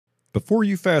Before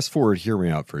you fast forward, hear me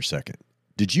out for a second.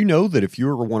 Did you know that if you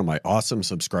were one of my awesome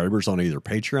subscribers on either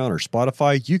Patreon or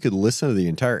Spotify, you could listen to the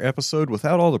entire episode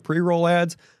without all the pre-roll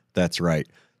ads? That's right.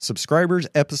 Subscribers'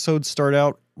 episodes start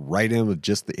out right in with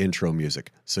just the intro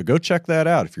music. So go check that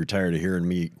out if you're tired of hearing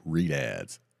me read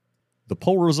ads. The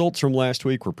poll results from last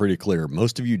week were pretty clear.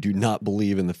 Most of you do not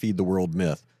believe in the Feed the World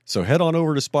myth. So head on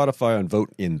over to Spotify and vote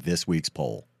in this week's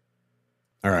poll.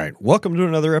 All right, welcome to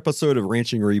another episode of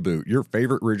Ranching Reboot, your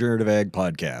favorite regenerative ag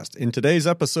podcast. In today's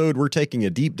episode, we're taking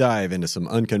a deep dive into some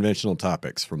unconventional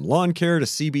topics, from lawn care to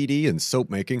CBD and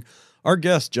soap making. Our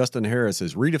guest, Justin Harris,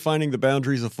 is redefining the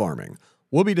boundaries of farming.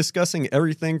 We'll be discussing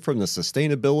everything from the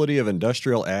sustainability of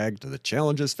industrial ag to the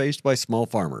challenges faced by small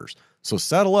farmers. So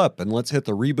saddle up and let's hit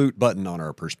the reboot button on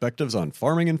our perspectives on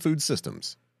farming and food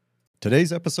systems.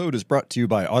 Today's episode is brought to you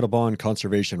by Audubon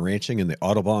Conservation Ranching and the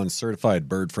Audubon Certified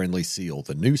Bird-Friendly Seal,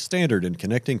 the new standard in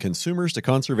connecting consumers to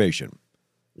conservation.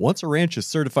 Once a ranch is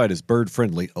certified as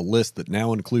bird-friendly, a list that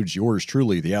now includes yours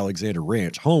truly, the Alexander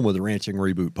Ranch, home of the Ranching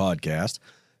Reboot podcast,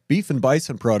 beef and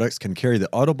bison products can carry the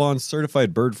Audubon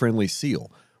Certified Bird-Friendly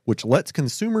Seal, which lets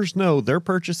consumers know their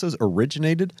purchases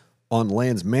originated on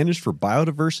lands managed for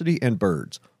biodiversity and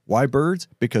birds. Why birds?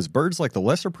 Because birds like the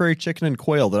lesser prairie chicken and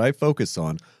quail that I focus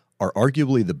on are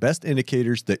arguably the best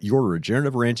indicators that your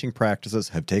regenerative ranching practices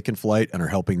have taken flight and are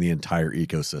helping the entire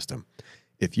ecosystem.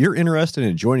 If you're interested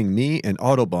in joining me and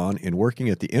Audubon in working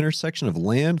at the intersection of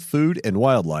land, food, and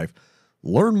wildlife,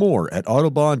 learn more at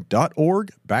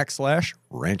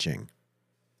audubon.org/ranching.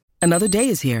 Another day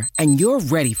is here, and you're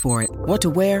ready for it. What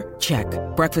to wear? Check.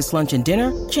 Breakfast, lunch, and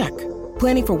dinner? Check.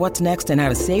 Planning for what's next and how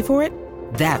to save for it?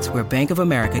 That's where Bank of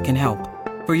America can help.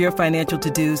 For your financial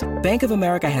to-dos, Bank of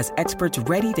America has experts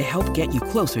ready to help get you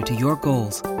closer to your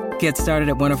goals. Get started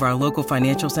at one of our local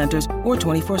financial centers or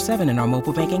 24/7 in our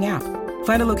mobile banking app.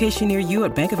 Find a location near you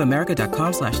at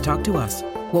bankofamerica.com/talktous.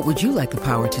 What would you like the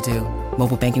power to do?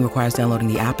 Mobile banking requires downloading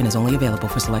the app and is only available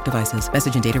for select devices.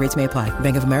 Message and data rates may apply.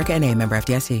 Bank of America N.A., member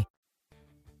FDIC.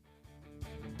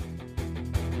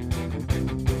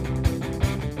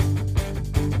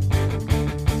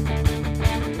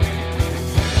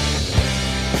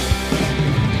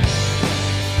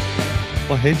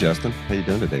 Well, hey, Justin. How you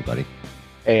doing today, buddy?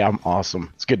 Hey, I'm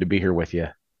awesome. It's good to be here with you.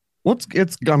 Well,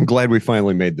 I'm glad we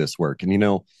finally made this work.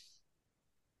 And,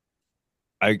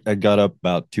 I got up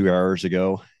about 2 hours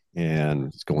ago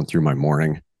and was going through my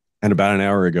morning. And about an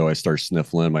hour ago, I started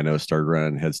sniffling. My nose started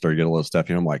running, head started getting a little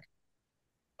stuffy. And I'm like,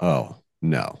 oh,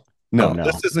 no,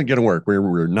 this isn't going to work.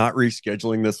 We're not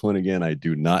rescheduling this one again. I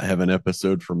do not have an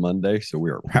episode for Monday. So we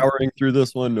are powering through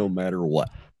this one no matter what.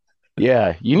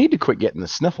 Yeah, you need to quit getting the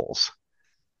sniffles.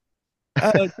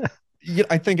 Yeah,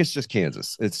 I think it's just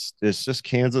Kansas. It's just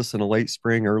Kansas in a late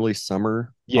spring, early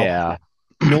summer. Yeah.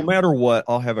 No matter what,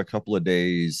 I'll have a couple of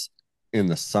days in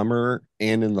the summer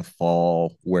and in the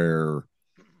fall where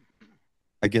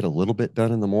I get a little bit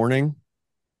done in the morning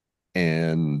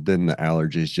and then the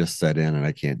allergies just set in and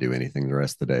I can't do anything the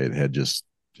rest of the day. The head just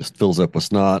fills up with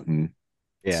snot and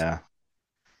Yeah.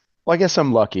 Well, I guess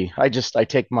I'm lucky. I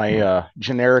take my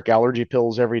generic allergy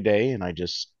pills every day and I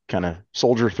just kind of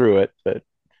soldier through it, but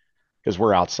because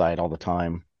we're outside all the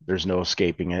time, there's no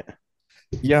escaping it.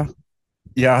 Yeah.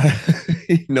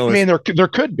 No, I mean, there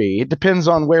could be. It depends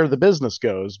on where the business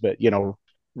goes, but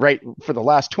right for the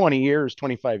last 20 years,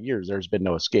 25 years, there's been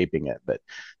no escaping it. But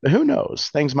who knows?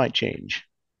 Things might change.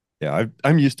 Yeah,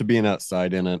 I'm used to being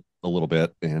outside in it a little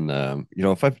bit, and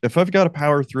if I've got to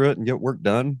power through it and get work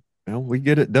done, we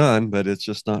get it done, but it's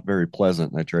just not very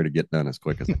pleasant. And I try to get done as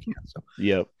quick as I can. So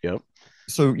Yep.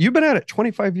 So you've been at it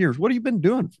 25 years. What have you been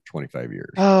doing for 25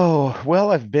 years? Oh,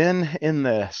 well, I've been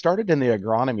started in the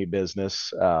agronomy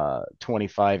business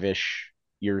 25-ish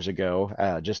years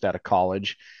ago, just out of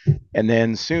college. And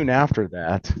then soon after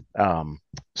that,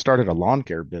 started a lawn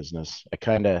care business. I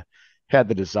kind of had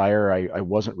the desire. I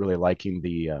wasn't really liking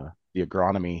the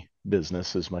agronomy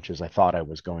business as much as I thought I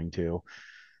was going to.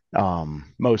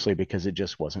 Mostly because it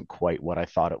just wasn't quite what I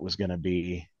thought it was going to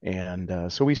be. And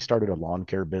so we started a lawn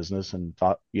care business and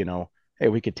thought, hey,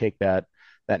 we could take that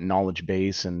knowledge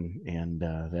base and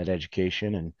that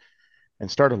education and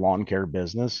start a lawn care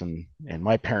business. And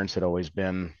my parents had always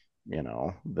been, I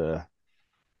don't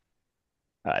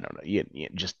know, you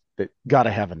just got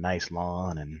to have a nice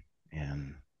lawn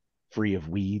and free of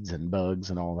weeds and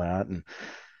bugs and all that.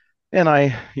 And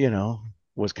I,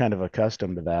 was kind of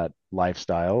accustomed to that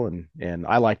lifestyle and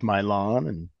I liked my lawn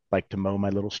and liked to mow my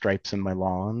little stripes in my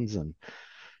lawns. And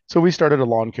so we started a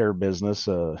lawn care business,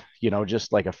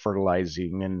 just like a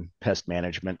fertilizing and pest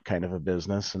management kind of a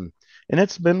business. And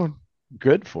it's been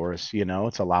good for us.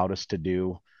 It's allowed us to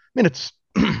do, I mean, it's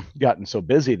gotten so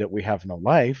busy that we have no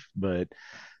life, but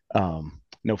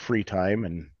no free time,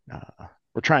 and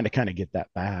we're trying to kind of get that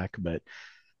back. But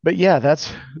yeah,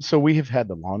 that's so we have had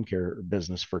the lawn care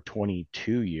business for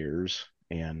 22 years,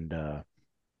 and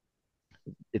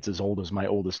it's as old as my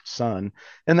oldest son,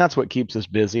 and that's what keeps us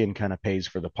busy and kind of pays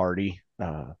for the party,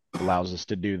 allows us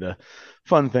to do the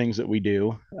fun things that we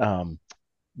do.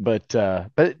 But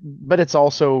it's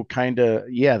also kind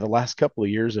of, yeah, the last couple of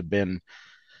years have been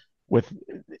with,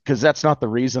 because that's not the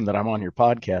reason that I'm on your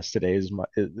podcast today, is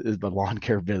the lawn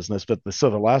care business. But so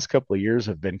the last couple of years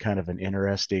have been kind of an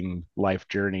interesting life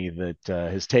journey that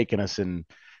has taken us in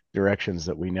directions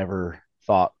that we never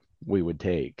thought we would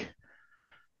take.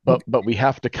 Okay. But we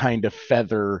have to kind of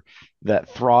feather that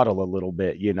throttle a little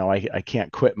bit. I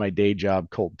can't quit my day job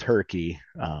cold turkey,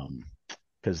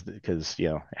 because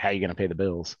how are you going to pay the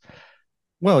bills?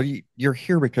 Well, you're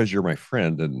here because you're my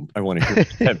friend, and I want to hear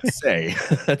what you have to say.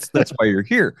 That's why you're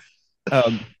here.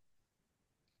 Um,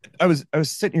 I was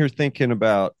sitting here thinking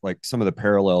about like some of the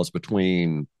parallels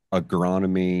between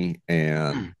agronomy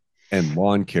and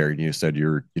lawn care. And you said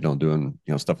you're doing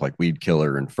stuff like weed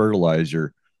killer and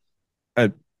fertilizer. Uh,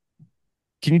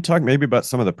 can you talk maybe about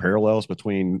some of the parallels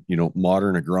between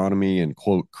modern agronomy and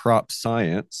quote crop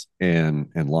science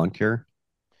and lawn care?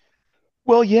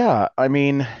 Well, yeah. I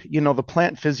mean, the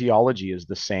plant physiology is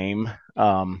the same.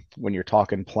 When you're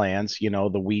talking plants,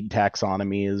 the weed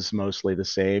taxonomy is mostly the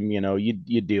same.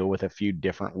 You deal with a few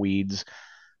different weeds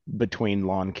between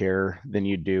lawn care than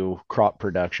you do crop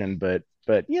production, but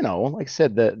like I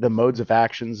said, the modes of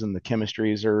actions and the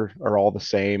chemistries are all the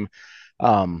same.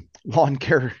 Lawn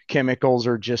care chemicals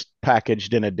are just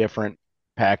packaged in a different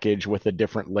package with a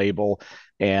different label,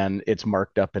 and it's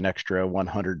marked up an extra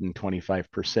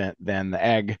 125% than the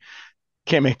ag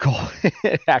chemical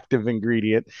active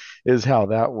ingredient is how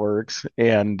that works.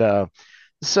 And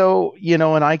so,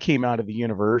 and I came out of the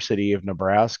University of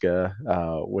Nebraska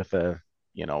with a,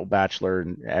 bachelor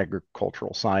in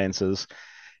agricultural sciences.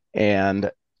 And,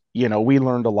 we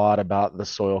learned a lot about the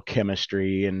soil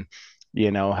chemistry, and,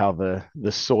 how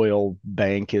the soil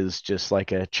bank is just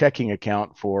like a checking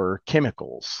account for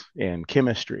chemicals and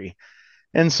chemistry.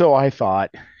 And so I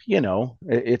thought,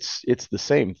 it's the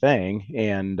same thing.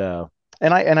 And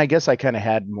I guess I kind of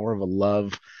had more of a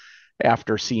love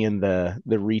after seeing the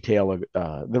retail,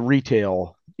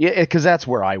 yeah, because that's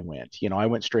where I went. I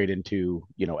went straight into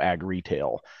ag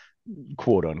retail,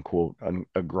 quote unquote,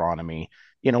 agronomy.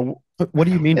 You know, What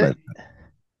do you mean by eh, that?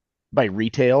 by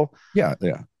retail, Yeah,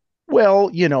 yeah.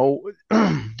 well,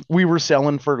 we were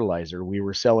selling fertilizer, we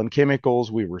were selling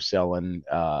chemicals, we were selling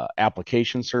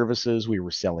application services, we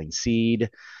were selling seed.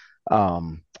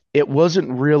 Um, it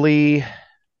wasn't really,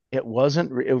 it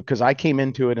wasn't because I came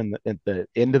into it at the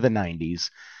end of the 90s,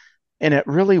 and it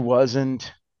really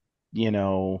wasn't,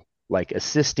 like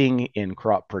assisting in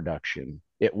crop production.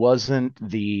 It wasn't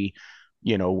the,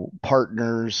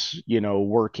 partners,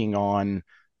 working on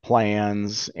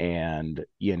plans and,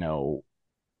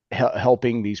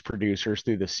 helping these producers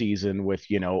through the season with,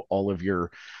 all of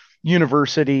your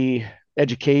university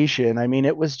education. I mean,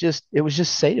 it was just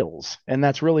sales, and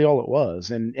that's really all it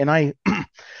was. And I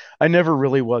never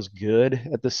really was good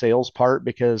at the sales part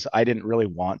because I didn't really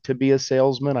want to be a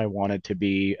salesman. I wanted to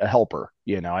be a helper.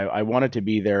 I wanted to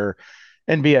be there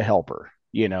and be a helper,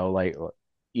 like,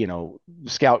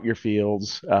 scout your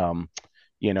fields,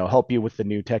 help you with the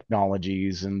new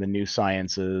technologies and the new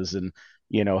sciences, and,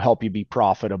 help you be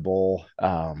profitable.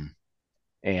 And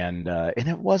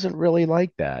it wasn't really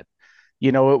like that.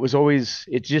 It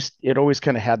always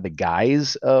kind of had the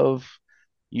guise of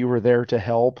you were there to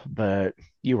help, but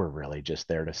you were really just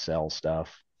there to sell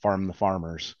stuff, farm the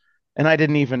farmers. And I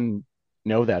didn't even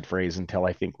know that phrase until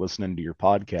I think listening to your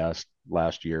podcast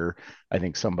last year. I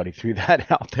think somebody threw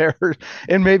that out there,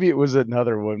 and maybe it was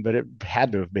another one, but it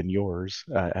had to have been yours.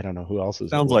 I don't know who else's it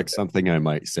Sounds was. like something I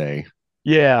might say.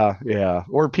 Yeah, yeah,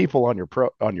 or people on your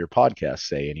podcast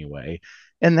say anyway.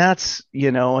 And that's,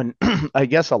 and I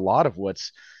guess a lot of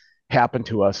what's happened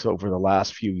to us over the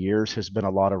last few years has been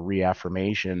a lot of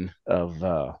reaffirmation of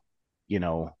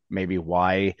maybe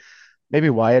why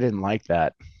I didn't like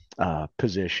that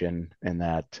position and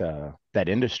that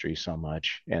industry so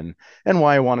much, and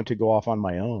why I wanted to go off on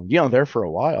my own. There for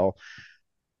a while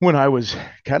when I was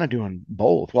kind of doing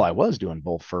both. Well, I was doing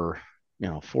both for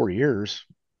 4 years,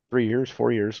 3 years,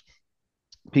 4 years.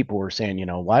 People were saying,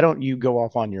 why don't you go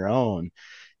off on your own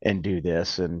and do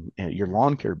this and your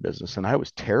lawn care business? And I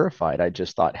was terrified. I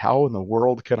just thought, how in the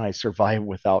world can I survive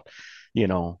without, you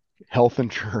know, health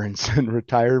insurance and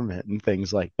retirement and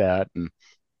things like that? And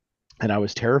I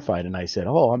was terrified. And I said,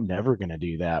 oh, I'm never going to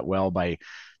do that. Well, by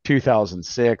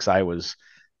 2006, I was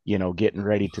getting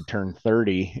ready to turn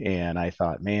 30. And I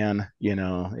thought, man,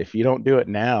 if you don't do it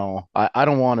now, I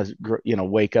don't want to,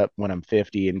 wake up when I'm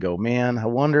 50 and go, man, I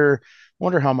wonder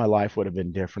how my life would have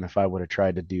been different if I would have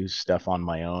tried to do stuff on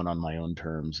my own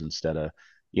terms instead of,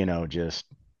 just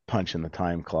punching the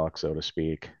time clock, so to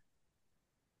speak.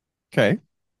 Okay.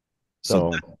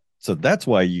 So So so that's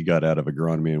why you got out of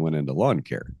agronomy and went into lawn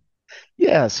care.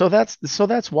 yeah, so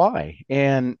that's why.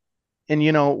 And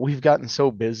we've gotten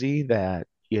so busy that,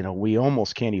 we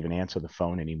almost can't even answer the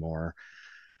phone anymore,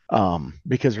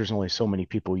 because there's only so many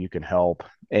people you can help.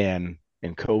 And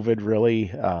COVID really,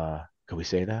 could we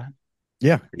say that?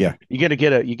 Yeah, yeah. You're gonna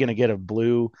get a I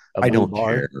blue don't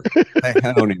bar. care.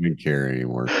 I don't even care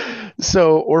anymore.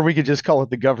 So, or we could just call it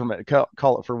the government,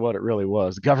 call it for what it really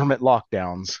was, government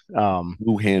lockdowns.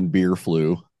 Wuhan beer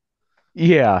flu.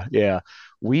 Yeah, yeah.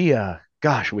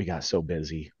 Gosh, we got so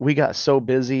busy. We got so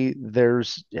busy.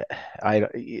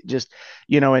 Just,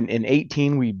 in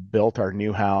 18, we built our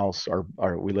new house.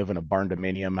 We live in a barn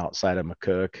dominium outside of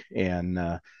McCook.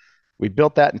 And we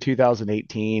built that in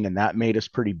 2018. And that made us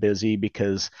pretty busy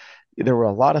because there were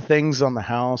a lot of things on the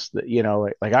house that,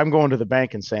 like I'm going to the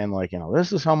bank and saying, like,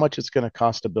 this is how much it's going to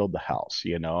cost to build the house,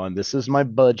 and this is my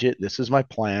budget. This is my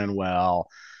plan. Well,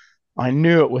 I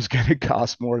knew it was going to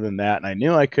cost more than that, and I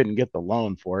knew I couldn't get the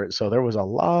loan for it. So there was a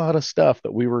lot of stuff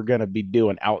that we were going to be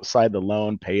doing outside the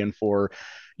loan, paying for,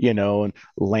 and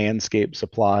landscape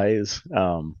supplies, I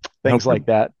hope things your like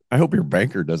that. I hope your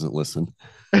banker doesn't listen.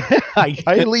 I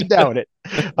highly doubt it.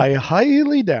 I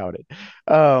highly doubt it.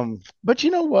 But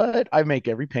you know what? I make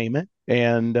every payment,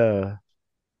 and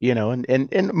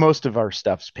and most of our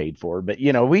stuff's paid for. But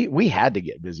we had to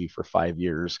get busy for 5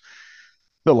 years,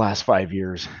 the last 5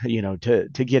 years, to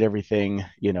get everything,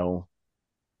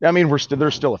 I mean,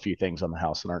 there's still a few things on the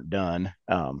house that aren't done,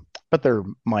 but they're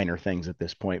minor things at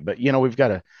this point. But we've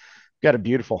got a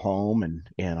beautiful home,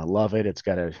 and I love it. It's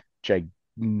got a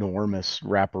ginormous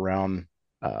wraparound,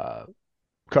 uh,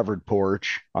 covered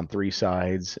porch on three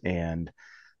sides, and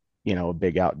a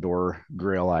big outdoor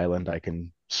grill island. I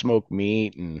can smoke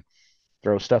meat and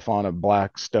throw stuff on a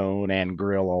black stone and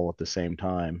grill all at the same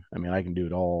time. I mean, I can do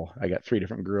it all. I got three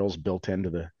different grills built into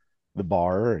the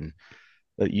bar, and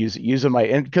using my,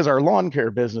 and because our lawn care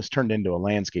business turned into a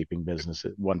landscaping business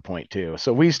at one point too.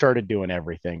 So we started doing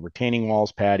everything: retaining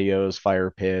walls, patios, fire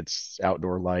pits,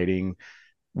 outdoor lighting.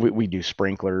 We do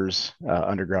sprinklers,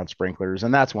 underground sprinklers,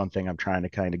 and that's one thing I'm trying to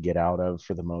kind of get out of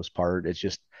for the most part. It's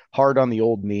just hard on the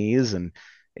old knees, and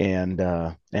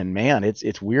man,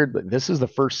 it's weird, but this is the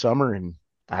first summer in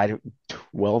I don't-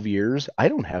 12 years I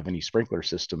don't have any sprinkler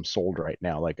systems sold right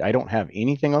now. Like, I don't have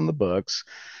anything on the books.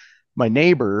 My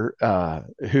neighbor,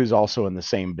 who's also in the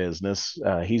same business,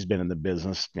 he's been in the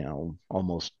business,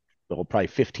 almost, well, probably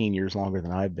 15 years longer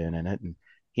than I've been in it, and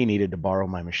he needed to borrow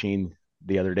my machine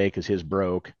the other day because his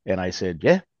broke, and I said,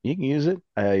 yeah, you can use it.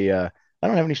 I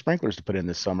don't have any sprinklers to put in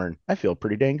this summer, and I feel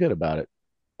pretty dang good about it.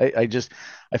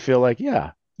 I feel like,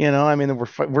 yeah, I mean,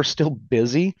 we're still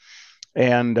busy,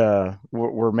 and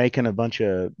we're making a bunch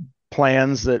of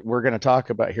plans that we're going to talk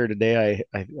about here today.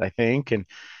 I think,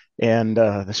 and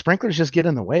the sprinklers just get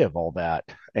in the way of all that,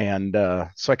 and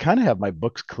so I kind of have my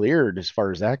books cleared as far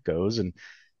as that goes,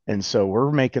 and so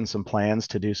we're making some plans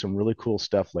to do some really cool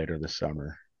stuff later this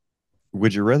summer.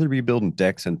 Would you rather be building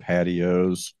decks and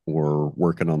patios or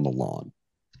working on the lawn?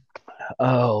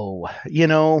 Oh,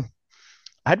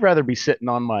 I'd rather be sitting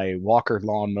on my Walker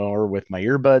lawnmower with my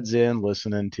earbuds in,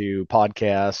 listening to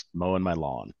podcasts, mowing my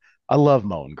lawn. I love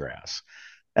mowing grass.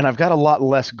 And I've got a lot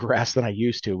less grass than I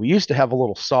used to. We used to have a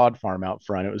little sod farm out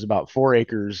front. It was about 4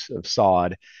 acres of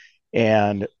sod.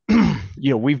 And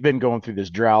we've been going through this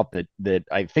drought that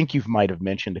I think you might have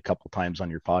mentioned a couple times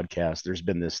on your podcast. There's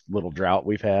been this little drought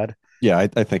we've had. Yeah,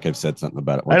 I think I've said something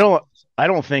about it I once. don't I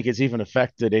don't think it's even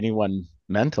affected anyone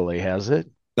mentally, has it?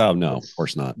 Oh no, of It's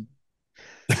course not.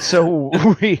 so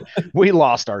we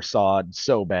lost our sod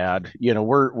so bad.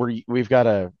 We've got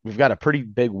a pretty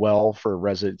big well for a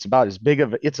resident.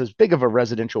 It's as big of a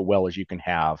residential well as you can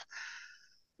have.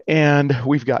 And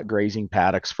we've got grazing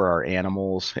paddocks for our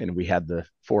animals, and we had the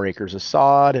 4 acres of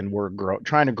sod, and we're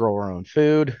trying to grow our own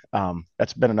food.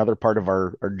 That's been another part of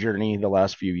our journey the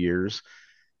last few years.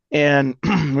 And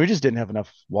we just didn't have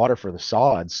enough water for the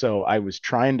sod. So I was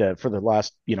trying to, for the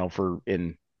last, for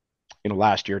in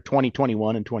last year,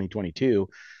 2021 and 2022,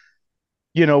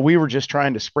 we were just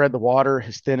trying to spread the water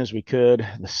as thin as we could.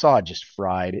 The sod just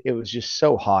fried. It was just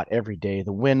so hot every day.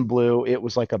 The wind blew. It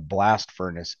was like a blast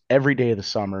furnace every day of the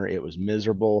summer. It was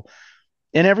miserable.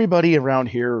 And everybody around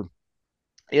here,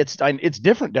 it's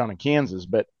different down in Kansas,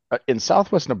 but in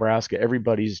Southwest Nebraska,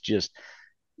 everybody's just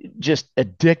just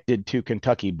addicted to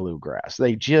Kentucky bluegrass.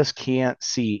 They just can't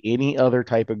see any other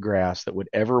type of grass that would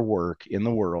ever work in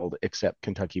the world except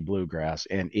Kentucky bluegrass.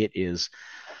 And it is,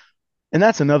 and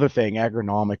that's another thing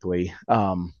agronomically.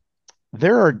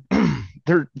 There are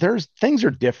there's things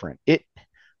are different. It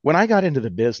When I got into the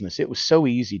business, it was so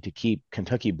easy to keep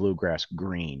Kentucky bluegrass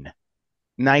green,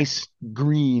 nice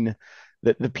green,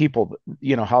 that the people,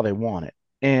 how they want it.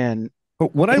 And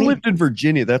But when I any lived in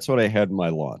Virginia, that's what I had in my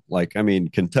lawn. Like, I mean,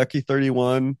 Kentucky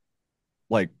 31,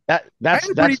 like that I that's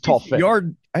had a pretty that's tall decent fig.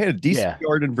 yard. I had a decent Yeah.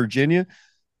 yard in Virginia,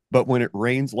 but when it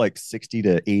rains like 60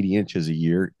 to 80 inches a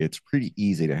year, it's pretty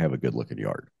easy to have a good looking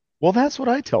yard. Well, that's what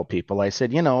I tell people. I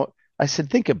said,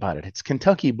 think about it. It's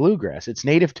Kentucky bluegrass. It's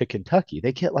native to Kentucky.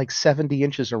 They get like 70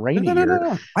 inches of No, rain a no, no, no, year.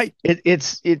 no.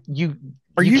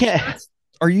 Are You you can't.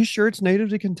 are you sure it's native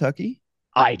to Kentucky?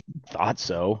 I thought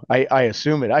so. I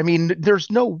assume it. I mean, there's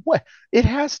no way. It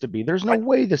has to be. There's no I,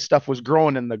 way this stuff was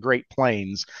growing in the Great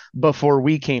Plains before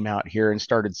we came out here and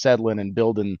started settling and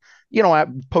building, at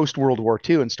post World War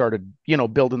II and started,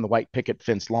 building the white picket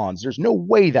fence lawns. There's no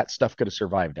way that stuff could have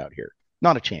survived out here.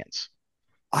 Not a chance.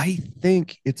 I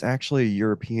think it's actually a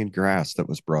European grass that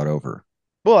was brought over.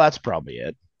 Well, that's probably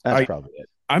it. That's I probably it.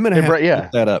 I'm gonna They have brought, to look yeah.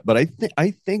 that up, but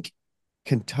I think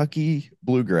Kentucky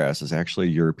bluegrass is actually a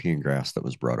European grass that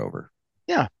was brought over.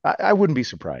 Yeah, I wouldn't be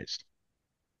surprised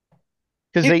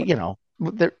because Anyway,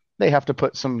 they have to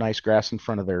put some nice grass in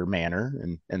front of their manor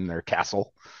and their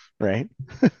castle, right?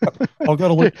 I'll go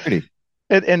to look pretty.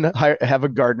 And have a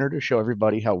gardener to show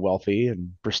everybody how wealthy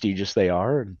and prestigious they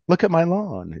are. And look at my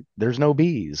lawn. There's no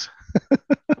bees.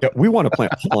 Yeah, we want to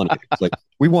plant pollinators. Like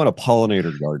we want a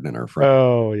pollinator garden in our front.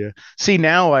 Oh yeah. See,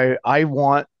 now I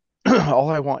want all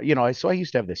I want, I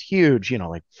used to have this huge,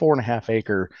 like 4.5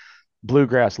 acre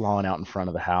bluegrass lawn out in front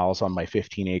of the house on my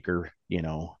 15 acre,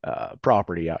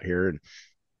 property out here. And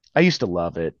I used to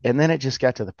love it. And then it just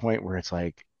got to the point where it's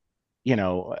like,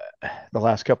 the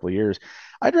last couple of years,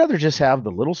 I'd rather just have the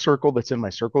little circle that's in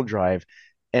my circle drive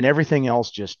and everything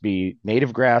else just be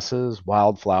native grasses,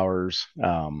 wildflowers,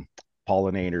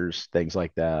 pollinators, things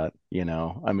like that.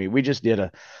 I mean, we just did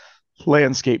a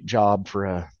landscape job for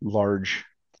a large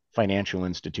financial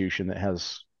institution that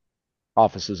has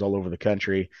offices all over the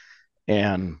country.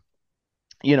 And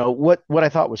what I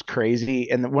thought was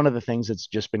crazy, and one of the things that's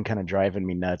just been kind of driving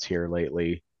me nuts here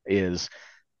lately is,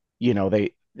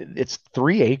 they it's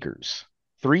 3 acres,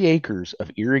 3 acres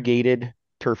of irrigated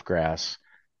turf grass,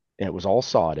 and it was all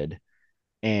sodded,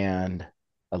 and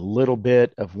a little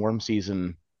bit of warm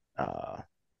season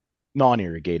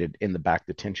non-irrigated in the back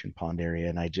detention pond area.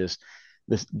 And I just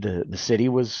the city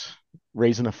was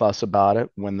raising a fuss about it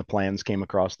when the plans came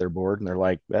across their board, and they're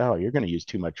like, "Oh, you're going to use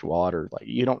too much water. Like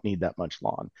you don't need that much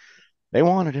lawn." They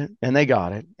wanted it and they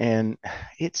got it, and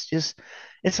it's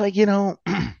like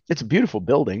it's a beautiful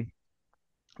building,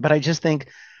 but I just think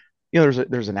there's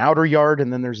an outer yard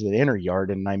and then there's the inner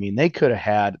yard, and I mean they could have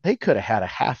had a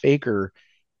half acre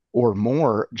or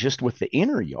more just with the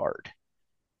inner yard.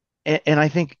 And I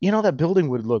think, that building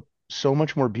would look so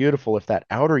much more beautiful if that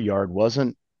outer yard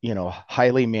wasn't,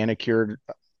 highly manicured,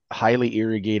 highly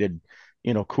irrigated,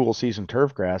 cool season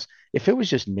turf grass. If it was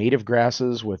just native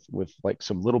grasses with like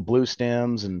some little blue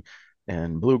stems and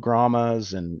blue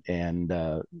grommas and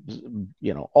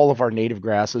all of our native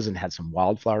grasses and had some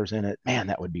wildflowers in it, man,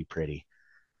 that would be pretty.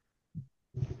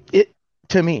 It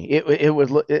To me, it would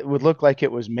look like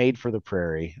it was made for the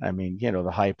prairie. I mean,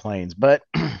 the high plains, but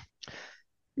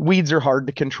weeds are hard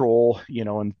to control,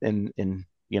 and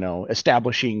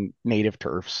establishing native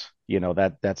turfs,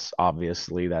 that's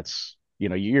obviously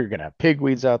you're gonna have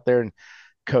pigweeds out there and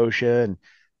kochia, and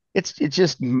it's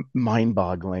just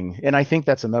mind-boggling. And I think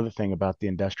that's another thing about the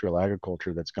industrial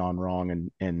agriculture that's gone wrong.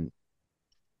 And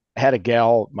I had a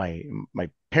gal, my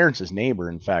parents' neighbor,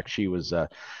 in fact, she was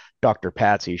Dr.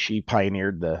 Patsy. She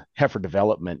pioneered the heifer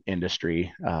development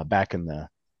industry back in the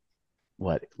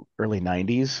what early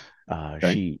 90s.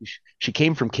 Okay. She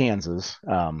came from Kansas,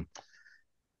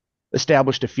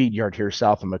 established a feed yard here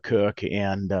south of McCook,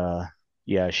 and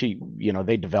yeah,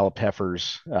 they developed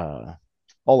heifers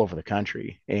all over the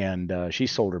country, and she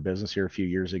sold her business here a few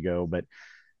years ago. But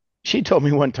she told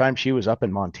me one time she was up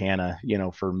in Montana,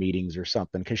 for meetings or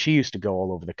something, because she used to go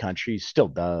all over the country. Still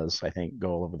does, I think, go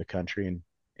all over the country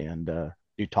and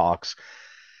do talks.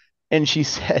 And she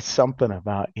said something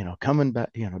about coming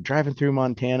back, driving through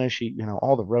Montana. She,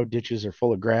 all the road ditches are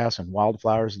full of grass and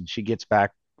wildflowers, and she gets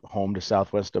back home to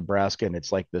Southwest Nebraska, and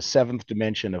it's like the seventh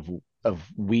dimension of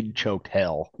weed choked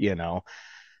hell.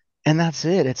 And that's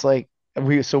it. It's like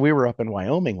we were up in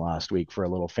Wyoming last week for a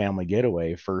little family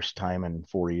getaway, first time in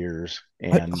 4 years,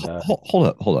 But and hold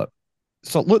up, hold up.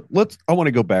 So let's. I want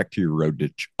to go back to your road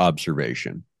ditch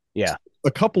observation. Yeah.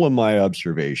 A couple of my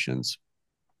observations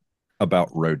about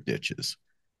road ditches.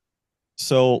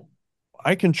 So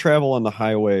I can travel on the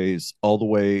highways all the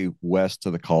way west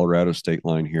to the Colorado state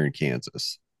line here in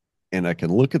Kansas. And I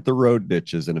can look at the road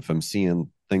ditches. And if I'm seeing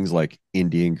things like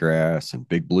Indian grass and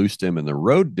big blue stem in the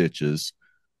road ditches,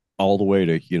 all the way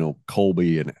to,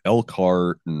 Colby and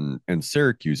Elkhart and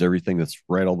Syracuse, everything that's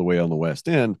right all the way on the west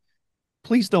end,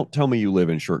 please don't tell me you live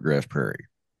in shortgrass prairie.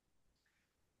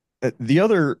 The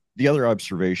other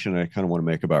observation I kind of want to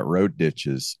make about road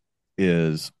ditches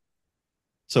is,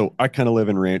 so I kind of live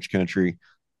in ranch country,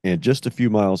 and just a few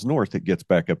miles north it gets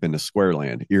back up into square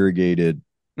land,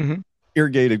 Hmm.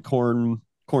 irrigated corn,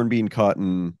 bean,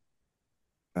 cotton,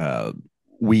 uh,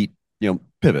 wheat,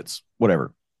 pivots,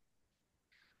 whatever.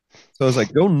 So as I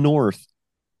go north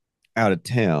out of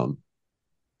town,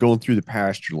 going through the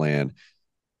pasture land,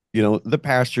 the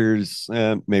pastures,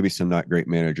 maybe some not great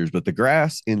managers, but the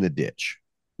grass in the ditch,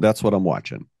 that's what I'm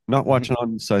watching. Not Hmm. watching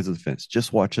on the sides of the fence,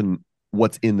 just watching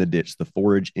what's in the ditch, the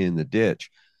forage in the ditch.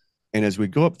 And as we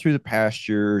go up through the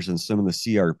pastures and some of the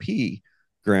CRP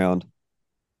ground,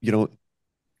 you know,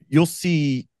 you'll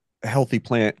see healthy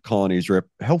plant composition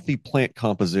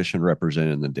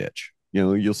represented in the ditch.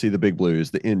 You'll see the big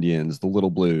blues, the Indians, the little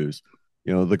blues,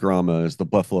 the grommas, the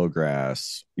buffalo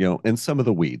grass, and some of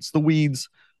the weeds. The weeds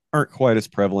aren't quite as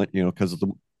prevalent, because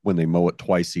when they mow it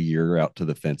twice a year out to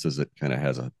the fences, it kind of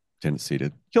has a tendency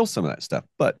to kill some of that stuff.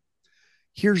 But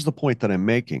here's the point that I'm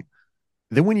making.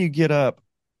 Then when you get up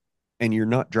and you're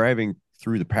not driving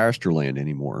through the pasture land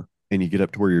anymore, and you get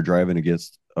up to where you're driving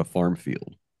against a farm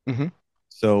field. Hmm.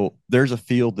 So there's a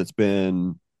field that's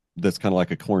kind of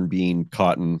like a corn, bean,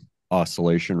 cotton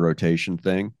oscillation rotation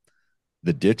thing.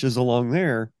 The ditches along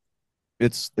there,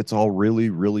 it's all really,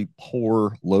 really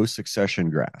poor, low succession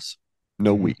grass,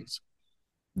 no Hmm. weeds.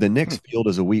 The next field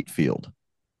is a wheat field.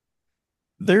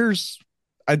 There's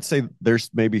I'd say there's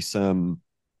maybe some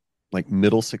like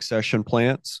middle succession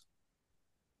plants,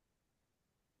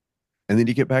 and then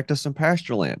you get back to some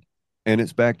pasture land, and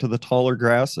it's back to the taller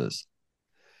grasses.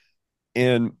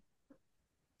 And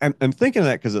I'm thinking of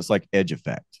that because it's like edge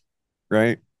effect,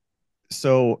 right?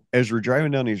 So as we're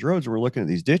driving down these roads and we're looking at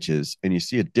these ditches, and you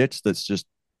see a ditch that's just,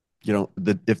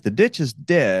 if the ditch is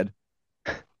dead,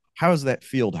 how is that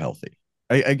field healthy?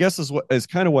 I guess is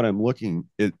kind of what I'm looking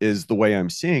is the way I'm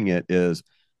seeing it is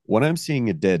when I'm seeing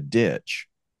a dead ditch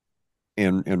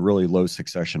and really low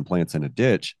succession plants in a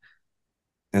ditch,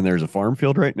 and there's a farm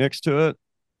field right next to it.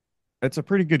 It's a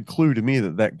pretty good clue to me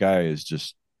that that guy is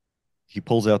just he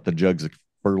pulls out the jugs of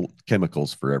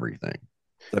chemicals for everything.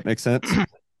 Does that make sense?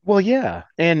 Well, yeah.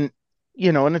 And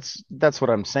and that's what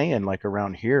I'm saying, like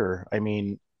around here. I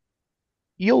mean,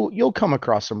 you'll come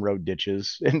across some road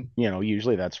ditches and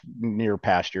usually that's near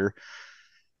pasture.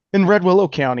 In Red Willow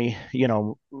County,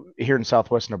 here in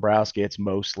southwest Nebraska, it's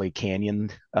mostly canyon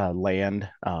land.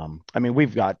 I mean,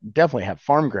 we've got definitely have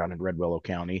farm ground in Red Willow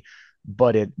County,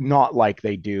 but it not like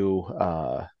they do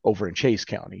over in Chase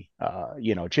County.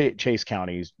 Chase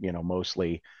County's,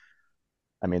 mostly,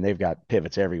 I mean, they've got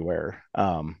pivots everywhere.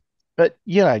 But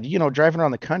yeah, driving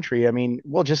around the country, I mean,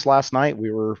 well, just last night we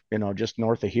were, just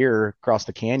north of here across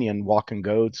the canyon walking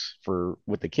goats for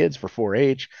with the kids for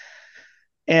 4-H,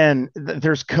 and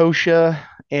there's kochia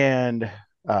and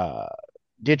uh,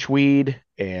 ditchweed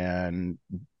and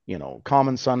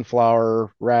common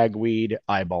sunflower, ragweed,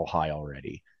 eyeball high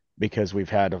already because we've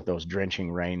had those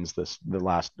drenching rains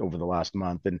over the last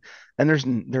month, and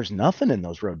there's nothing in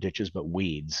those road ditches but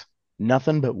weeds,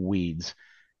 nothing but weeds.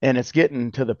 And it's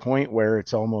getting to the point where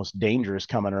it's almost dangerous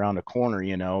coming around a corner,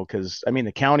 because I mean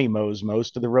the county mows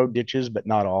most of the road ditches, but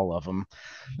not all of them.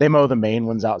 They mow the main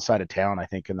ones outside of town, I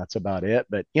think, and that's about it.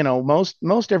 But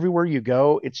most everywhere you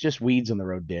go, it's just weeds in the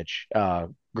road ditch.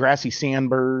 Grassy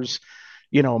sandburs,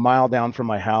 a mile down from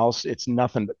my house, it's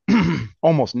nothing but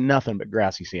almost nothing but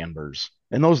grassy sandburs.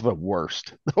 And those are the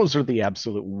worst. Those are the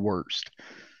absolute worst.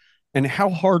 And how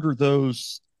hard are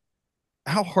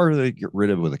they to get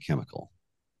rid of with a chemical?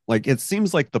 Like it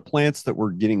seems like the plants that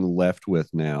we're getting left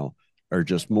with now are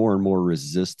just more and more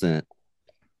resistant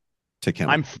to I'm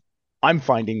chemicals. I'm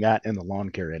finding that in the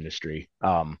lawn care industry.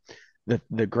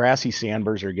 The grassy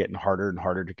sandburs are getting harder and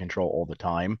harder to control all the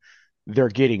time. They're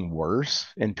getting worse.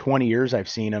 In 20 years, I've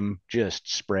seen them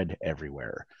just spread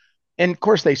everywhere. And of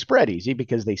course, they spread easy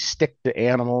because they stick to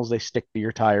animals, they stick to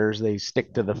your tires, they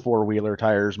stick to the four-wheeler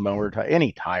tires,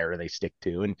 any tire they stick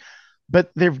to. And but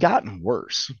they've gotten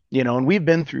worse, and we've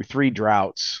been through 3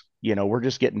 droughts. We're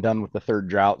just getting done with the third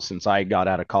drought since I got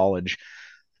out of college,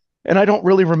 and I don't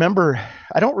remember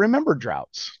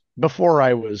droughts before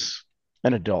I was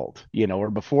an adult, or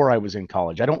before I was in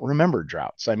college. I don't remember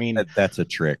droughts. I mean, That's a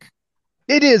trick.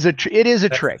 it is a That's a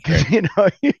trick, trick.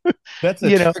 That's a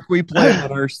you know. trick we play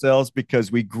on ourselves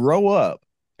because we grow up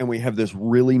and we have this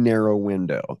really narrow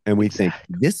window and we think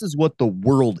Exactly. this is what the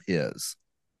world is.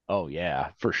 Oh yeah,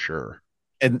 for sure.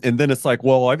 And then it's like,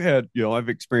 well, I've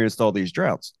experienced all these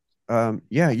droughts.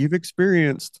 Yeah, you've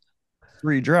experienced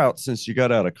three droughts since you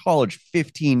got out of college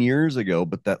 15 years ago,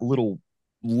 but that little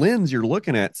lens you're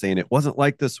looking at saying it wasn't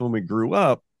like this when we grew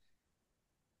up,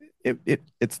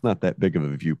 it's not that big of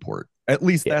a viewport. At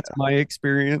least Yeah. that's my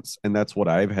experience, and that's what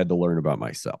I've had to learn about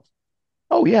myself.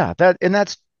 Oh yeah,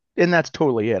 that's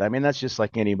totally it. I mean, that's just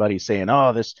like anybody saying,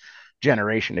 "Oh, this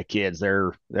generation of kids,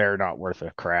 they're not worth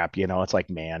a crap." It's like,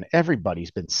 man,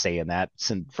 everybody's been saying that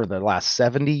since for the last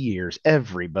 70 years.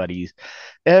 Everybody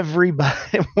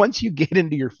once you get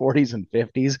into your 40s and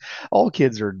 50s, all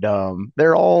kids are dumb.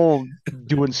 They're all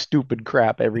doing stupid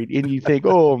crap and you think,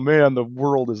 "Oh man, the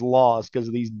world is lost because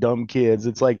of these dumb kids."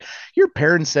 It's like your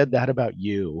parents said that about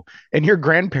you and your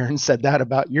grandparents said that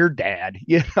about your dad.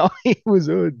 He was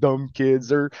dumb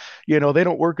kids or they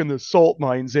don't work in the salt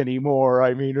mines anymore.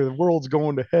 I mean, the world's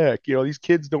going to heck. These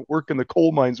kids don't work in the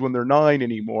coal mines when they're 9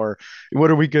 anymore.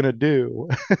 What are we going to do?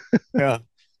 Yeah.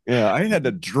 Yeah, I had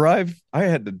to drive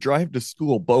to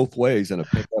school both ways in a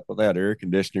pickup without air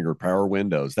conditioning or power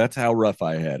windows. That's how rough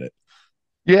I had it.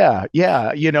 Yeah,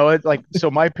 yeah. It's like, so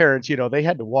my parents, they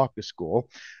had to walk to school.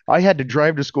 I had to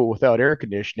drive to school without air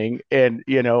conditioning. And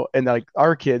like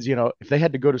our kids, if they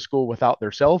had to go to school without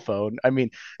their cell phone, I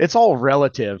mean, it's all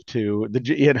relative to I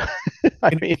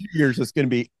In a mean, few years, it's going to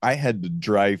be I had to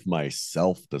drive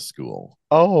myself to school.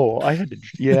 oh,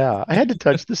 yeah, I had to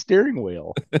touch the steering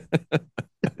wheel.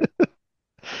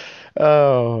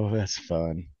 Oh, that's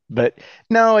fun. But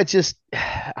no, it's just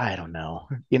I don't know.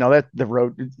 That the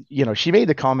road, she made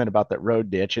the comment about that road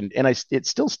ditch and it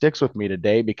still sticks with me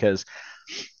today because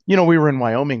we were in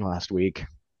Wyoming last week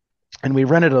and we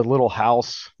rented a little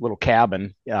house, little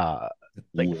cabin,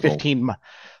 like Little. 15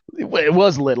 it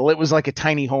was little. It was like a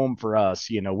tiny home for us.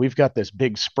 We've got this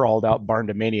big sprawled out barn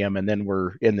dominium and then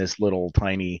we're in this little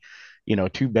tiny,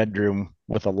 2 bedroom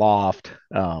with a loft.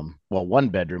 Well, 1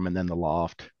 bedroom and then the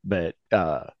loft, but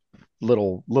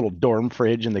little dorm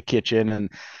fridge in the kitchen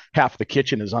and half the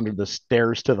kitchen is under the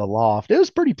stairs to the loft. It was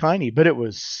pretty tiny, but it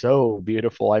was so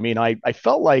beautiful. I mean, I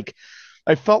felt like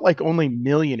only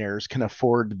millionaires can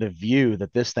afford the view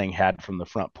that this thing had from the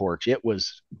front porch. It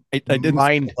was I didn't spend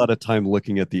mind a lot of time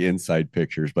looking at the inside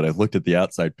pictures, but I looked at the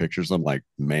outside pictures. I'm like,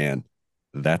 man,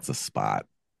 that's a spot.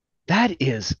 that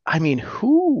is, I mean,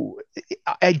 who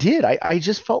I did. I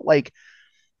just felt like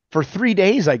for 3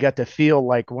 days I got to feel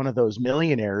like one of those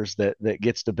millionaires that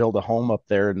gets to build a home up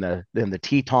there in the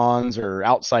Tetons or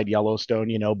outside Yellowstone,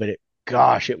 but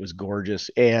gosh, it was gorgeous.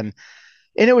 And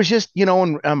it was just,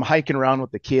 and I'm hiking around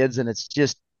with the kids and it's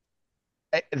just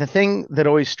the thing that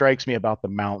always strikes me about the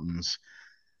mountains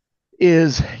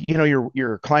is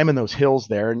you're climbing those hills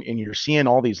there and you're seeing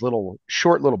all these little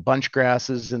short little bunch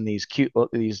grasses and these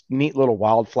neat little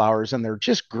wildflowers and they're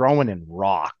just growing in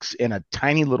rocks in a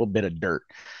tiny little bit of dirt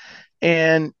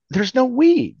and there's no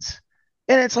weeds.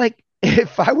 And it's like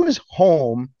if I was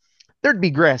home, there'd be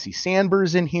grassy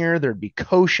sandburs in here, there'd be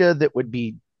kochia that would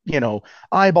be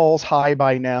eyeballs high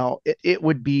by now. It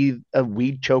would be a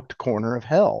weed choked corner of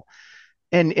hell.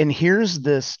 And here's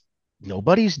this,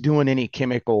 nobody's doing any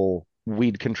chemical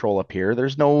weed control up here.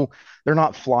 They're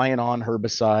not flying on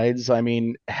herbicides. I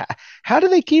mean, how do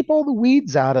they keep all the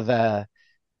weeds out of the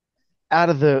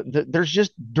there's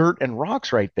just dirt and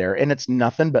rocks right there and it's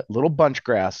nothing but little bunch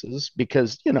grasses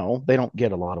because they don't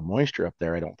get a lot of moisture up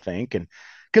there, I don't think. And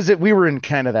because we were in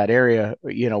kind of that area,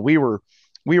 we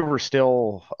were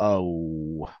still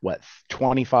what,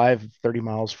 25-30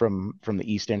 miles from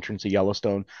the east entrance of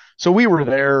Yellowstone. So we were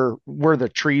there where the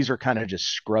trees are kind of just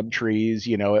scrub trees.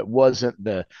 It wasn't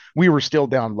we were still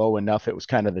down low enough. It was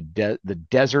kind of the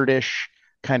desertish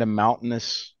kind of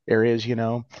mountainous areas,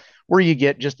 where you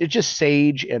get it's just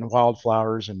sage and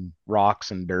wildflowers and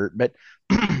rocks and dirt. But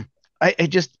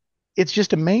it's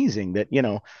just amazing that,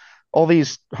 all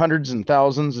these hundreds and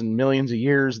thousands and millions of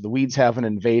years, the weeds haven't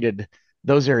invaded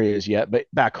those areas yet. But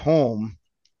back home,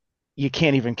 you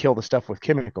can't even kill the stuff with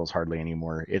chemicals hardly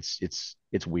anymore. It's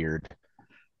weird.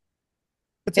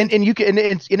 It's And you can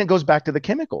and it goes back to the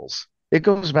chemicals. It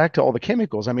goes back to all the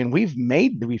chemicals. I mean,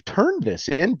 we've turned this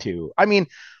into, I mean,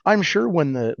 I'm sure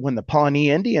when the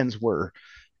Pawnee Indians were,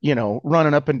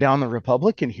 running up and down the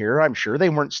Republican here, I'm sure they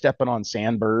weren't stepping on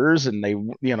sandburrs and they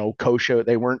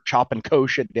weren't chopping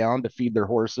kosher down to feed their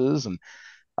horses. And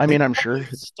I they mean, I'm probably sure.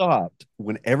 stopped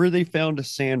whenever they found a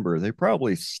sandbur. They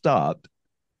probably stopped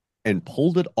and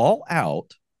pulled it all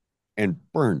out and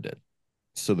burned it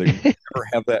so they never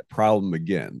have that problem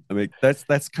again. I mean,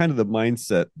 that's kind of the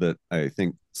mindset that I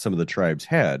think some of the tribes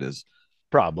had is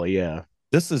Probably, yeah.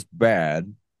 this is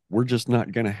bad. We're just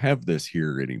not going to have this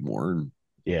here anymore.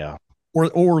 Yeah.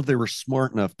 Or they were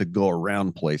smart enough to go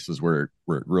around places where it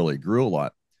really grew a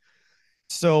lot.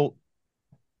 So,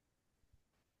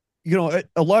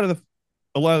 a lot of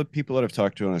the people that I've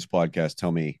talked to on this podcast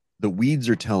tell me the weeds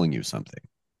are telling you something,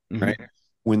 Hmm. right?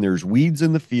 When there's weeds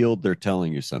in the field, they're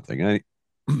telling you something.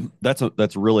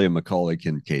 That's really a Macaulay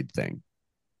Kincaid thing.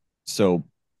 So,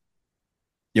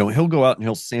 he'll go out and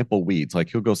he'll sample weeds. Like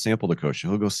he'll go sample the kochia,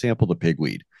 he'll go sample the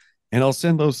pigweed, and I'll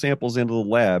send those samples into the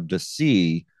lab to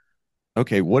see,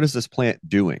 okay, what is this plant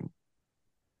doing?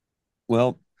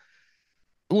 Well,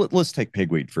 let's take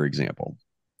pigweed for example.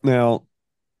 Now,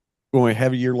 when we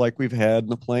have a year like we've had in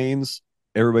the plains,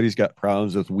 everybody's got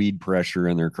problems with weed pressure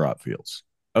in their crop fields.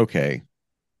 Okay,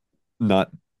 not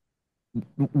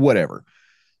whatever.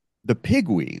 The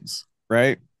pigweeds,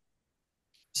 right?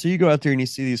 So you go out there and you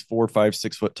see these 4, 5,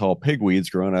 6 foot tall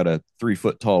pigweeds growing out of 3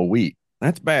 foot tall wheat.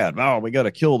 That's bad. Oh, we got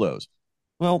to kill those.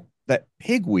 Well, that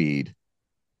pigweed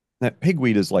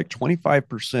is like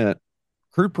 25%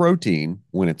 crude protein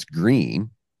when it's green.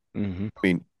 Hmm. I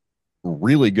mean,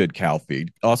 really good cow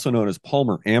feed, also known as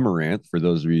Palmer amaranth. For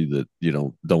those of you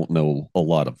that don't know a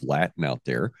lot of Latin out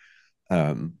there,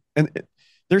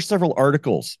 there's several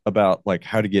articles about like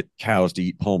how to get cows to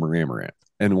eat Palmer amaranth.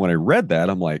 And when I read that,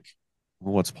 I'm like,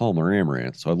 well, what's Palmer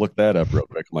amaranth? So I looked that up real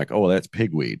quick. I'm like, oh, that's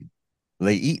pigweed.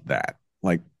 They eat that.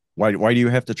 Like, why do you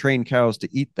have to train cows to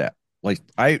eat that? Like,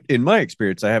 in my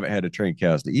experience, I haven't had to train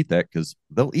cows to eat that because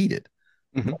they'll eat it.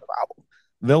 Hmm. No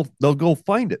problem. They'll go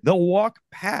find it. They'll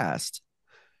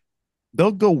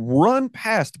go run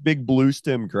past big blue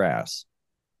stem grass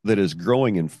that is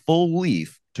growing in full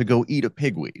leaf to go eat a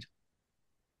pigweed.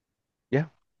 Yeah.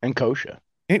 And kochia.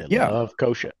 And They yeah, love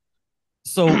kochia.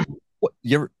 so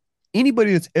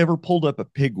anybody that's ever pulled up a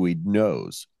pigweed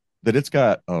knows that it's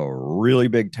got a really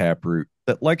big taproot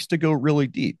that likes to go really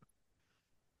deep.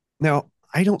 Now,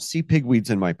 I don't see pigweeds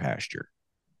in my pasture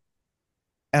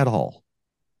at all.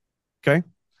 Okay.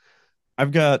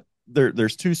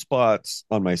 There's two spots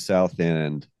on my south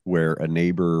end where a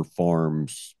neighbor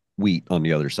farms wheat on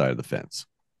the other side of the fence.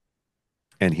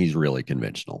 And he's really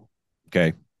conventional.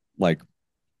 Okay. Like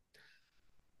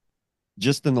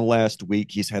just in the last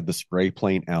week, he's had the spray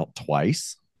plane out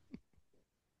twice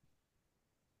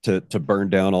to burn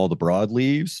down all the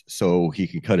broadleaves so he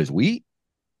can cut his wheat.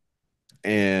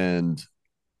 And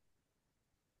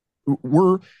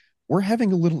we're we're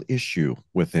having a little issue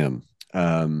with him.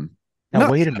 Now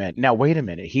Not wait a minute. Now wait a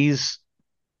minute.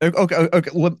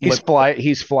 okay.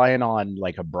 He's flying on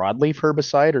like a broadleaf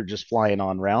herbicide or just flying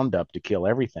on Roundup to kill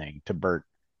everything to burn.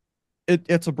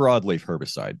 It's a broadleaf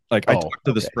herbicide. Like I Oh, talked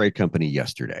to the okay. spray company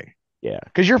yesterday. Yeah.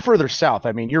 Because you're further south.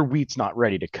 I mean, your wheat's not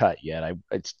ready to cut yet.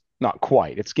 It's not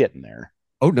quite. It's getting there.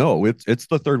 Oh no, it's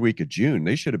the third week of June.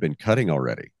 They should have been cutting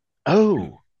already.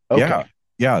 Oh, Yeah, okay.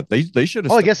 yeah. They should have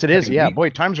Well, I started guess it is. cutting Yeah. wheat. Boy,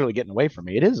 time's really getting away from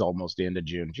me. It is almost the end of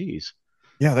June. Jeez.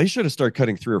 Yeah, they should have started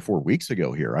cutting 3 or 4 weeks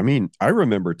ago here. I mean, I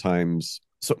remember times.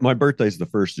 So my birthday's the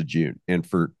 1st of June, and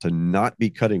for to not be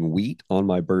cutting wheat on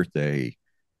my birthday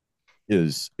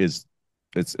is it's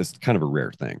kind of a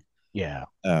rare thing. Yeah.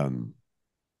 Um,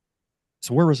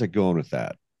 so where was I going with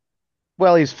that?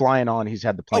 Well, he's flying on. He's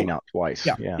had the plane Oh, out twice.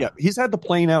 yeah, Yeah. yeah. He's had the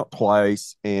plane out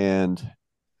twice, and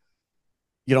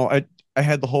I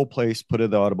had the whole place put in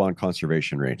the Audubon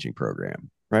Conservation Ranching Program.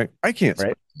 Right? I can't spray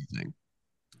Right. anything.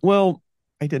 Well,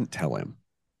 I didn't tell him.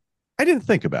 I didn't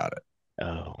think about it.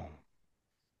 Oh.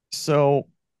 So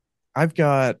I've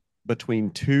got between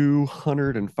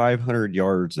 200 and 500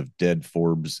 yards of dead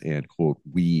forbs and quote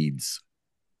weeds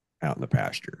out in the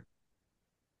pasture.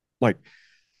 Like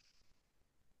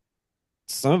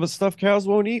some of the stuff cows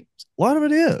won't eat, a lot of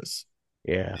it is.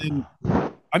 Yeah. And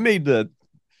I made the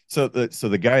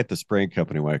guy at the spraying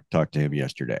company when I talked to him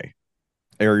yesterday,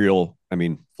 Ariel, I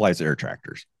mean, flies air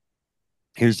tractors.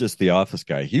 He was just the office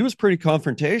guy. He was pretty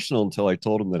confrontational until I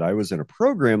told him that I was in a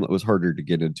program that was harder to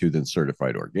get into than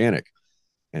certified organic.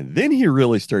 And then he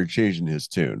really started changing his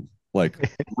tune,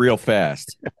 like real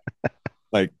fast.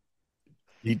 Like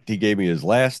he gave me his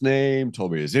last name,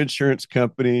 told me his insurance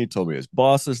company, told me his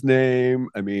boss's name.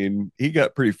 I mean, he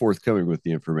got pretty forthcoming with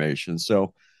the information.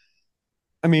 So,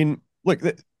 I mean, look,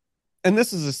 and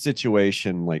this is a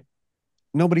situation like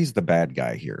nobody's the bad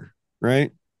guy here,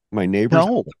 right? My neighbor's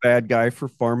No. the bad guy for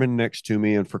farming next to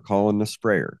me and for calling the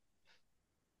sprayer.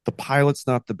 The pilot's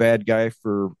not the bad guy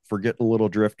for getting a little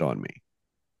drift on me.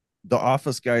 The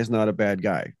office guy's not a bad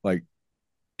guy. Like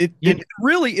You,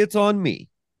 It's on me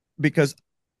because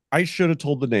I should have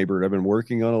told the neighbor. I've been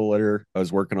working on a letter. I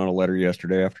was working on a letter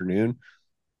yesterday afternoon,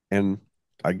 and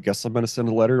I guess I'm going to send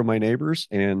a letter to my neighbors,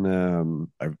 and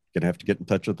I'm going to have to get in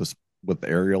touch with this with the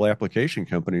aerial application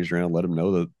companies around, let them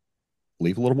know that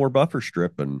leave a little more buffer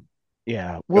strip and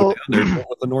yeah. go Well, down there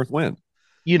with the north wind.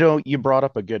 you brought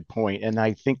up a good point, and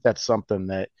I think that's something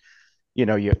that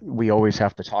we always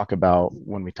have to talk about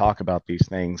when we talk about these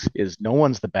things is no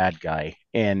one's the bad guy.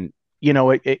 And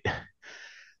it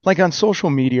like on social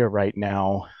media right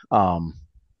now,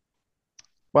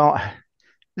 well,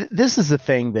 this is the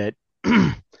thing that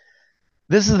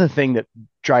this is the thing that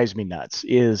drives me nuts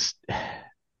is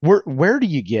where do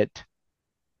you get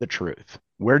the truth?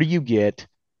 Where do you get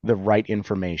the right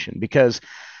information? Because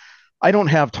I don't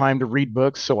have time to read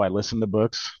books, so I listen to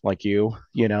books like and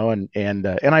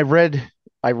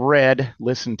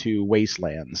listened to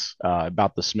Wastelands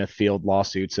about the Smithfield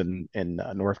lawsuits in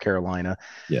North Carolina,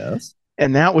 Yes.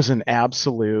 and that was an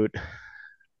absolute.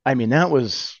 I mean, that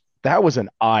was an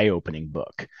eye-opening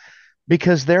book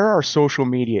because there are social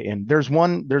media and there's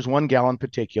one gal in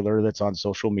particular that's on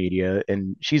social media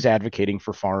and she's advocating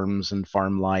for farms and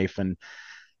farm life and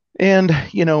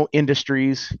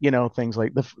industries, things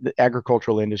like the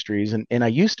agricultural industries, and I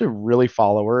used to really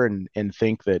follow her and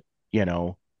think that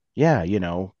yeah,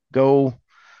 go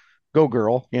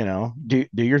girl, do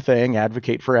your thing,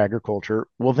 advocate for agriculture.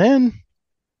 Well, then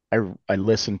I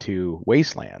listened to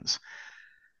Wastelands,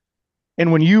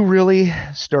 and when you really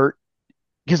start,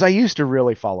 because I used to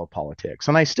really follow politics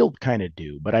and I still kind of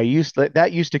do, but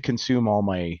that used to consume all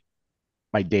my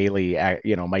daily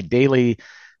my daily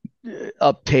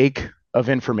uptake of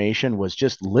information was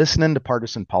just listening to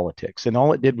partisan politics, and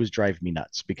all it did was drive me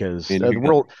nuts because And the you got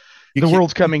world you the can't,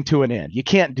 world's coming to an end. You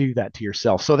can't do that to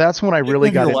yourself. So that's when I can't really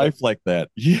live got your into life like that.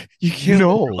 You can't live your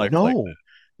no, life like no,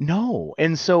 no.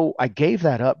 And so I gave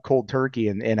that up cold turkey,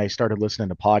 and I started listening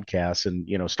to podcasts,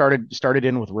 and started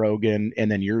in with Rogan,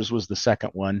 and then yours was the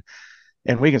second one.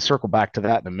 And we can circle back to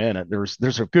that in a minute.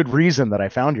 There's a good reason that I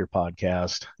found your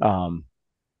podcast.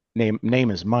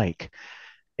 Name is Mike.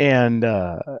 And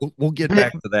we'll get but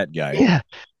back to that guy. yeah.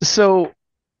 So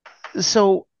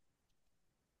so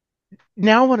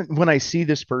now when I see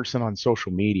this person on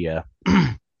social media,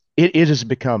 it has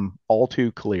become all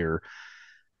too clear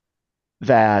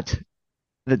that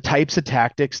the types of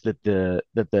tactics that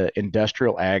the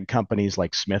industrial ag companies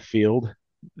like Smithfield,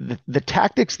 the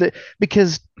tactics that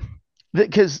because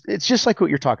it's just like what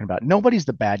you're talking about. Nobody's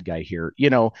the bad guy here.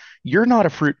 You're not a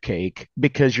fruitcake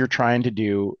because you're trying to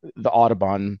do the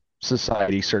Audubon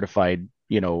Society certified,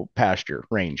 pasture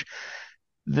range.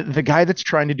 The guy that's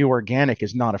trying to do organic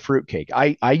is not a fruitcake.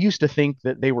 I used to think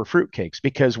that they were fruitcakes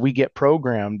because we get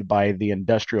programmed by the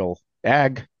industrial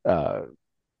ag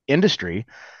industry.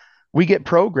 We get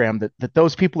programmed that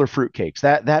those people are fruitcakes.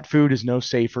 That food is no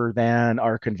safer than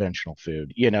our conventional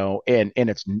food, and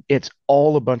it's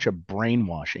all a bunch of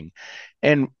brainwashing.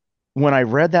 And when I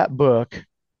read that book,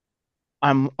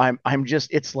 I'm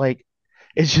just it's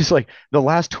just like the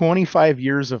last 25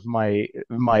 years of my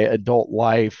adult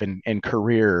life and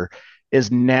career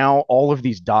is now all of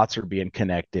these dots are being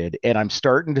connected, and I'm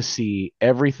starting to see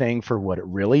everything for what it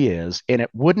really is. And it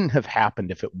wouldn't have happened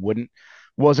if it wouldn't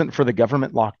wasn't for the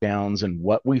government lockdowns and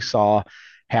what we saw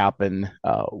happen,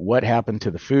 what happened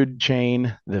to the food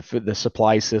chain, the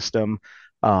supply system.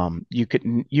 You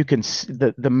can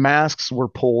the masks were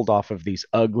pulled off of these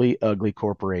ugly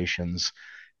corporations,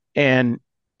 and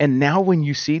now when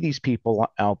you see these people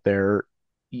out there,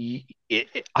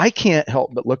 I can't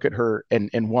help but look at her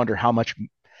and wonder how much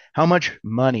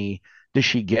money does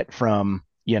she get from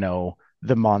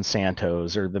the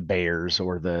Monsantos or the Bayers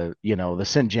or the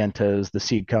Syngentas, the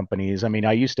seed companies. I mean,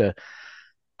 I used to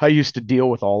deal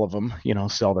with all of them,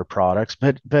 sell their products,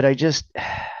 but I just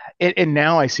and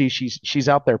now I see she's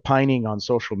out there pining on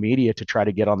social media to try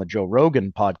to get on the Joe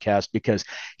Rogan podcast because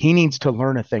he needs to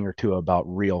learn a thing or two about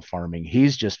real farming.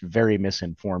 He's just very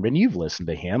misinformed, and you've listened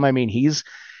to him. I mean, he's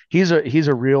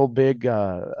a real big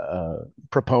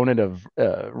proponent of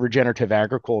regenerative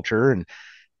agriculture, and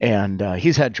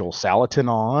he's had Joel Salatin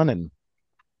on, and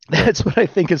that's what I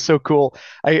think is so cool.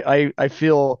 I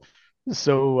feel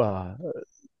so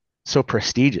so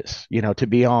prestigious, to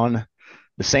be on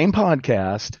the same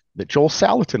podcast that Joel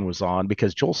Salatin was on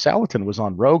because Joel Salatin was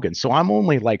on Rogan. So I'm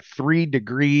only like 3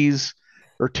 degrees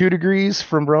or 2 degrees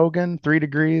from Rogan, 3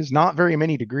 degrees, not very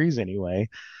many degrees anyway.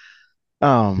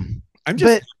 I'm just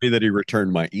But happy that he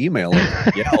returned my email and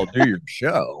said, yeah, I'll do your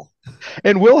show.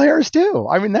 And Will Harris too.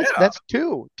 I mean, that's Yeah. that's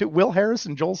two Will Harris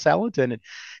and Joel Salatin,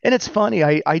 and it's funny.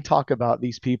 I talk about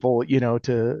these people,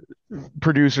 to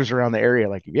producers around the area.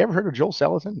 Like, have you ever heard of Joel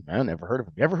Salatin? I never heard of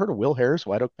him. You ever heard of Will Harris?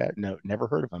 White Oak Bat? No, never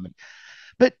heard of him.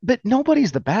 But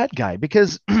nobody's the bad guy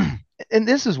because, and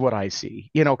this is what I see,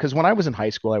 because when I was in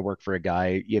high school, I worked for a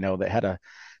guy, that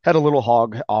had a little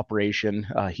hog operation.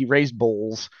 He raised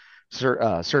bulls,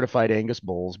 certified Angus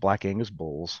bulls, black Angus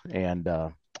bulls, and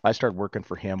I started working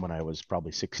for him when I was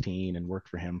probably 16 and worked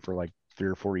for him for like 3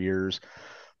 or 4 years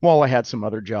while I had some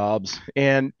other jobs.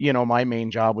 And my main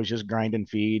job was just grinding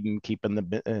feed and keeping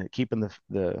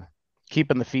the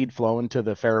feed flowing to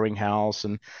the farrowing house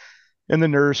and in the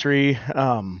nursery,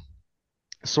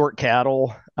 sort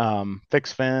cattle,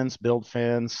 fix fence, build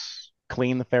fence,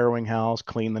 clean the farrowing house,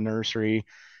 clean the nursery.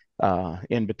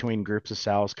 In between groups of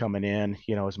sows coming in,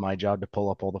 it's my job to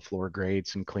pull up all the floor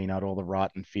grates and clean out all the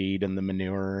rotten feed and the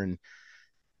manure and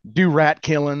do rat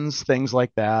killings, things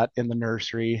like that in the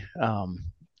nursery.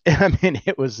 I mean,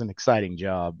 it was an exciting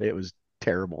job. It was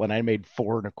terrible, and I made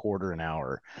 4.25 an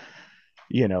hour,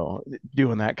 you know,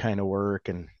 doing that kind of work.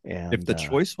 And If and the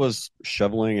choice was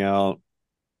shoveling out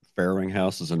farrowing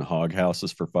houses and hog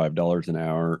houses for $5 an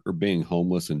hour or being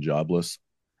homeless and jobless,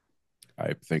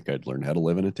 I think I'd learn how to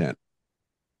live in a tent.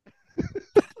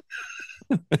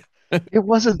 It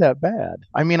wasn't that bad.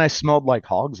 I mean, I smelled like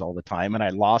hogs all the time, and I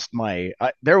lost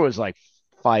there was like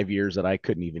 5 years that I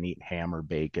couldn't even eat ham or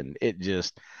bacon. It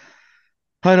just,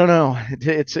 I don't know.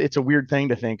 It's a weird thing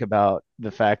to think about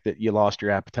the fact that you lost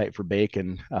your appetite for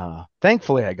bacon.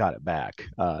 Thankfully, I got it back.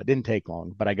 It didn't take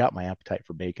long, but I got my appetite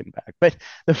for bacon back. But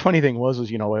the funny thing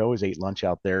was, I always ate lunch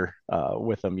out there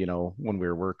with them, when we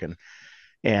were working,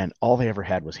 and all they ever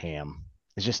had was ham.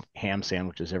 It's just ham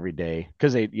sandwiches every day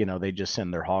because they just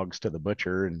send their hogs to the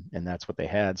butcher, and that's what they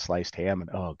had, sliced ham. And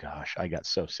oh gosh, I got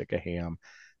so sick of ham.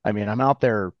 I mean, I'm out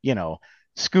there,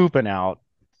 scooping out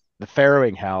the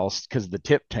farrowing house because the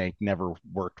tip tank never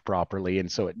worked properly, and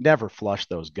so it never flushed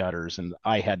those gutters, and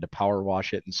I had to power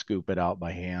wash it and scoop it out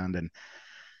by hand.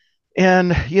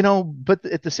 And but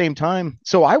at the same time,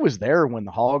 so I was there when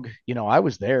the hog, I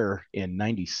was there in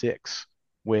 96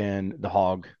 when the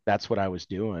hog, that's what I was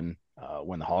doing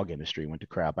when the hog industry went to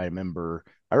crap. I remember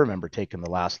taking the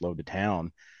last load to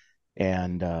town,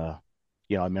 and I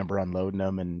remember unloading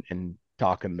them and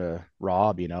talking to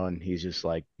Rob, and he's just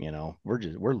like,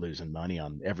 we're losing money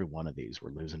on every one of these.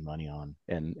 We're losing money on,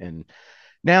 and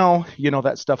now,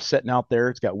 that stuff's sitting out there.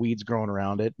 It's got weeds growing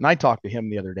around it. And I talked to him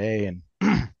the other day, and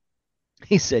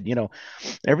he said,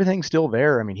 everything's still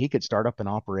there. I mean, he could start up an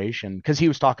operation because he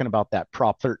was talking about that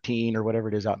Prop 13 or whatever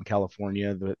it is out in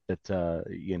California the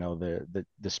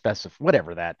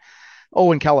whatever that.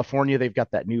 Oh, in California, they've got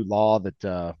that new law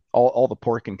that all the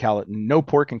pork in no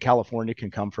pork in California can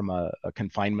come from a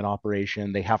confinement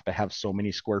operation. They have to have so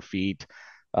many square feet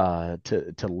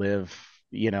to live,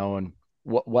 and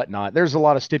whatnot. There's a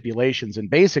lot of stipulations,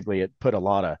 and basically it put a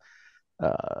lot of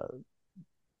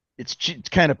it's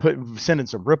kind of sending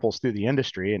some ripples through the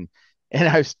industry. And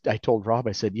I told Rob,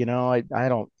 I said, I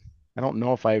don't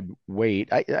know if I'd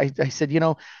wait. I said,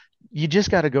 you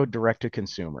just got to go direct to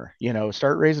consumer,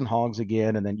 start raising hogs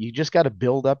again. And then you just got to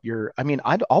build up I mean,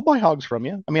 I'll buy hogs from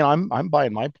you. I mean, I'm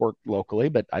buying my pork locally,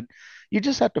 but you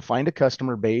just have to find a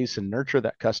customer base and nurture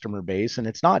that customer base. And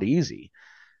it's not easy.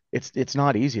 It's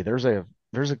not easy. There's a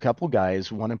couple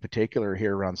guys, one in particular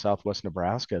here around Southwest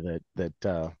Nebraska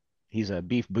that he's a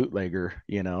beef bootlegger,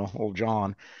 old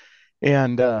John,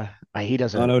 and he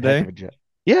does On a heck O'Day? of a job.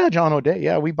 Yeah, John O'Day.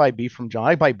 Yeah, we buy beef from John.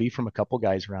 I buy beef from a couple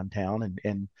guys around town,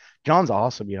 and John's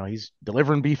awesome. He's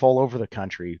delivering beef all over the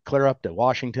country, clear up to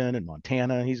Washington and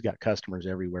Montana. He's got customers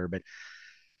everywhere. But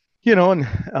and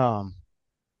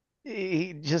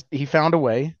he found a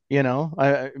way.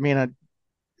 I mean, I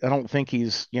don't think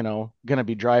he's going to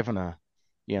be driving a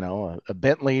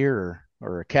Bentley or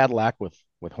a Cadillac with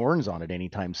horns on it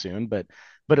anytime soon, but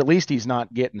at least he's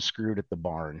not getting screwed at the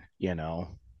barn.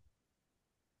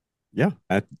 Yeah,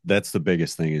 that's the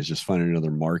biggest thing is just finding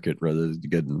another market rather than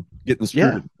getting screwed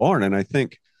Yeah. at the barn. And I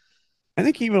think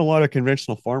even a lot of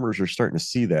conventional farmers are starting to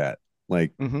see that.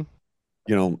 Like, Hmm.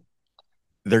 you know,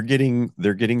 they're getting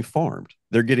farmed.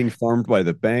 They're getting farmed by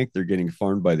the bank. They're getting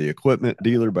farmed by the equipment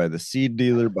dealer, by the seed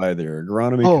dealer, by their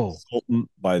agronomy Oh, consultant,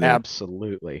 by the.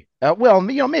 absolutely. Well,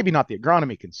 maybe not the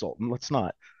agronomy consultant. Let's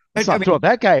not I, let's I not throw mean,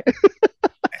 that guy. I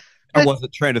But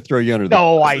wasn't trying to throw you under the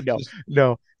no, bus. I It's know. just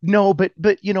No. No, but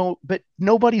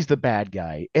nobody's the bad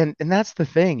guy. And that's the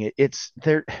thing. It's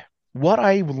there. What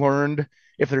I learned,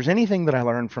 if there's anything that I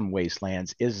learned from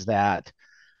Wastelands, is that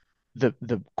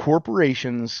the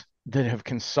corporations that have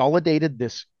consolidated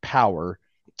this power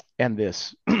and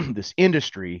this this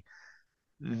industry,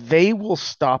 they will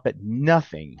stop at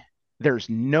nothing. There's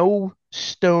no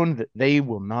stone that they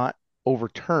will not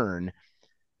overturn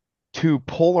to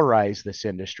polarize this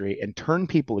industry and turn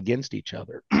people against each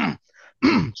other.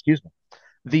 Excuse me.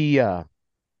 The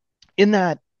in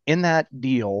that in that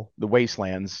deal, the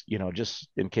Wastelands, just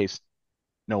in case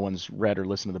no one's read or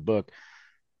listened to the book,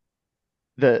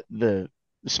 the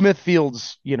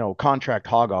Smithfield's, contract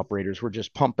hog operators were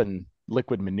just pumping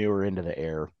liquid manure into the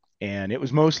air, and it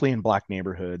was mostly in black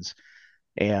neighborhoods.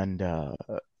 And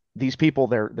these people,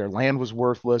 their land was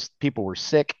worthless. People were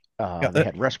sick. Yeah, They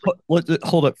had respiratory.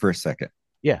 hold up for a second.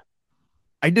 Yeah.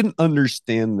 I didn't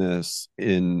understand this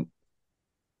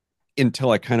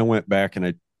until I kind of went back and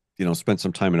I, spent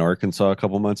some time in Arkansas a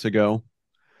couple months ago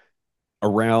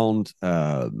around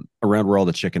where all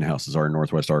the chicken houses are in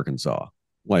Northwest Arkansas.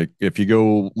 Like if you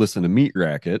go listen to Meat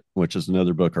Racket, which is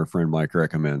another book our friend Mike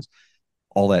recommends,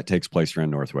 all that takes place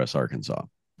around Northwest Arkansas.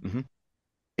 Mm-hmm.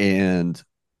 And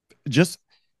just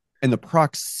in the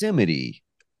proximity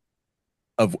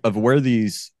of where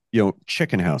these,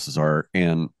 chicken houses are.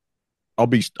 And I'll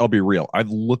be real.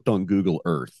 I've looked on Google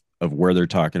Earth of where they're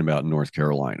talking about in North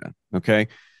Carolina. Okay.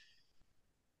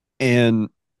 And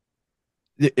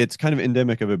it's kind of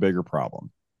endemic of a bigger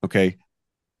problem. Okay.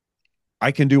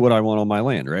 I can do what I want on my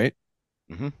land, right?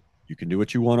 Mm-hmm. You can do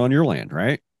what you want on your land,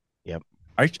 right? Yep.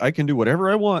 I can do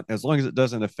whatever I want as long as it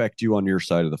doesn't affect you on your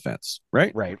side of the fence,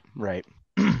 right? Right.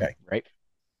 Okay. Right.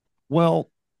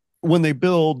 Well, when they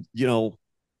build,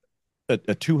 a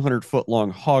 200-foot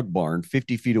long hog barn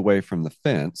 50 feet away from the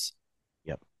fence,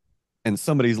 Yep, and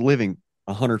somebody's living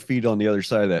 100 feet on the other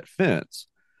side of that fence,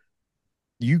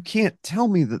 you can't tell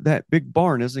me that that big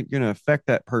barn isn't going to affect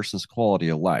that person's quality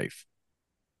of life.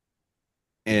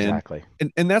 And, exactly.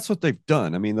 and that's what they've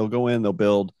done. I mean, they'll go in, they'll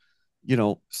build,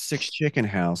 6 chicken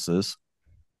houses,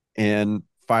 and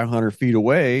 500 feet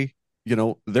away,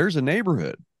 there's a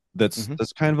neighborhood Mm-hmm.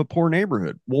 that's kind of a poor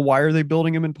neighborhood. Well, why are they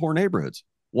building them in poor neighborhoods?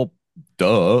 Well,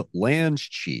 duh, land's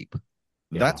cheap.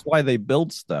 Yeah. That's why they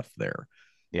build stuff there.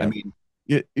 I Yep. mean,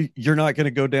 you're not going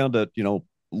to go down to,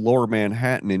 lower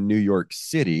Manhattan in New York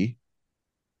City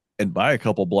and buy a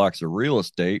couple blocks of real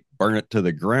estate, burn it to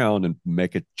the ground, and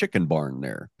make a chicken barn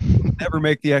there. You'll never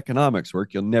make the economics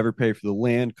work. You'll never pay for the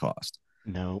land cost.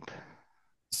 Nope.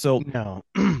 So No.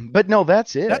 But no,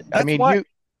 that's it. I that's mean, why you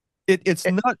it's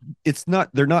it, not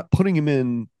they're not putting them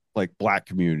in like black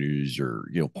communities or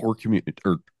poor community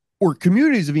or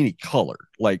communities of any color.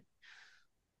 Like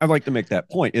I'd like to make that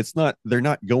point. It's not they're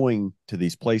not going to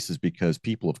these places because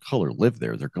people of color live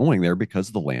there. They're going there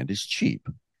because the land is cheap.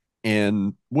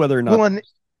 And whether or not well, and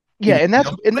yeah, anything and that's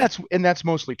else, and that's and that's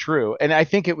mostly true. And I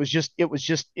think it.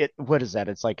 What is that?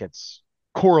 It's like it's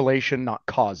correlation, not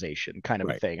causation, kind of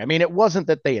a right. thing. I mean, it wasn't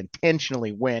that they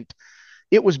intentionally went.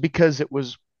 It was because it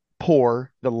was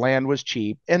poor, the land was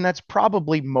cheap, and that's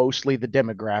probably mostly the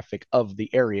demographic of the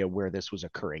area where this was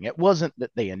occurring. It wasn't that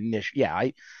they initially, yeah,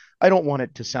 I don't want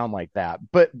it to sound like that,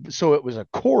 but so it was a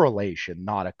correlation,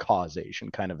 not a causation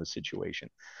kind of a situation.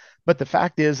 But the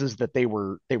fact is that they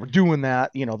were doing that,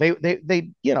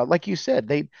 they like you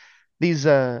said, these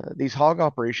hog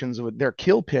operations, their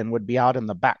kill pin would be out in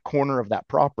the back corner of that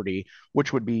property,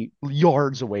 which would be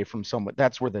yards away from someone.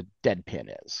 That's where the dead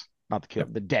pin is, not the kill.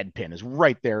 Yep. The dead pin is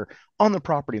right there on the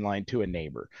property line to a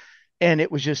neighbor, and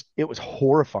it was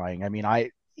horrifying. I mean, and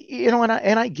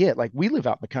I get, like, we live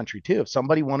out in the country too. If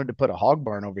somebody wanted to put a hog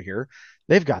barn over here,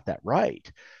 they've got that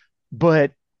right.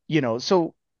 But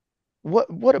so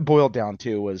what it boiled down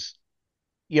to was,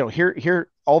 here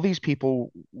all these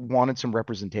people wanted some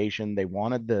representation. They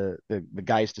wanted the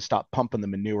guys to stop pumping the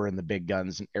manure and the big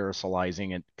guns and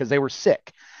aerosolizing it because they were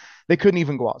sick. They couldn't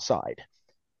even go outside.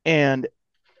 And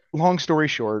long story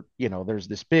short, there's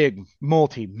this big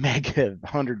multi mega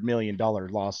 $100 million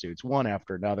lawsuits, one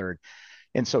after another.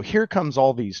 And so here comes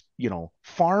all these,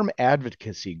 farm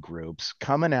advocacy groups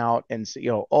coming out and say,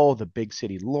 oh, the big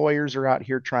city lawyers are out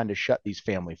here trying to shut these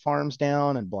family farms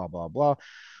down and blah, blah, blah.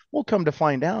 We'll come to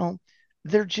find out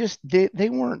they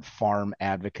weren't farm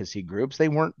advocacy groups. They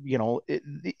weren't,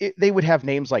 they would have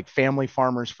names like Family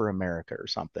Farmers for America or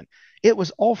something. It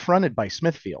was all fronted by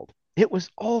Smithfield. It was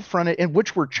all fronted, and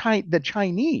which were the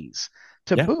Chinese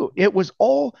to Yeah. boot. It was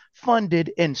all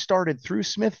funded and started through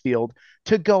Smithfield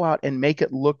to go out and make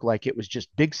it look like it was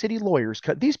just big city lawyers.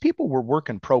 These people were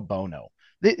working pro bono.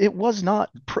 It was not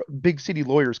big city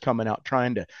lawyers coming out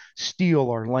trying to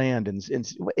steal our land.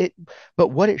 But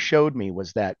what it showed me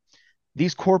was that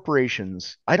these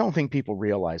corporations, I don't think people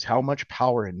realize how much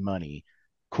power and money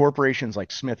corporations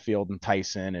like Smithfield and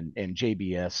Tyson and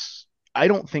JBS, I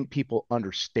don't think people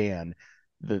understand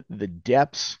the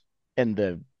depths and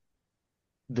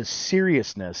the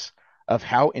seriousness of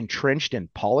how entrenched in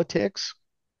politics,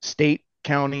 state,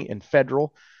 county, and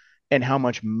federal, and how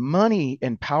much money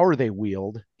and power they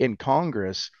wield in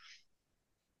Congress.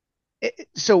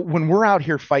 So when we're out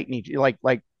here fighting like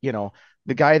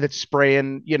the guy that's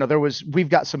spraying, we've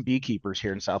got some beekeepers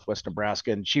here in Southwest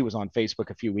Nebraska, and she was on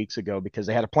Facebook a few weeks ago because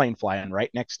they had a plane flying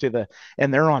right next to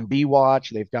and they're on bee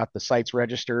watch. They've got the sites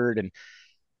registered,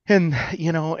 and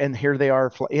here they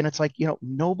are, and it's like,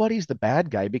 nobody's the bad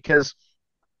guy, because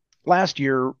last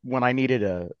year when I needed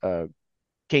a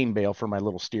cane bale for my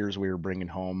little steers we were bringing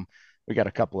home, we got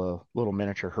a couple of little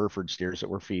miniature Hereford steers that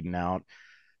we're feeding out.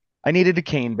 I needed a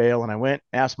cane bale, and I went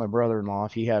asked my brother-in-law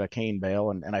if he had a cane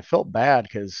bale, and I felt bad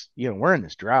because we're in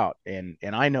this drought, and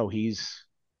I know he's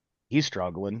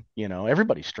struggling,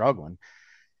 everybody's struggling.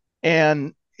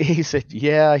 And he said,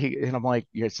 yeah, and I'm like,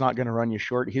 it's not going to run you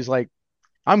short. He's like,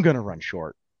 I'm going to run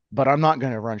short, but I'm not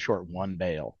going to run short one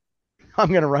bale. I'm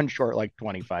going to run short like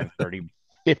 25, 30,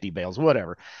 50 bales,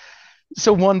 whatever.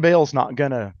 So one bale's not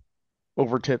going to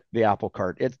overtip the apple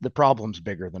cart. The problem's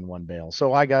bigger than one bale.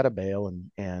 So I got a bale,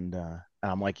 and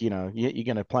I'm like, you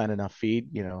going to plant enough feed,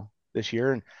 this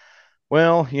year? And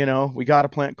well, we got to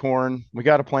plant corn. We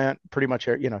got to plant pretty much,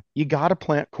 you got to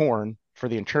plant corn for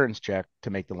the insurance check to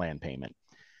make the land payment,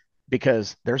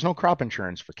 because there's no crop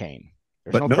insurance for cane.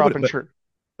 There's But no crop nobody, insurance.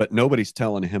 but nobody's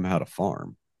telling him how to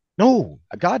farm. No,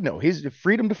 God, no. He's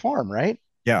freedom to farm, right?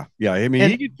 Yeah, yeah. I mean,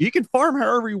 And he can farm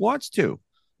however he wants to.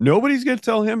 Nobody's going to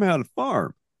tell him how to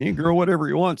farm. He can grow whatever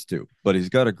he wants to, but he's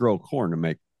got to grow corn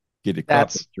to get a crop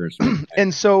that's insurance. To make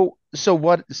and so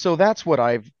that's what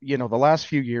I've, the last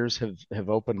few years have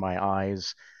opened my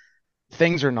eyes.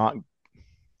 Things are not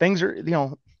things are you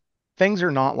know things are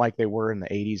not like they were in the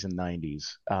 80s and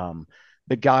 90s.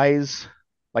 The guys,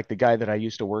 like the guy that I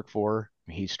used to work for,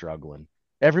 he's struggling.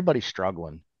 Everybody's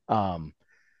struggling.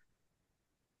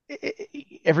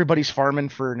 Everybody's farming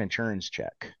for an insurance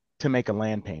check, to make a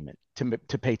land payment,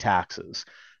 to pay taxes.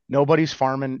 Nobody's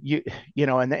farming,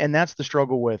 and that's the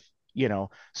struggle with,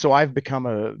 so I've become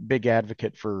a big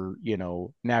advocate for,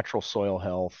 natural soil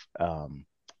health.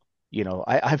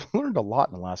 I've learned a lot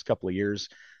in the last couple of years,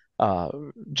 uh,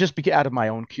 just out of my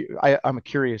own. I'm a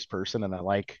curious person, and I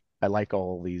like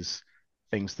all these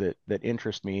things that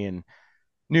interest me, and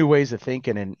new ways of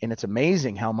thinking. And it's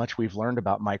amazing how much we've learned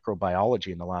about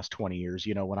microbiology in the last 20 years.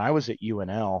 When I was at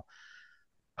UNL,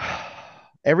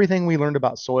 everything we learned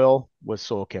about soil was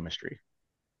soil chemistry.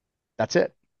 That's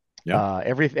it. yeah,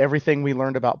 Everything we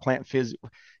learned about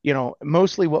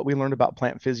mostly what we learned about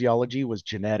plant physiology was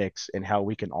genetics and how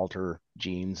we can alter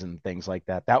genes and things like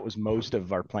that. That was most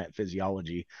of our plant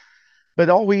physiology. But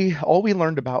all we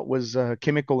learned about was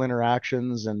chemical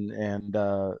interactions and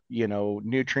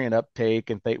nutrient uptake,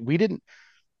 and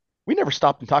we never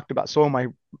stopped and talked about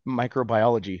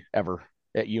microbiology ever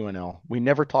at UNL. We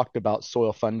never talked about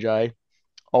soil fungi.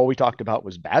 All we talked about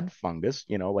was bad fungus.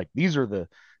 Like these are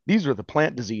the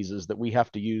plant diseases that we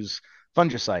have to use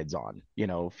fungicides on.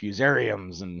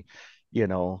 Fusariums and you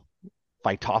know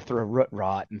Phytophthora root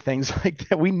rot and things like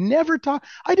that. We never talk.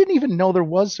 I didn't even know there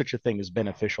was such a thing as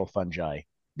beneficial fungi.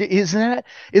 Is that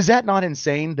not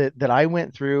insane that I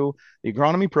went through the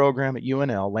agronomy program at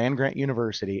UNL, Land Grant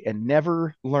University, and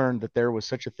never learned that there was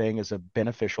such a thing as a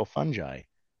beneficial fungi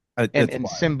and it's and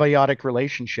wild. symbiotic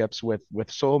relationships with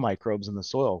soil microbes in the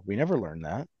soil? We never learned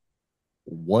that.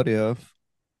 What if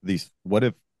the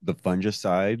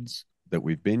fungicides that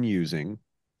we've been using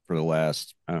for the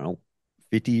last, I don't know,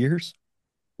 50 years?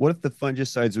 What if the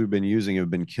fungicides we've been using have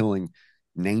been killing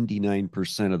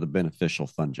 99% of the beneficial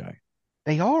fungi?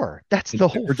 They are. That's And the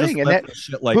whole we're just thing. And left that with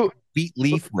shit like who wheat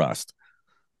leaf rust.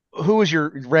 who was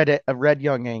your red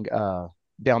young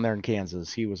down there in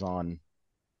Kansas? He was on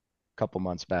a couple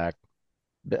months back.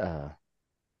 Uh,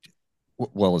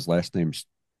 Well, his last name's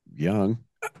Young.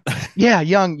 yeah,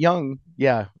 young,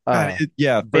 yeah.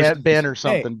 Yeah, first Ben or hey,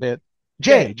 something. Ben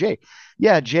Jay. Jay,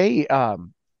 yeah, Jay.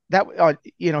 That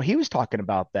he was talking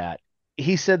about that.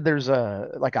 He said there's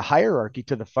a hierarchy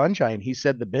to the fungi, and he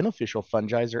said the beneficial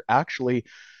fungi are actually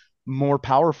more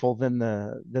powerful than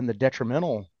the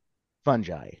detrimental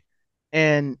fungi.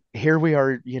 And here we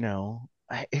are,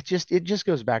 it just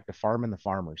goes back to farming the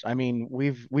farmers. I mean,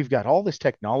 we've got all this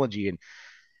technology,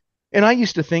 and I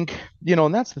used to think,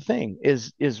 and that's the thing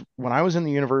is when I was in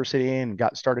the university and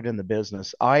got started in the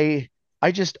business, I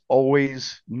just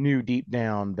always knew deep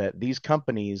down that these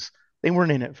companies, they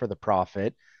weren't in it for the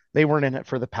profit. They weren't in it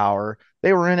for the power.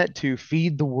 They were in it to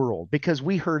feed the world, because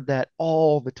we heard that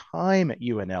all the time at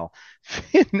UNL.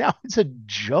 Now it's a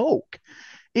joke.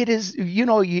 It is,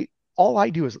 all I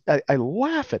do is I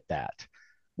laugh at that.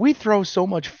 We throw so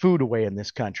much food away in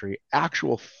this country,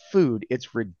 actual food,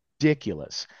 it's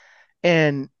ridiculous.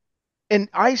 And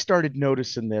I started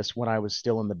noticing this when I was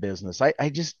still in the business. I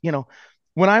just,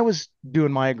 when I was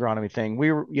doing my agronomy thing,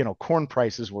 we were, corn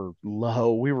prices were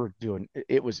low. We were doing,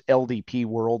 it was LDP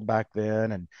world back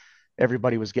then, and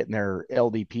everybody was getting their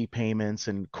LDP payments,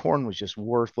 and corn was just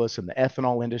worthless. And the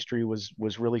ethanol industry was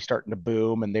really starting to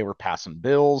boom, and they were passing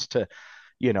bills to,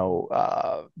 to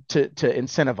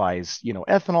incentivize,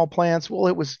 ethanol plants.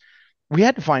 Well, we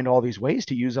had to find all these ways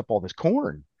to use up all this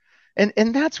corn,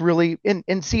 and that's really,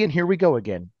 and see, and here we go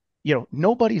again.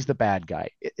 Nobody's the bad guy.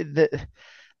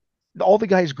 All the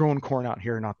guys growing corn out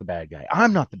here are not the bad guy.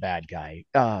 I'm not the bad guy.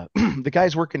 The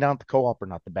guys working down at the co-op are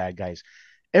not the bad guys.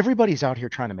 Everybody's out here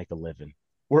trying to make a living.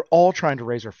 We're all trying to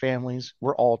raise our families.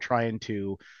 We're all trying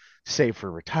to save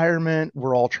for retirement.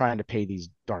 We're all trying to pay these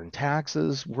darn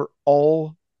taxes. We're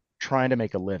all trying to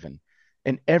make a living.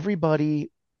 And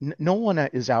everybody, no one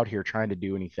is out here trying to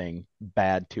do anything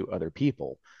bad to other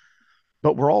people,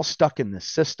 but we're all stuck in this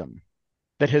system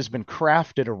that has been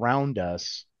crafted around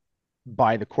us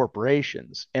by the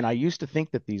corporations. And I used to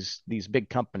think that these big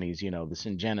companies, the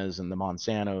Syngenas and the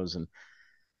Monsantos, and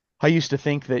I used to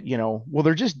think that, well,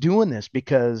 they're just doing this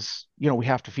because, we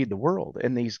have to feed the world.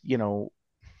 And these,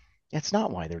 it's not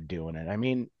why they're doing it. I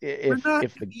mean, We're if not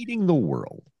if the feeding the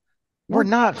world. we're We're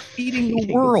not not feeding the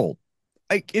feeding. world.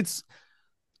 Like it's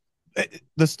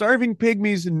the starving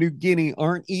pygmies in New Guinea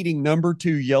aren't eating number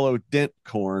two yellow dent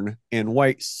corn and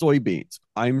white soybeans.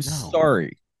 I'm No,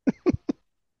 sorry.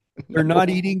 They're not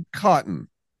no. eating cotton.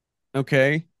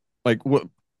 Okay. Like what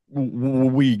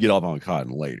we get off on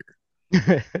cotton later.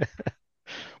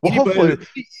 Well, hopefully,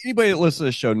 Anybody that listens to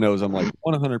this show knows I'm like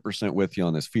 100% with you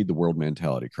on this feed the world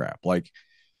mentality crap. Like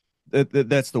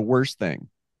that's the worst thing.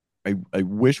 I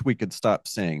wish we could stop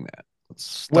saying that. Let's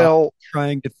stop well,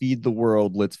 trying to feed the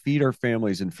world. Let's feed our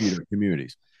families and feed our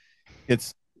communities.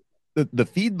 It's the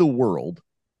feed the world.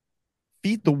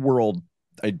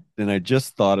 I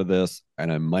just thought of this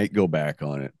and I might go back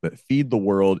on it, but feed the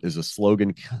world is a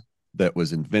slogan that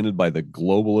was invented by the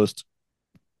globalist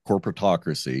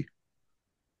corporatocracy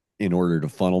in order to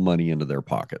funnel money into their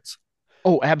pockets.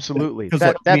 oh, absolutely. Because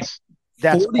That look, I mean,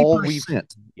 that's all we've. 40% of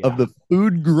Yeah. the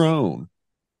food grown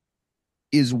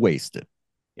is wasted.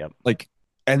 Yep. Like,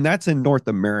 and that's in North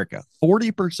America.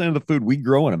 40% of the food we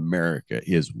grow in America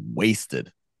is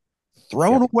wasted,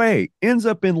 thrown Yep. away, ends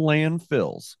up in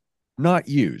landfills, not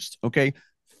used. Okay.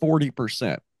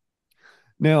 40%.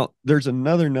 Now, there's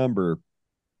another number.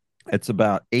 It's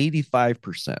about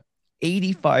 85%.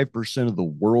 85% of the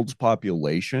world's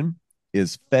population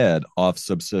is fed off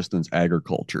subsistence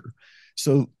agriculture.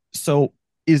 So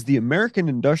is the American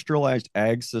industrialized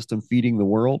ag system feeding the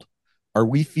world? Are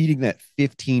we feeding that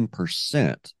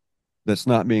 15% that's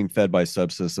not being fed by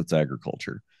subsistence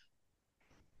agriculture?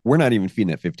 We're not even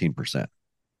feeding that 15%.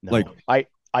 Like, No,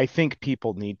 I think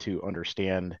people need to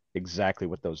understand exactly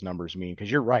what those numbers mean,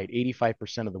 because you're right.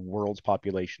 85% of the world's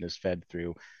population is fed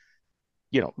through,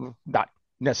 not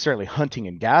necessarily hunting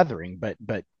and gathering, but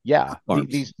yeah,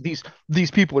 farms.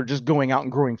 these people are just going out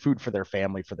and growing food for their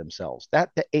family, for themselves.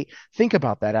 Think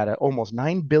about that. Out of almost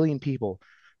 9 billion people,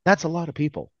 that's a lot of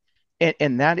people,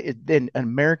 and that is then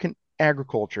American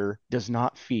agriculture does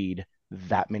not feed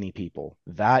that many people.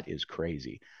 That is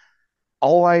crazy.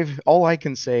 All I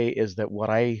can say is that what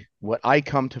I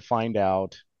come to find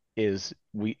out is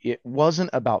it wasn't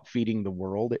about feeding the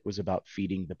world, it was about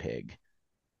feeding the pig.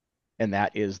 And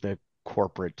that is the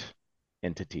corporate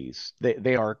entities.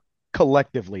 They are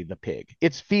collectively the pig.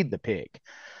 It's feed the pig,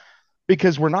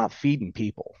 because we're not feeding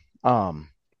people. And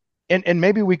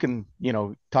maybe we can,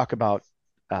 talk about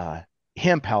uh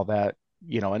hemp, how that,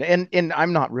 and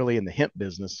I'm not really in the hemp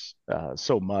business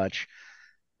so much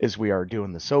as we are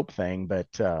doing the soap thing, but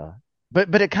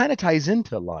it kind of ties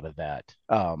into a lot of that.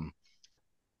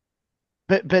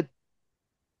 But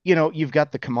you've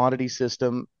got the commodity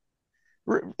system,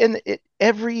 and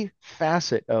every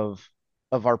facet of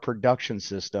our production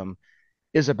system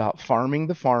is about farming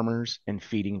the farmers and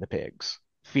feeding the pigs,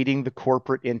 feeding the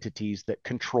corporate entities that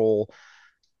control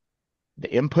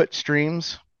the input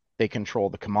streams, they control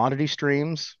the commodity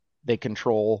streams, they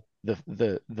control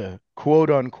the quote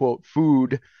unquote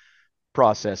food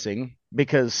processing,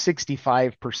 because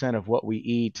 65% of what we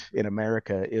eat in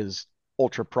America is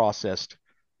ultra processed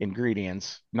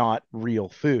ingredients, not real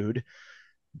food.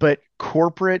 But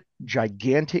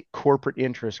gigantic corporate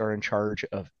interests are in charge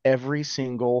of every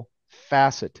single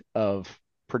facet of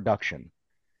production.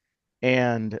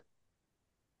 And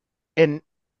and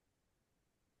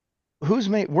where's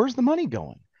the money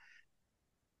going?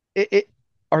 It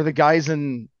are the guys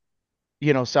in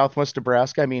Southwest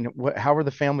Nebraska. I mean, how are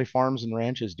the family farms and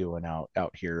ranches doing out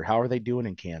here? How are they doing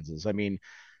in Kansas? I mean,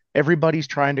 everybody's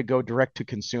trying to go direct to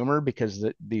consumer because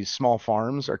these small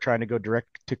farms are trying to go direct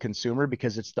to consumer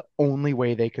because it's the only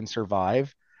way they can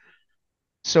survive.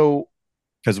 So,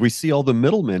 Because we see all the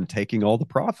middlemen taking all the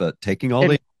profit,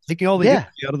 and taking all the yeah,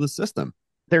 energy out of the system.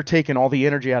 they're taking all the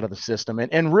energy out of the system.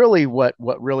 And really what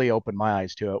really opened my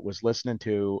eyes to it was listening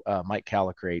to Mike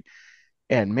Callicrate.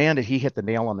 And man, did he hit the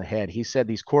nail on the head. He said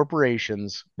these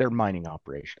corporations, they're mining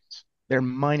operations. They're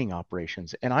mining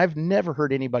operations. And I've never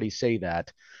heard anybody say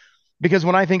that because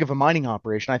when I think of a mining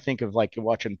operation, I think of like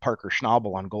watching Parker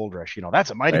Schnabel on Gold Rush.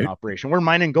 That's a mining Right. operation. We're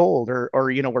mining gold or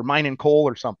we're mining coal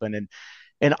or something.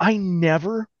 And I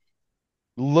never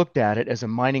looked at it as a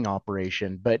mining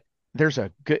operation, but there's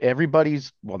a good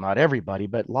everybody's well, not everybody,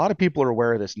 but a lot of people are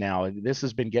aware of this now. This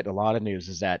has been getting a lot of news.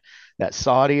 Is that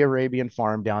Saudi Arabian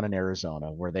farm down in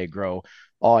Arizona where they grow?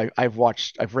 Oh, I've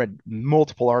read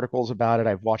multiple articles about it.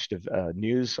 I've watched a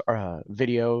news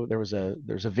video. There's a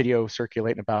video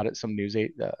circulating about it. Some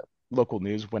local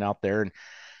news went out there, and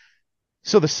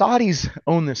so the Saudis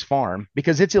own this farm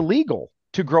because it's illegal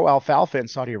to grow alfalfa in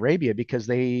Saudi Arabia because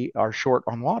they are short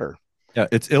on water. Yeah,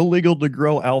 it's illegal to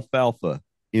grow alfalfa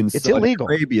in It's Saudi illegal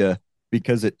Arabia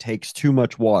because it takes too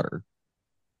much water.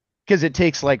 because it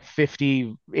takes like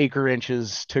 50 acre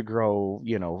inches to grow,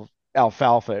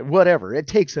 alfalfa, whatever. It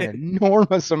takes an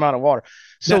enormous amount of water.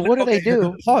 Now, So what do okay, they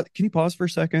do? can you pause for a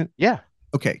second? Yeah.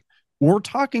 Okay, we're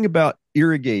talking about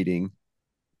irrigating,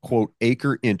 quote,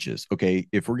 acre inches. Okay,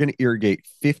 if we're going to irrigate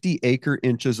 50 acre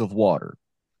inches of water,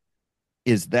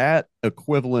 is that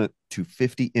equivalent to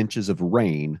 50 inches of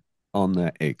rain on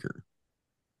that acre?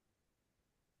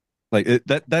 Like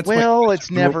that's my Well, question.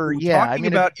 it's When never, we're yeah. I talking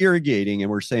mean, about irrigating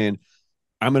and we're saying,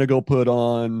 I'm going to go put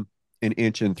on an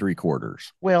inch and three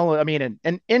quarters.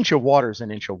 an inch of water is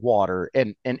an inch of water,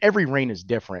 and every rain is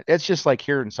different. It's just like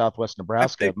here in Southwest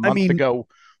Nebraska. A I month mean, ago,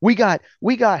 we got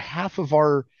half of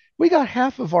our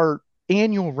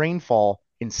annual rainfall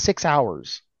in 6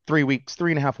 hours. 3 weeks,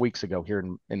 3.5 weeks ago here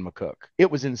in McCook. It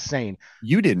was insane.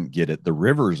 you didn't get it. The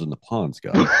rivers and the ponds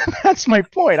got it. That's my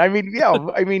point. I mean, yeah,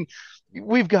 I mean,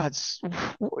 we've got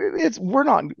it's we're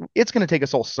not it's going to take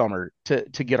us all summer to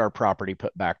get our property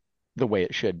put back the way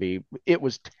it should be. It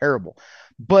was terrible.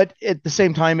 But at the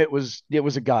same time it was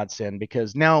a godsend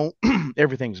because now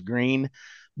everything's green.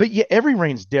 But yeah, every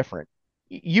rain's different.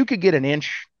 You could get an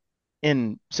inch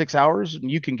in 6 hours and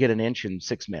you can get an inch in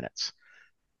 6 minutes.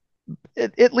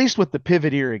 At least with the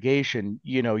pivot irrigation,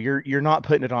 you're not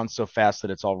putting it on so fast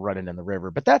that it's all running in the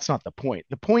river. But that's not the point.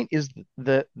 The point is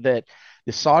that the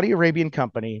Saudi Arabian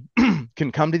company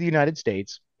can come to the United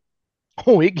States.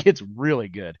 Oh, it gets really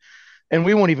good, and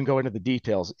we won't even go into the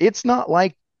details. It's not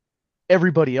like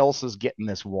everybody else is getting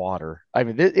this water. I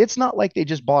mean, it's not like they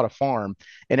just bought a farm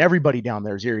and everybody down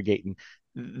there is irrigating.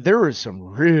 There is some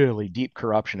really deep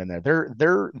corruption in there.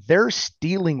 They're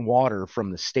stealing water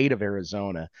from the state of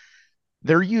Arizona.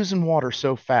 They're using water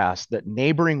so fast that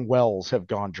neighboring wells have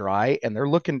gone dry and they're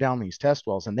looking down these test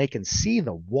wells and they can see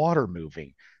the water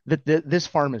moving. This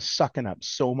farm is sucking up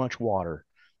so much water.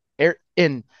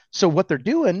 And so what they're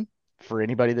doing, for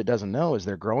anybody that doesn't know, is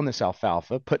they're growing this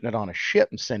alfalfa, putting it on a ship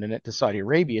and sending it to Saudi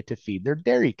Arabia to feed their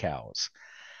dairy cows.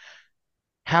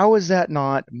 How is that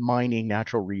not mining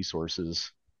natural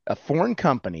resources? A foreign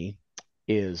company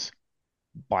is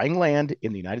buying land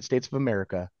in the United States of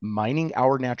America, mining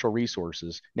our natural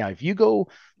resources. Now, if you go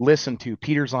listen to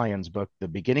Peter Zion's book, The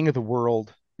Beginning of the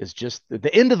World is just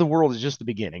the end of the world is just the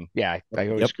beginning. Yeah, I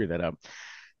always Yep. screw that up.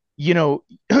 You know,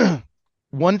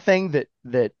 one thing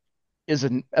that is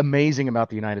amazing about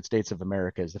the United States of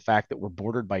America is the fact that we're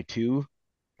bordered by the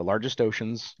largest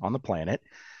oceans on the planet.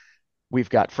 We've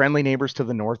got friendly neighbors to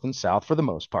the north and south for the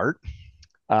most part.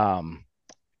 Um,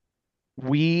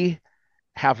 we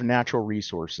have natural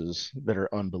resources that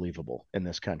are unbelievable in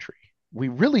this country. We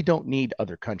really don't need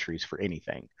other countries for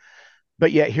anything.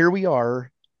 But yet here we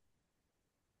are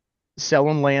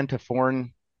selling land to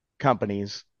foreign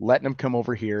companies, letting them come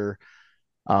over here.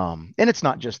 And it's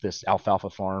not just this alfalfa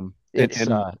farm. It's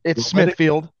Let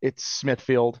Smithfield. It's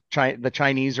Smithfield. The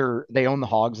Chinese they own the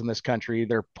hogs in this country.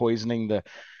 They're poisoning the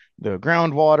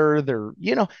groundwater.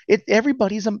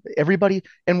 Everybody,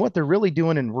 and what they're really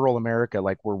doing in rural America,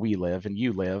 like where we live and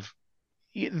you live,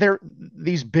 they're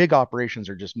these big operations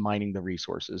are just mining the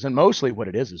resources, and mostly what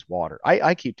it is water.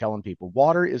 I keep telling people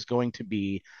water is going to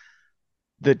be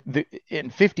the in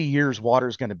 50 years, water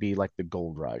is going to be like the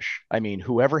gold rush. I mean,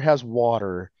 whoever has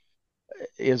water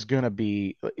is going to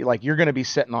be like you're going to be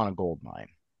sitting on a gold mine.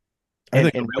 I and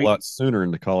think it'll and be a we lot sooner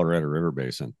in the Colorado River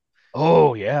Basin.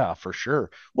 Oh yeah, for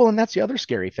sure. Well, and that's the other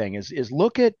scary thing is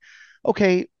look at,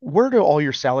 okay, where do all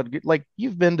your salad like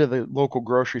you've been to the local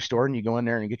grocery store and you go in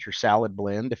there and get your salad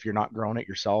blend if you're not growing it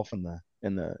yourself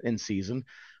in season.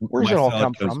 Where's it all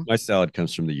come from? My salad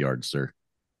comes from the yard, sir.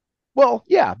 Well,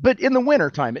 yeah, but in the winter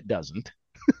time it doesn't.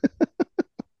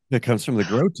 It comes from the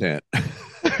grow tent.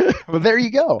 Well, there you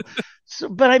go. So,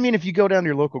 but I mean, if you go down to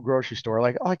your local grocery store,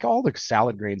 like all the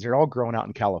salad grains, they're all grown out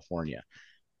in California.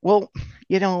 Well,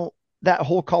 you know, that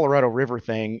whole Colorado River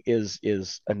thing is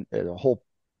a whole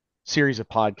series of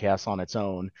podcasts on its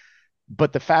own.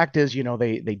 But the fact is, they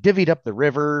divvied up the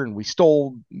river and we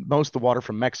stole most of the water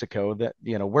from Mexico. That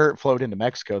where it flowed into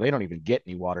Mexico, they don't even get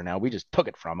any water now. We just took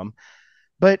it from them.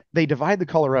 But they divide the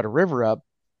Colorado River up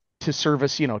to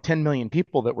service 10 million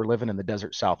people that were living in the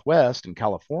desert Southwest in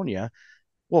California.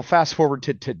 Well, fast forward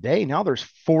to today, now there's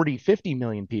 40, 50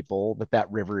 million people that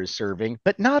river is serving.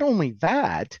 But not only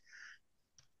that,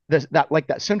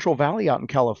 that Central Valley out in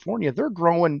California, they're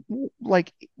growing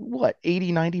like what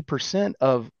 80, 90%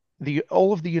 of the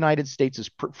all of the United States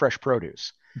is fresh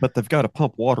produce. But they've got to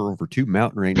pump water over two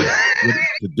mountain ranges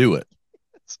to do it.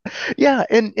 Yeah,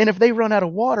 and if they run out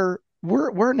of water,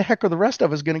 where in the heck are the rest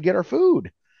of us going to get our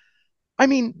food? I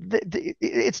mean,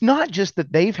 it's not just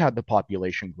that they've had the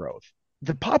population growth.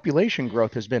 The population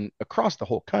growth has been across the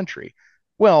whole country.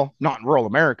 Well, not in rural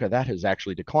America. That has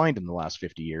actually declined in the last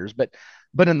 50 years, but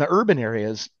in the urban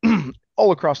areas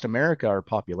all across America, our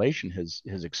population has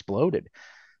exploded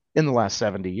in the last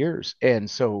 70 years. And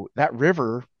so that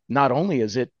river, not only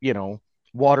is it,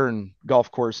 water and golf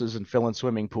courses and filling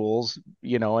swimming pools,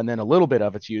 and then a little bit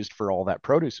of it's used for all that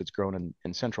produce that's grown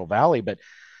in Central Valley, but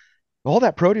all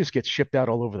that produce gets shipped out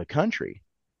all over the country.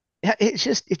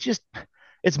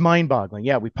 It's mind boggling.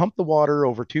 Yeah, we pump the water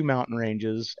over two mountain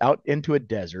ranges out into a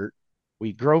desert.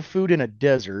 We grow food in a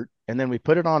desert and then we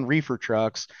put it on reefer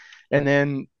trucks and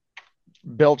then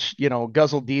belch,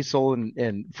 guzzle diesel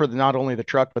and for not only the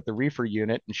truck, but the reefer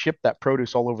unit and ship that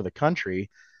produce all over the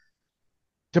country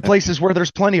to places where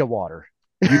there's plenty of water.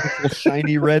 Beautiful,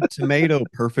 shiny red tomato,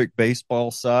 perfect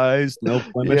baseball size, no Yeah.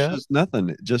 blemishes, nothing.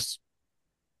 It just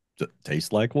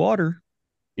tastes like water.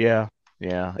 Yeah.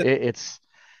 Yeah.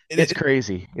 It's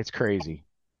crazy. It's crazy.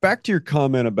 Back to your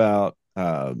comment about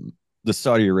the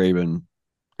Saudi Arabian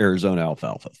Arizona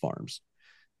alfalfa farms.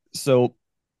 So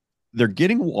they're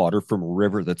getting water from a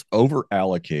river that's over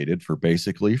allocated for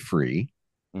basically free.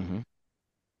 Mm-hmm.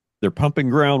 They're pumping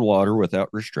groundwater without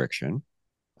restriction.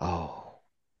 Oh,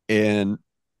 And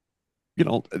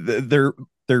they're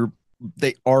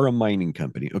they are a mining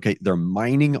company. Okay, they're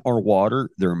mining our water,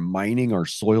 they're mining our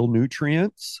soil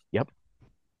nutrients, yep.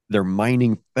 they're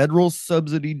mining federal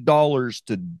subsidy dollars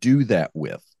to do that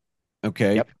with.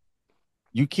 Okay, Yep.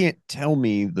 you can't tell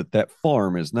me that that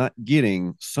farm is not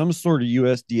getting some sort of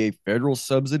USDA federal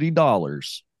subsidy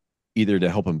dollars either to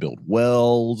help them build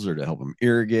wells or to help them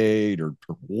irrigate or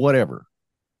whatever.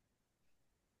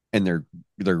 And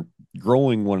they're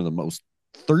growing one of the most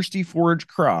thirsty forage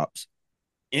crops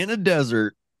in a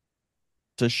desert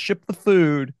to ship the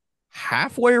food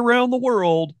halfway around the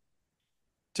world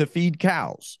to feed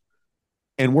cows.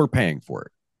 And we're paying for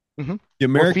it. Mm-hmm. The We're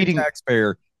American feeding.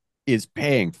 taxpayer is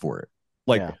paying for it.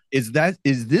 Like, Yeah.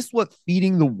 is this what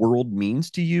feeding the world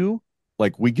means to you?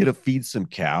 Like, we get to feed some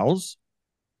cows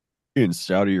in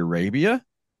Saudi Arabia?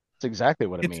 That's exactly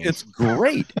what it It's means.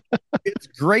 great. It's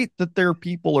great that their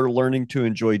people are learning to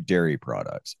enjoy dairy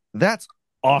products. That's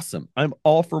awesome. I'm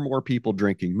all for more people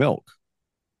drinking milk.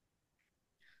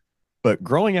 But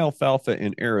growing alfalfa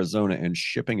in Arizona and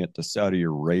shipping it to Saudi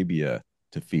Arabia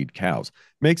to feed cows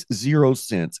makes zero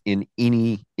sense in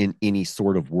any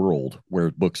sort of world where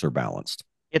books are balanced.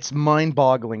 It's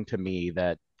mind-boggling to me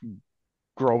that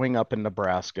growing up in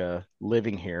Nebraska,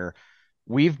 living here,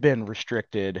 we've been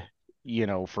restricted,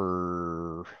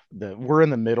 for we're in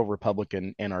the Middle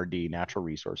Republican NRD, Natural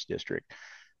Resource District.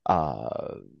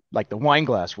 Uh, like the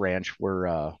Wineglass Ranch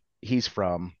where he's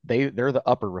from, they're the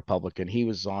Upper Republican. He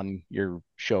was on your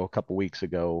show a couple weeks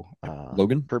ago.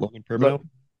 Logan Primo.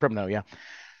 From no, yeah. He,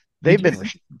 They've been,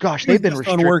 gosh, he was they've been just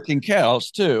on restricted. working cows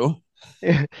too.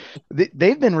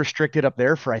 They've been restricted up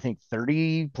there for I think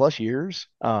 30 plus years,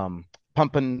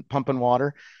 pumping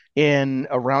water. In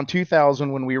around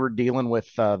 2000, when we were dealing with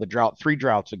the drought, three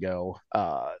droughts ago,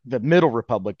 the Middle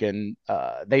Republican,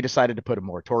 they decided to put a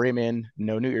moratorium in,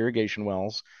 no new irrigation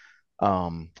wells.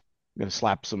 Going to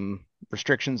slap some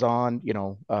restrictions on,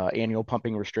 annual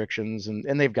pumping restrictions,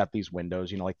 and they've got these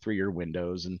windows, like 3 year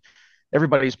windows, and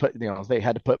everybody's put, they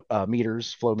had to put flow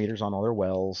meters on all their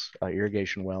wells,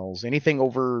 irrigation wells. Anything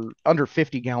over under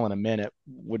 50 gallon a minute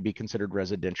would be considered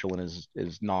residential and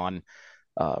is non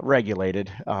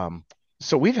regulated.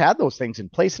 So we've had those things in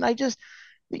place, and I just,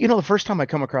 the first time I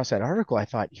come across that article, I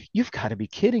thought, you've got to be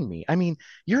kidding me. I mean,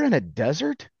 you're in a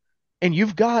desert and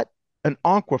you've got an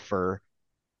aquifer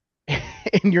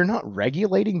and you're not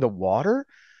regulating the water.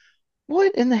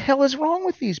 What in the hell is wrong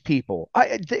with these people?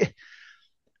 I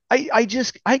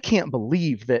can't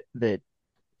believe that.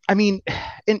 I mean,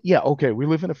 and yeah, okay, we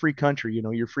live in a free country.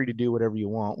 You're free to do whatever you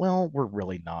want. Well, we're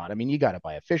really not. I mean, you got to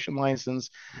buy a fishing license.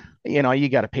 You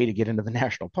got to pay to get into the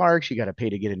national parks. You got to pay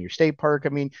to get in your state park. I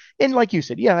mean, and like you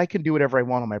said, yeah, I can do whatever I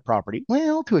want on my property.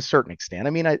 Well, to a certain extent.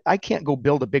 I mean, I can't go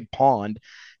build a big pond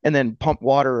and then pump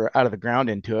water out of the ground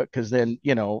into it because then,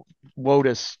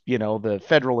 WOTUS, the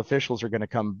federal officials are going to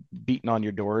come beating on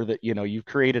your door that, you've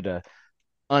created a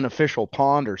unofficial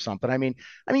pond or something. I mean,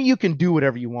 you can do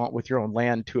whatever you want with your own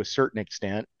land to a certain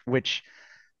extent, which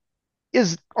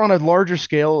is on a larger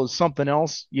scale is something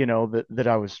else, that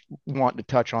I was wanting to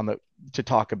touch on to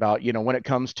talk about, when it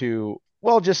comes to,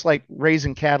 well, just like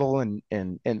raising cattle and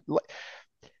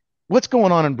what's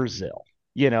going on in Brazil.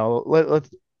 Let's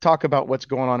talk about what's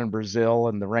going on in Brazil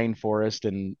and the rainforest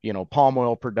and, palm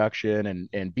oil production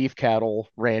and beef cattle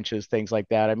ranches, things like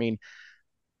that. I mean,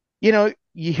 you Throw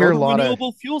hear a the lot of,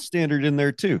 renewable fuel standard in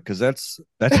there too, because that's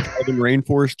driving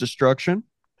rainforest destruction.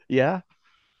 yeah,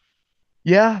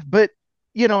 yeah, but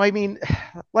I mean,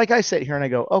 like I sit here and I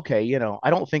go, okay, I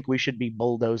don't think we should be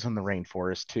bulldozing the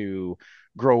rainforest to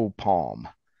grow palm.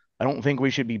 I don't think we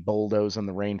should be bulldozing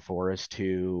the rainforest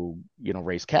to,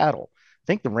 raise cattle. I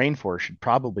think the rainforest should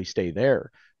probably stay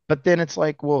there. But then it's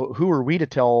like, well, who are we to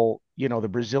tell, the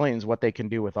Brazilians what they can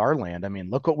do with our land? I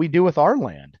mean, look what we do with our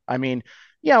land. I mean,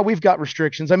 yeah, we've got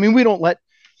restrictions. I mean, we don't let,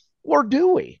 or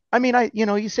do we? I mean,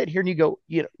 you sit here and you go,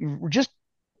 just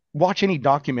watch any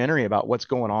documentary about what's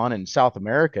going on in South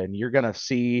America and you're going to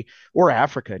see, or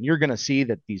Africa, and you're going to see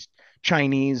that these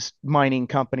Chinese mining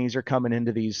companies are coming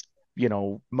into these,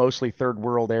 mostly third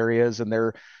world areas and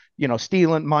they're,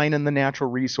 stealing, mining the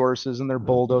natural resources and they're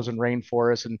bulldozing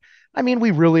rainforests. And I mean, we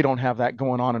really don't have that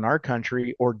going on in our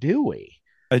country, or do we?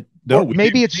 No, Or we do.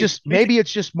 maybe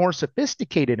it's just more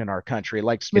sophisticated in our country,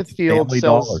 like It's Smithfield family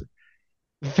dollar. sells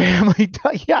family.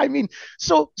 Yeah, I mean,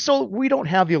 so we don't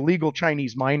have illegal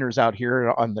Chinese miners out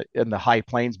here on the in the high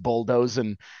plains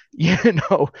bulldozing, you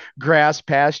know, grass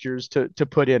pastures to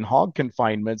put in hog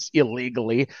confinements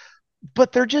illegally,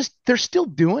 but they're still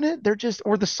doing it. They're just,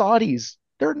 or the Saudis,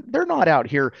 they're not out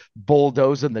here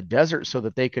bulldozing the desert so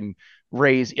that they can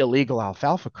raise illegal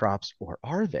alfalfa crops, or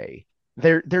are they?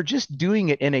 They're just doing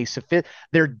it in a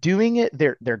they're doing it,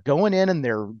 they're going in and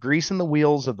they're greasing the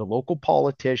wheels of the local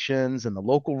politicians and the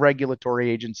local regulatory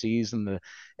agencies and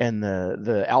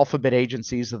the alphabet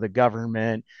agencies of the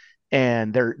government,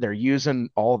 and they're using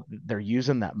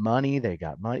that money. They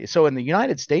got money. So in the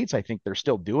United States, I think they're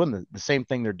still doing the same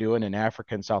thing they're doing in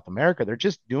Africa and South America. They're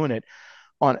just doing it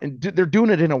they're doing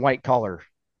it in a white collar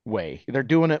way. They're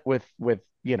doing it with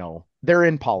they're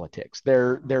in politics.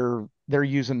 They're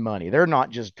using money. They're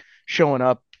not just showing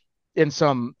up in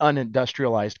some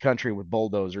unindustrialized country with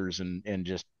bulldozers and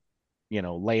just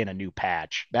laying a new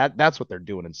patch. That's what they're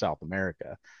doing in South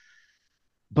America.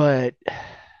 But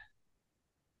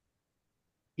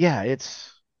yeah,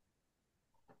 it's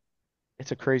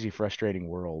a crazy, frustrating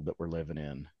world that we're living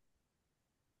in.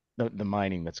 The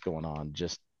mining that's going on,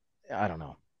 just I don't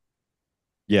know.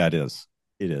 Yeah, it is.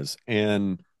 It is.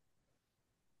 And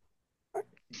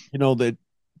that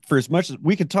for as much as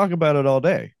we could talk about it all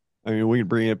day. I mean, we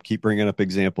can keep bringing up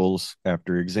examples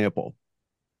after example.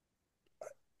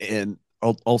 And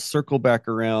I'll circle back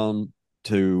around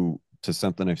to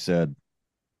something I've said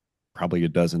probably a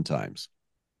dozen times.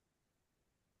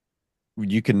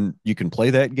 You can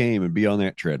play that game and be on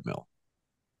that treadmill,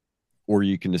 or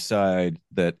you can decide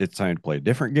that it's time to play a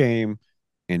different game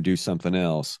and do something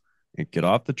else and get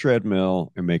off the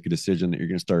treadmill and make a decision that you're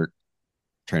going to start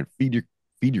trying to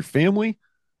feed your family,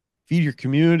 feed your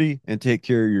community, and take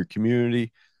care of your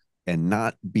community, and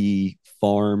not be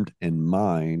farmed and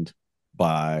mined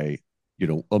by a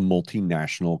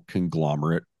multinational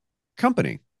conglomerate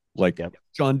company like Yep.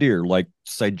 John Deere, like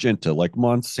Syngenta, like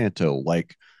Monsanto,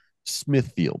 like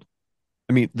Smithfield.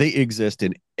 I mean, they exist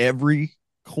in every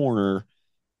corner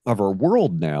of our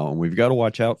world now, and we've got to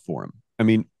watch out for them. I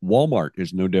mean, Walmart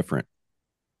is no different.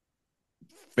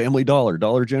 Family Dollar,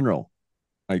 Dollar General.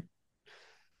 Like,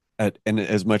 and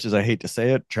as much as I hate to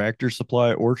say it, Tractor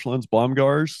Supply, Orchlands,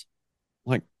 Baumgars,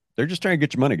 like they're just trying to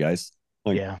get your money, guys.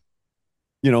 Like, Yeah.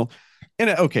 you know,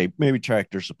 and okay, maybe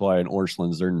Tractor Supply and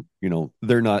Orchlands,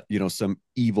 they're not, some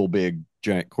evil big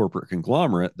giant corporate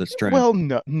conglomerate that's trying to Well,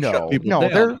 shut people no,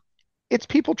 down. it's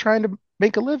people trying to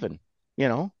make a living.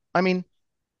 I mean,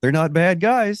 They're not bad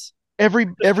guys. Just Every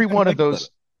trying to one of make a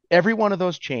living.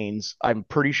 those chains, I'm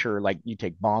pretty sure, like you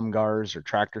take Baumgars or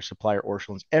Tractor Supply or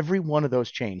Orscheln's, every one of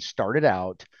those chains started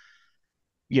out,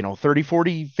 30,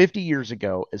 40, 50 years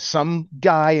ago as some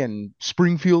guy in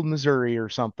Springfield, Missouri or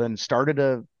something started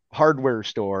a hardware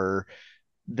store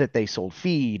that they sold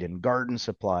feed and garden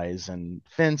supplies and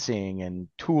fencing and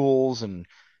tools and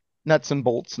nuts and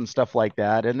bolts and stuff like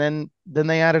that. And then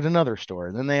they added another store,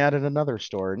 and then they added another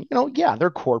store. And yeah,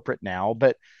 they're corporate now,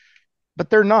 but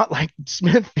they're not like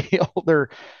Smithfield or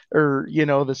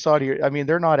the Saudi. I mean,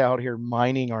 they're not out here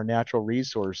mining our natural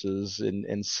resources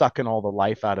and sucking all the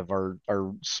life out of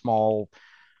our small,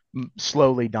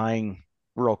 slowly dying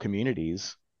rural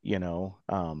communities.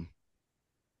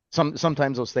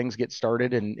 Sometimes those things get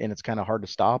started and it's kind of hard to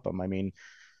stop them. I mean,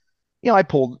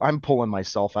 I'm pulling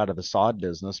myself out of the sod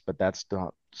business, but that's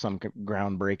not some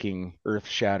groundbreaking,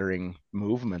 earth-shattering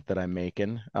movement that I'm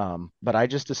making. But I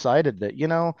just decided that,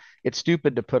 it's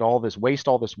stupid to waste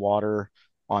all this water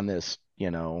on this,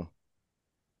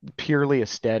 purely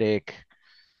aesthetic,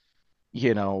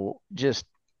 just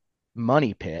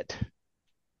money pit.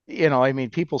 I mean,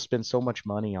 people spend so much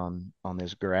money on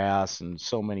this grass and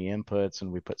so many inputs,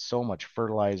 and we put so much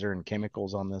fertilizer and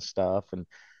chemicals on this stuff. And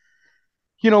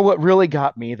what really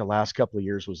got me the last couple of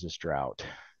years was this drought.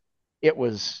 It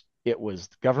was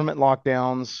government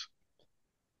lockdowns,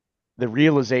 the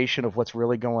realization of what's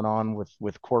really going on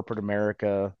with corporate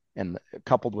America, and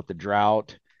coupled with the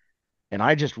drought. And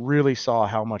I just really saw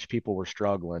how much people were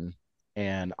struggling.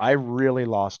 And I really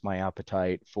lost my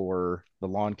appetite for the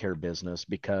lawn care business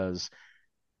because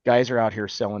guys are out here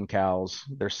selling cows.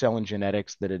 They're selling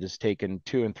genetics that it has taken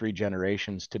 2 and 3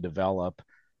 generations to develop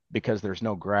because there's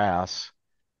no grass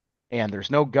and there's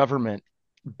no government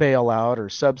bailout or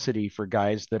subsidy for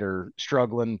guys that are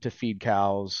struggling to feed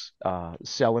cows,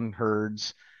 selling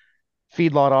herds,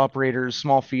 feedlot operators,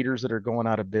 small feeders that are going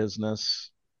out of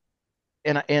business.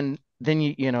 And then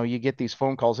you get these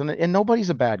phone calls, and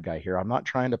nobody's a bad guy here. I'm not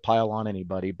trying to pile on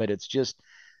anybody, but it's just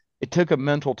it took a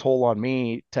mental toll on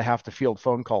me to have to field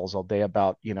phone calls all day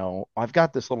about, I've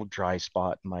got this little dry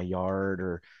spot in my yard,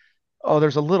 or oh,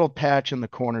 there's a little patch in the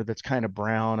corner that's kind of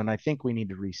brown, and I think we need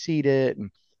to reseed it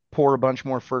and pour a bunch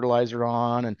more fertilizer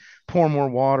on and pour more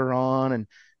water on, and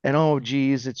oh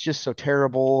geez, it's just so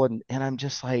terrible. And I'm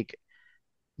just like,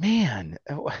 man,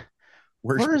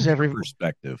 Where's where is your every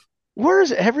perspective?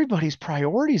 where's everybody's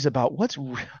priorities about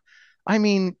I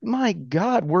mean, my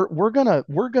God, we're gonna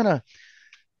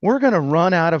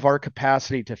run out of our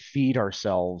capacity to feed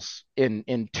ourselves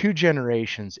in 2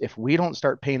 generations if we don't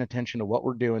start paying attention to what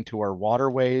we're doing to our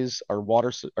waterways, our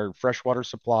freshwater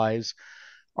supplies,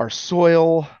 our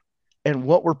soil, and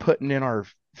what we're putting in our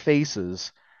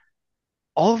faces.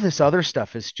 All of this other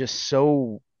stuff is just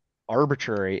so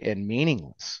arbitrary and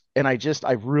meaningless. And I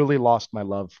really lost my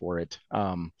love for it.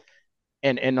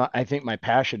 And I think my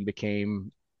passion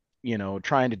became,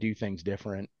 trying to do things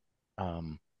different.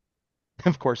 Um,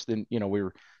 of course, then, we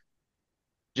were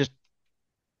just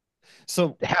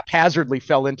So haphazardly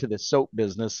fell into the soap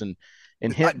business and I,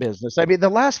 hemp business. I mean, the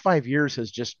last 5 years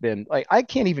has just been like I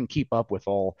can't even keep up with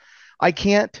all. I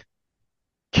can't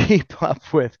keep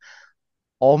up with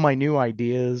all my new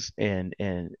ideas and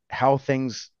how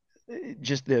things,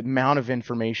 just the amount of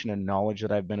information and knowledge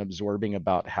that I've been absorbing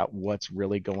about what's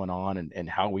really going on and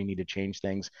how we need to change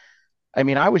things. I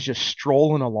mean, I was just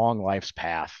strolling along life's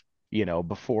path,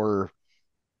 before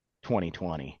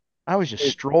 2020. I was just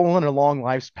strolling along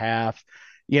life's path,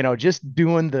 just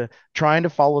trying to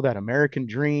follow that American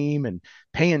dream and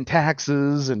paying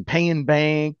taxes and paying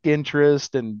bank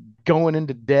interest and going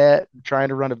into debt, trying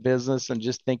to run a business and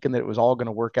just thinking that it was all going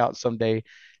to work out someday.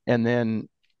 And then,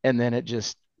 it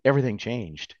just, everything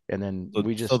changed. And then so,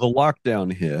 we so just, the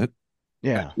lockdown hit. I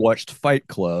yeah, watched Fight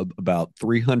Club about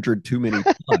 300 too many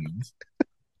times.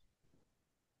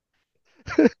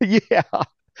 yeah,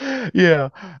 yeah.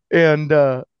 And,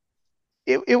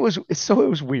 it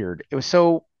was weird.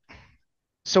 So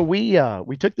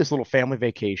we took this little family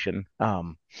vacation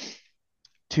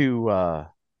to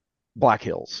Black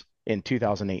Hills in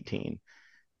 2018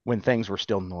 when things were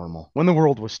still normal, when the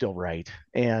world was still right.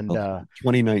 And Well,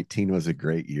 2019 was a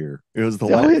great year. It was the oh,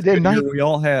 last and good year night we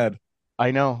all had.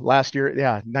 I know last year,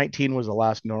 yeah, 19 was the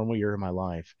last normal year of my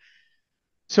life.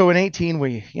 So in 18,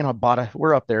 we,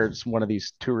 we're up there. It's one of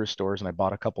these tourist stores, and I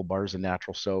bought a couple bars of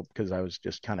natural soap because I was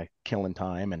just kind of killing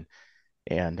time, and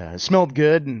it smelled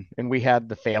good. And we had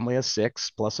the family of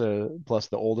six plus the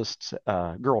oldest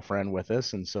girlfriend with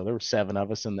us, and so there were 7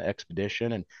 of us in the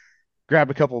expedition, and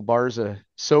grabbed a couple of bars of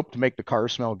soap to make the car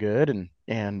smell good. And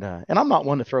I'm not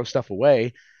one to throw stuff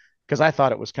away because I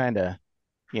thought it was kind of,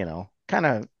 kind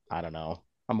of, I don't know,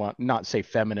 not say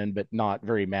feminine, but not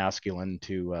very masculine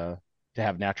to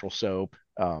have natural soap.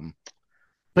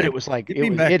 But Yeah, it was like get me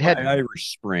back it my had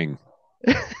Irish Spring.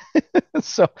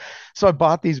 so so I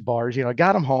bought these bars, I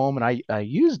got them home and I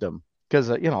used them because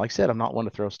like I said, I'm not one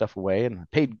to throw stuff away, and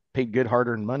I paid good hard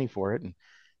earned money for it,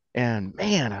 and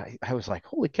man, I was like,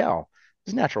 holy cow,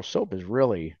 this natural soap is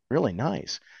really really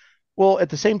nice. Well, at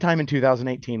the same time in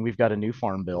 2018, we've got a new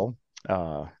farm bill.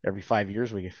 Every 5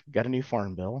 years, we got a new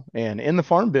farm bill, and in the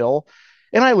farm bill,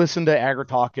 and I listen to Agri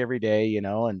Talk every day, and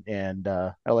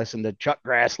I listen to Chuck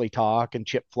Grassley talk and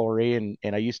Chip Flory, and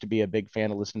I used to be a big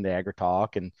fan of listening to Agri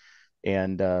Talk and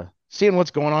seeing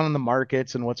what's going on in the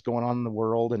markets and what's going on in the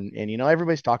world, and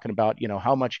everybody's talking about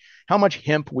how much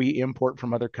hemp we import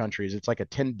from other countries. It's like a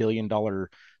 $10 billion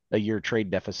a year trade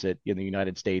deficit in the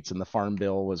United States, and the Farm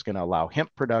Bill was going to allow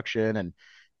hemp production.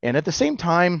 And at the same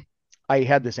time, I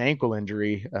had this ankle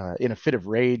injury in a fit of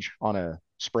rage on a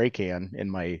spray can in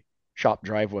my shop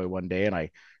driveway one day, and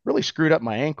I really screwed up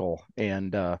my ankle.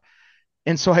 And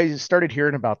so I started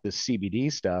hearing about this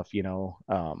CBD stuff,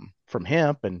 from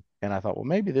hemp, and I thought, well,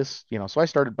 maybe this, So I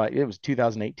started by it was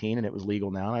 2018 and it was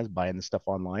legal now, and I was buying this stuff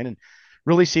online and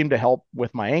really seemed to help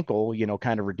with my ankle,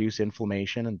 kind of reduce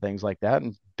inflammation and things like that,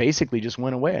 and basically just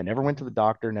went away. I never went to the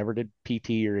doctor, never did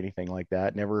PT or anything like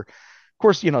that. Never, of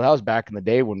course, that was back in the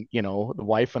day when, the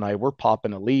wife and I were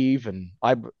popping Aleve and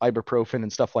ibuprofen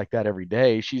and stuff like that every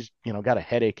day. She's, got a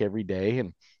headache every day,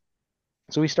 and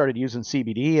so we started using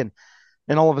CBD,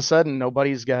 and all of a sudden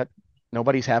nobody's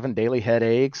having daily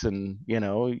headaches, and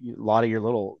a lot of your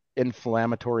little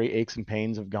inflammatory aches and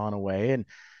pains have gone away. And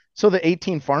so the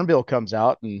 18 farm bill comes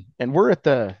out, and we're at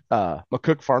the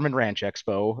McCook Farm and Ranch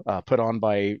Expo, put on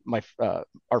by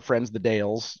our friends the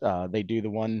Dales. They do the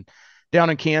one down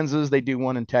in Kansas, they do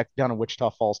one down in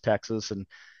Wichita Falls, Texas.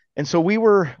 And so we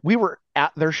were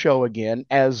at their show again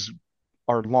as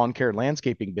our lawn care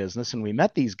landscaping business, and we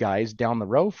met these guys down the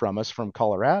row from us from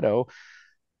Colorado,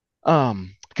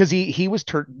 because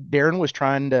Darren was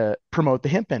trying to promote the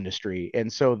hemp industry.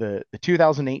 And so the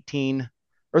 2018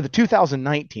 or the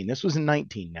 2019, this was in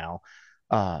 19 now,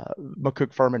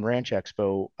 McCook Farm and Ranch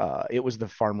Expo, it was the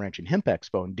Farm Ranch and Hemp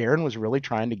Expo, and Darren was really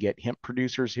trying to get hemp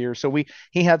producers here. So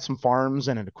he had some farms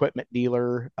and an equipment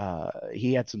dealer,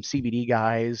 he had some CBD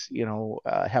guys,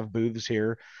 have booths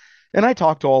here, and I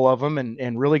talked to all of them,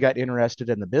 and really got interested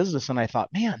in the business. And I thought,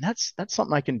 man, that's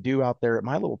something I can do out there at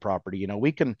my little property.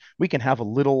 We can have a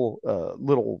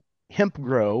little hemp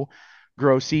grow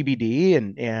CBD,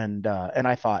 and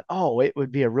I thought, oh, it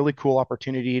would be a really cool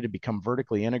opportunity to become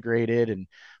vertically integrated. And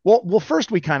well, first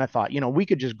we kind of thought, we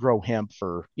could just grow hemp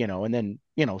for, and then,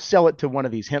 sell it to one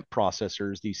of these hemp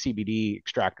processors, these CBD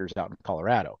extractors out in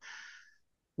Colorado.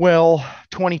 Well,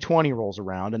 2020 rolls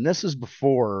around, and this is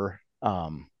before.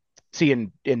 See,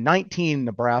 in 19,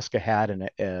 Nebraska had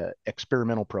an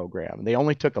experimental program. They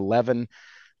only took 11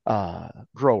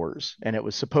 growers, and it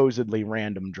was supposedly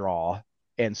random draw.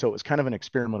 And so it was kind of an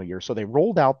experimental year. So they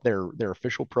rolled out their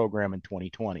official program in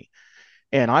 2020.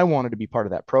 And I wanted to be part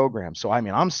of that program. So, I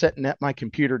mean, I'm sitting at my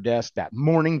computer desk that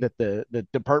morning that the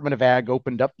Department of Ag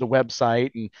opened up the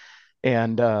website,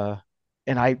 and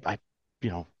I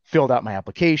filled out my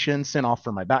application, sent off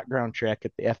for my background check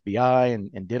at the FBI,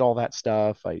 and did all that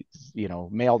stuff. I,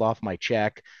 mailed off my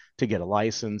check to get a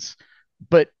license.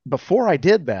 But before I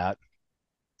did that,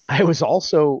 I was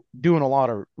also doing a lot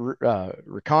of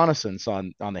reconnaissance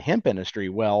on the hemp industry.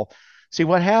 Well, see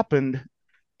what happened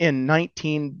in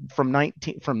 19 from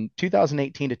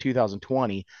 2018 to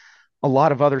 2020. A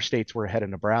lot of other states were ahead of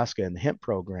Nebraska in the hemp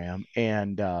program,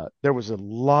 and there was a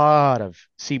lot of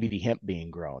CBD hemp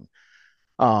being grown,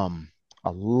 um,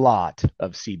 a lot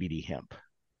of CBD hemp,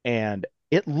 and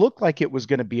it looked like it was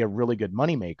going to be a really good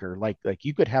moneymaker. Like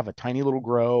you could have a tiny little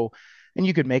grow, and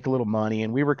you could make a little money.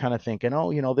 And we were kind of thinking,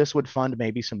 oh, this would fund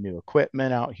maybe some new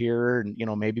equipment out here, and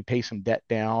maybe pay some debt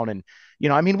down. And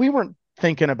I mean, we weren't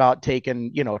thinking about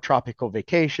taking tropical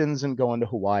vacations and going to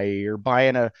Hawaii or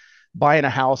buying a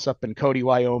house up in Cody,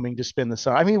 Wyoming to spend the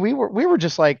summer. I mean, we were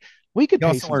just like, we could You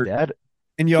pay also some aren't, debt.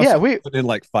 and you Yeah, also we put in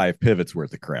like 5 pivots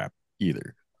worth of crap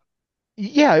either.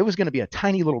 yeah, it was going to be a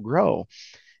tiny little grow.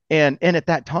 And at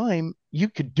that time, you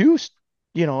could do,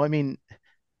 I mean,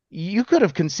 you could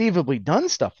have conceivably done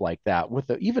stuff like that with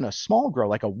even a small grow,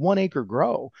 like a 1 acre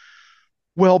grow.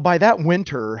 Well, by that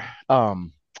winter,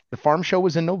 the farm show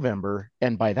was in November,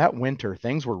 and by that winter,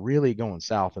 things were really going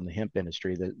south in the hemp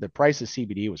industry. The price of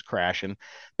CBD was crashing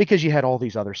because you had all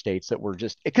these other states that were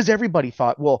just because everybody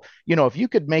thought, well, if you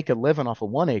could make a living off of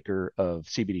 1 acre of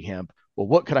CBD hemp, well,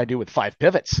 what could I do with 5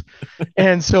 pivots?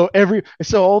 And so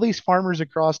all these farmers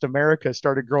across America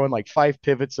started growing like 5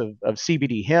 pivots of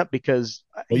CBD hemp because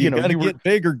Well, you got to get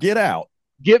big or get out.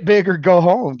 Get big or go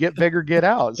home, get big or get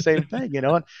out. Same thing.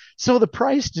 And so the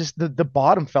price just the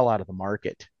bottom fell out of the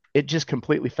market. It just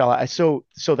completely fell out. So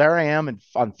there I am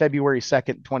on February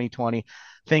 2nd, 2020,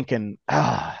 thinking,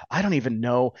 I don't even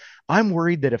know. I'm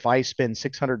worried that if I spend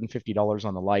 $650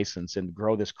 on the license and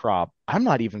grow this crop, I'm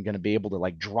not even going to be able to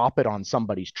like drop it on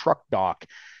somebody's truck dock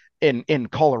in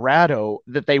Colorado,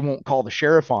 that they won't call the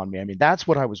sheriff on me. I mean, that's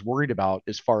what I was worried about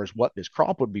as far as what this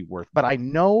crop would be worth. But I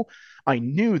knew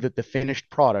that the finished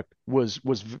product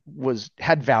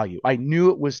had value. I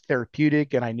knew it was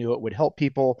therapeutic, and I knew it would help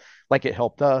people like it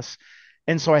helped us.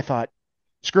 And so I thought,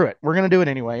 screw it, we're going to do it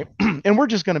anyway. And we're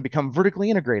just going to become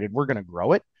vertically integrated. We're going to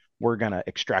grow it, we're going to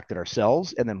extract it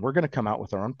ourselves, and then we're going to come out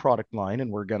with our own product line,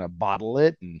 and we're going to bottle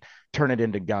it and turn it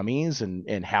into gummies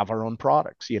and have our own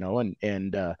products,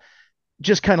 and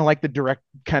just kind of like the direct,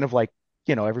 kind of like,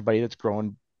 everybody that's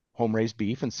growing home raised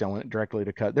beef and selling it directly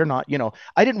to cut. They're not,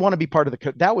 I didn't want to be part of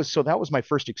that was my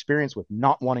first experience with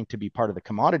not wanting to be part of the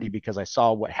commodity, because I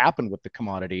saw what happened with the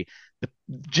commodity.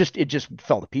 It just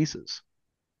fell to pieces.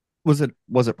 Was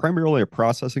it primarily a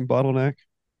processing bottleneck?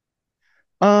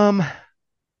 Um,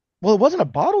 well, it wasn't a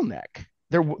bottleneck.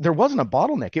 There wasn't a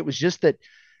bottleneck. It was just that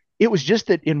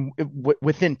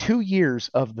within 2 years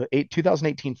of the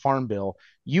 2018 Farm Bill,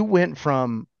 you went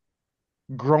from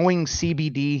growing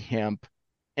CBD hemp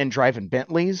and driving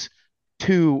Bentleys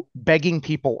to begging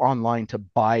people online to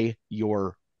buy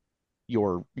your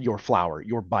flower,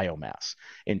 your biomass.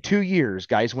 In 2 years,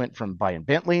 guys went from buying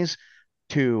Bentleys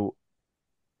to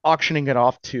auctioning it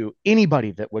off to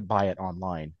anybody that would buy it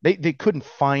online. They couldn't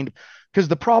find, because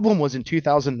the problem was in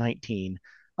 2019,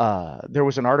 there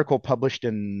was an article published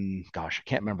in, gosh, I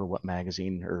can't remember what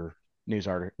magazine or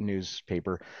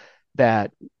newspaper,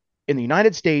 that in the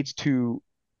United States, to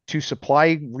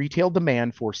supply retail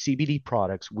demand for CBD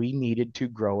products, we needed to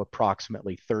grow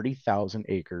approximately 30,000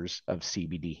 acres of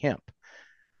CBD hemp.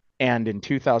 And in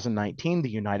 2019, the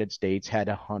United States had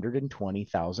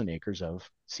 120,000 acres of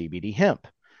CBD hemp.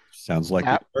 Sounds like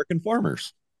That, American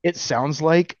farmers. it sounds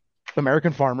like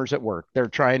American farmers at work. They're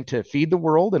trying to feed the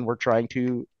world, and we're trying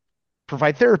to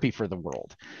provide therapy for the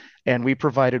world. And we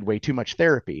provided way too much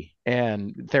therapy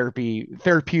and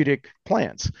therapeutic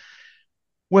plants.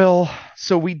 Well,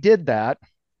 so we did that,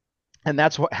 and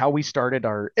that's how we started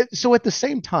so at the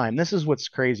same time, this is what's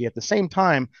crazy. At the same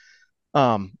time,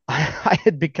 I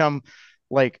had become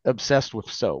like obsessed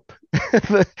with soap.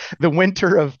 The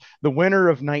winter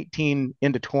of 19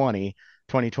 into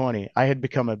 2020, I had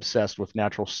become obsessed with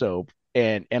natural soap.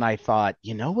 And I thought,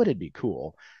 you know what, it'd be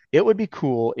cool. It would be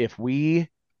cool if we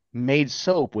made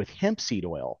soap with hemp seed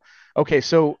oil. Okay,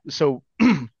 so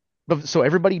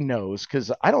everybody knows,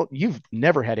 because you've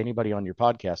never had anybody on your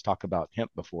podcast talk about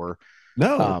hemp before.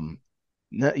 No.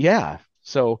 Yeah.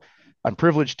 So I'm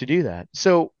privileged to do that.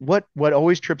 So what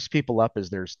always trips people up is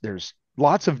there's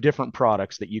lots of different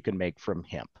products that you can make from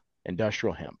hemp,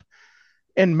 industrial hemp.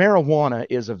 And marijuana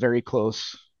is a very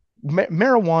close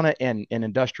marijuana and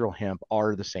industrial hemp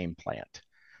are the same plant.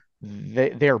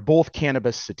 They are both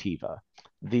cannabis sativa.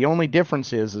 The only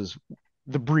difference is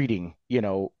the breeding.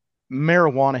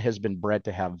 Marijuana has been bred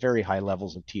to have very high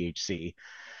levels of THC,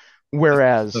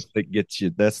 whereas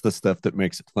That's the stuff that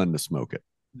makes it fun to smoke it.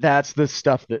 that's the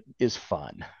stuff that is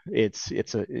fun.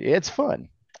 It's fun.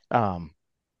 Um,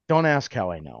 don't ask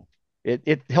how I know.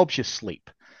 It helps you sleep.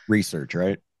 Research,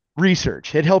 right?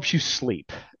 Research. It helps you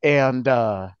sleep. And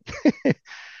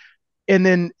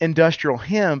then industrial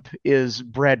hemp is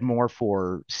bred more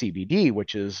for CBD,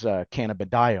 which is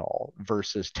cannabidiol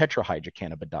versus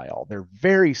tetrahydrocannabidiol. They're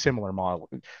very similar model.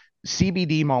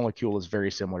 CBD molecule is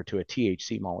very similar to a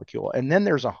THC molecule. And then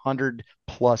there's 100+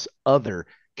 other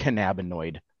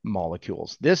cannabinoid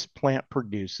molecules. This plant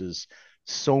produces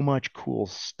so much cool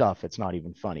stuff. It's not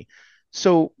even funny.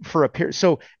 So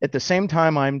at the same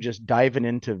time, I'm just diving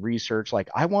into research. Like,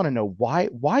 I want to know why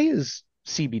is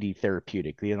CBD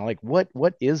therapeutic? Like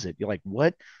what is it? You're like,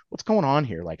 what's going on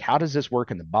here? Like, how does this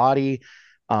work in the body?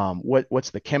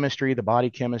 What's the chemistry, the body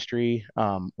chemistry?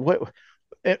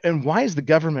 And why is the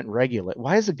government regulate?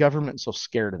 Why is the government so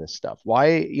scared of this stuff?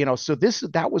 Why,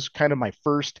 that was kind of my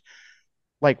first,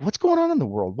 like, what's going on in the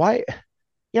world? Why?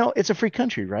 it's a free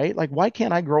country, right? Like, why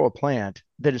can't I grow a plant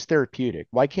that is therapeutic?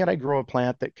 Why can't I grow a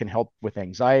plant that can help with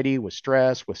anxiety, with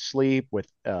stress, with sleep, with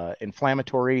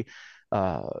inflammatory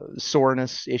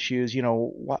soreness issues?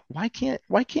 Why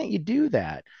can't you do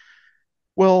that?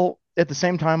 Well, at the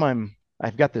same time,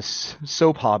 I've got this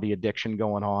soap hobby addiction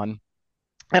going on,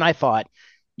 and I thought,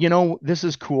 this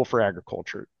is cool for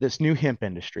agriculture. This new hemp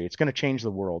industry, it's going to change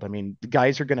the world. I mean, the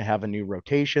guys are going to have a new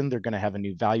rotation. They're going to have a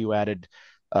new value added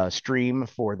stream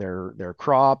for their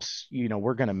crops.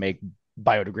 We're going to make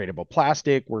biodegradable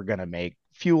plastic. We're going to make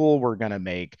fuel. We're going to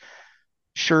make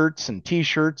shirts and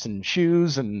t-shirts and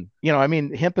shoes. And, I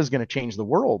mean, hemp is going to change the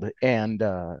world. And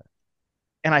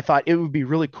I thought it would be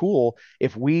really cool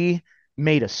if we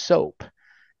made a soap,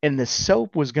 and the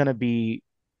soap was going to be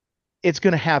it's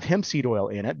going to have hemp seed oil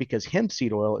in it because hemp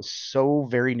seed oil is so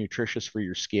very nutritious for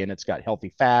your skin. It's got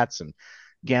healthy fats and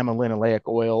gamma linoleic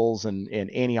oils and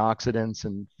antioxidants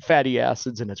and fatty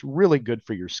acids, and it's really good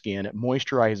for your skin. It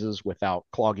moisturizes without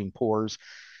clogging pores.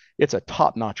 It's a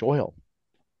top-notch oil.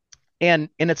 And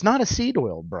it's not a seed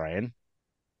oil, Brian.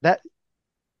 That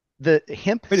the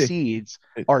hemp Wait, seeds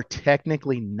are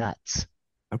technically nuts.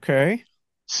 okay.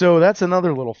 So that's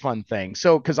another little fun thing.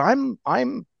 So because I'm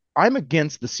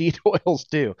against the seed oils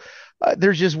too.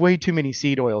 There's just way too many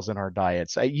seed oils in our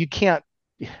diets. You can't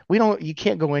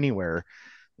go anywhere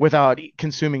without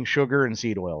consuming sugar and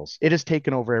seed oils. It has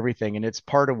taken over everything, and it's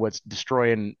part of what's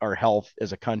destroying our health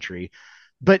as a country.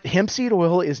 But hemp seed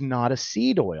oil is not a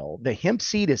seed oil. The hemp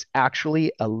seed is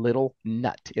actually a little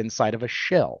nut inside of a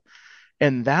shell,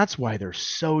 and that's why they're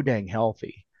so dang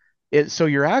healthy. So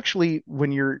you're actually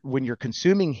when you're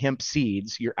consuming hemp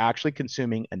seeds, you're actually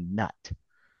consuming a nut.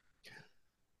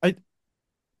 I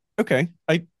okay.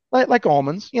 Like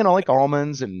almonds, like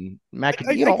almonds and I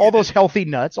all get those it. healthy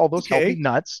nuts, all those healthy Okay.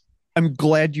 nuts. I'm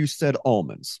glad you said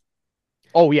almonds.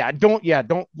 Oh yeah, don't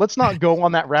let's not go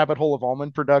on that rabbit hole of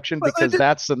almond production Well, I because did,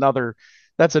 that's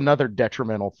another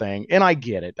detrimental thing. And I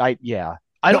get it. I no,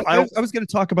 don't I don't I was going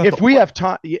to talk about the if we oil. have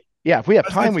time, yeah, if we have I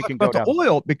was going time, to we talk can about go the down.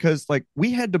 oil because like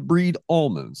we had to breed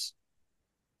almonds,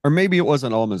 or maybe it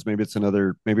wasn't almonds. Maybe it's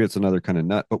another kind of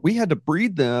nut. But we had to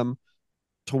breed them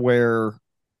to where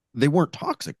they weren't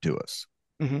toxic to us.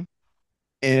 Hmm.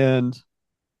 And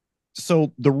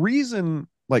so the reason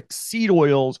like seed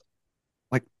oils,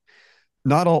 like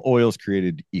not all oils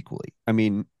created equally. I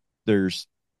mean, there's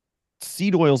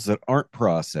seed oils that aren't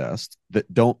processed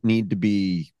that don't need to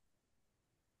be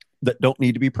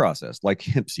processed, like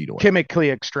hemp seed oil. Chemically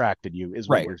extracted, you is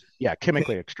what Right. you're yeah, Okay.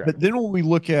 chemically But extracted. then when we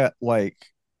look at like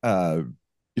uh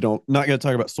not gonna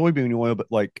talk about soybean oil, but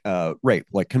like rape,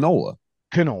 like canola.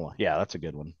 Canola, yeah, that's a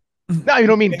good one. No, you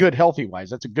don't mean good healthy wise.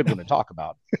 That's a good one to talk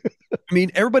about. I mean,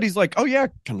 everybody's like, oh yeah,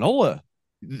 canola.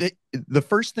 The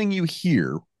first thing you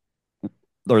hear,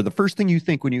 or the first thing you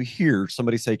think when you hear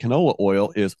somebody say canola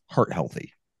oil, is heart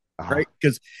healthy, Uh-huh. right?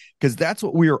 Because that's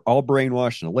what we were all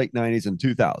brainwashed in the late 90s and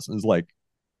 2000s. Like,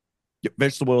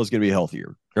 vegetable oil is going to be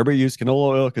healthier. Everybody use canola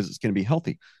oil because it's going to be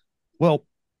healthy. Well,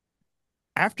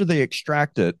 after they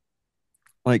extract it,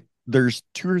 like there's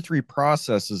two or three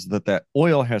processes that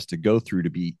oil has to go through to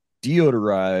be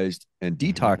deodorized and Hmm.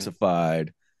 detoxified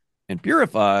and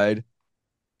purified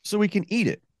so we can eat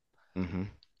it. Hmm.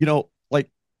 Like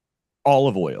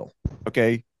olive oil.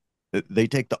 Okay. They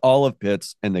take the olive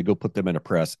pits and they go put them in a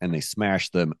press and they smash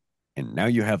them. And now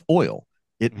you have oil.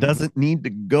 It Hmm. doesn't need to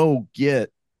go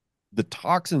get the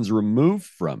toxins removed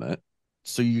from it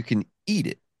so you can eat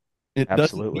it. It doesn't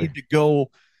Absolutely. need to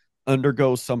go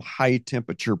undergo some high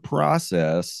temperature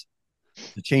process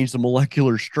to change the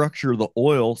molecular structure of the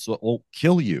oil so it won't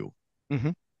kill you.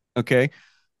 Hmm. Okay.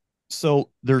 So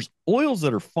there's oils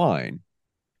that are fine.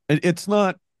 It's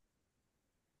not,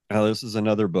 this is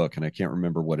another book and I can't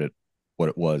remember what it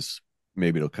was.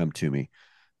 Maybe it'll come to me.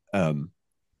 Um,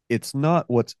 it's not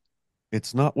what's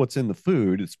in the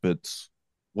food. It's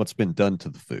what's been done to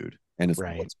the food, and it's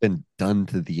Right. what's been done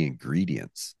to the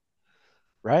ingredients.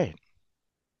 Right.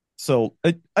 So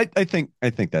I think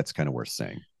that's kind of worth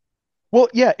saying. Well,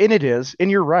 yeah, and it is,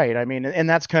 and you're right. I mean, and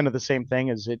that's kind of the same thing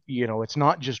as it's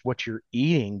not just what you're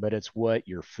eating, but it's what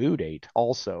your food ate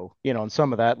also. And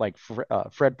some of that, like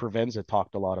Fred Provenza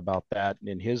talked a lot about that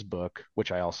in his book,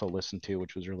 which I also listened to,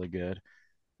 which was really good,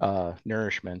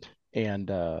 Nourishment. And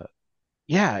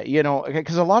yeah,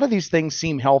 because a lot of these things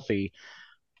seem healthy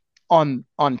on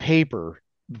paper,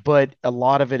 but a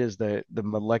lot of it is the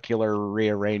molecular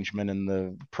rearrangement and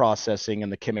the processing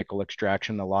and the chemical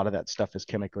extraction. A lot of that stuff is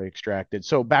chemically extracted.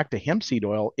 So back to hemp seed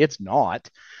oil, it's not.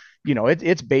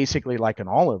 It's basically like an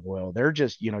olive oil. They're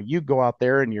just, you go out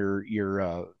there and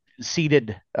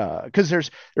seeded, because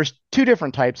there's two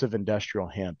different types of industrial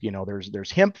hemp.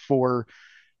 There's hemp for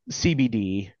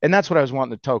CBD, and that's what I was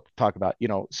wanting to talk about.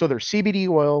 So there's CBD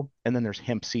oil, and then there's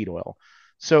hemp seed oil.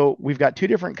 So we've got two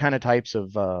different kind of types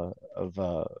of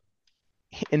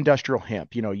industrial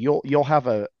hemp. You'll have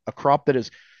a crop that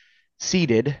is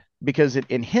seeded, because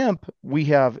in hemp we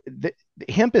have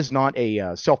hemp is not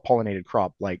a self-pollinated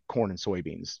crop like corn and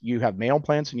soybeans. You have male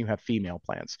plants and you have female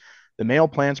plants. The male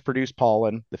plants produce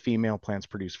pollen, the female plants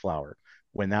produce flower.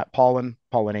 When that pollen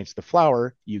pollinates the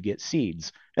flower, you get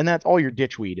seeds. And that's all your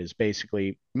ditchweed is,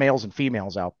 basically males and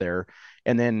females out there.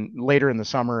 And then later in the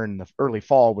summer and the early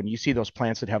fall, when you see those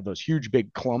plants that have those huge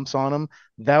big clumps on them,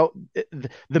 that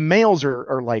the males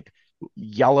are like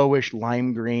yellowish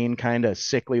lime green, kind of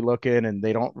sickly looking, and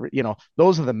they don't,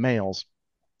 those are the males.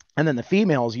 And then the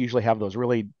females usually have those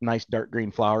really nice dark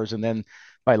green flowers, and then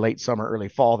by late summer, early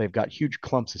fall, they've got huge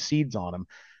clumps of seeds on them.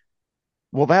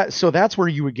 Well, that's where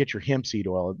you would get your hemp seed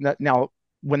oil. Now,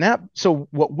 so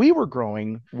what we were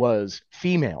growing was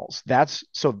females. That's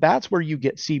where you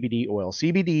get CBD oil.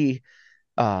 CBD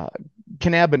uh,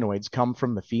 cannabinoids come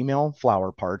from the female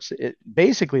flower parts.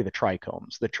 Basically, the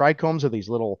trichomes. The trichomes are these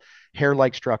little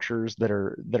hair-like structures that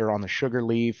are on the sugar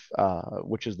leaf,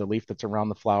 which is the leaf that's around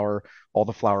the flower. All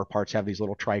the flower parts have these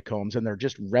little trichomes, and they're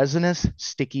just resinous,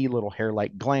 sticky little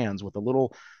hair-like glands with a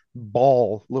little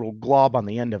glob on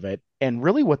the end of it. And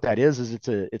really, what that is it's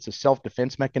a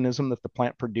self-defense mechanism that the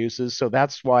plant produces. So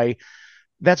that's why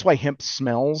hemp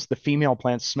smells. The female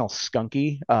plants smell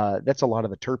skunky. That's a lot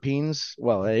of the terpenes.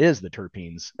 Well, it is the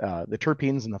terpenes. The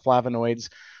terpenes and the flavonoids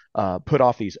put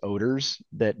off these odors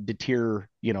that deter,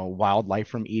 wildlife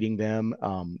from eating them.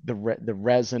 The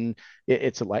resin,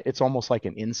 it's almost like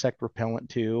an insect repellent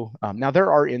too. Now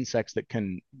there are insects that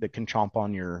can chomp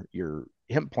on your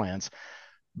hemp plants,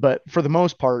 but for the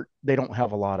most part, they don't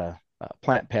have a lot of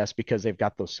plant pests because they've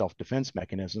got those self-defense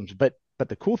mechanisms. But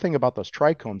the cool thing about those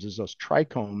trichomes is those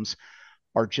trichomes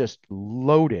are just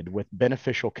loaded with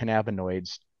beneficial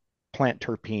cannabinoids, plant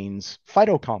terpenes,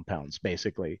 phytocompounds,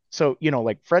 basically. So,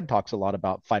 like Fred talks a lot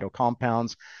about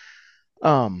phytocompounds.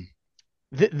 Um,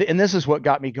 and this is what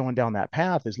got me going down that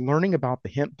path, is learning about the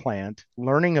hemp plant,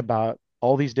 learning about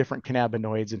all these different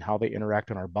cannabinoids and how they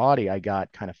interact in our body. I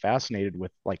got kind of fascinated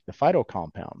with like the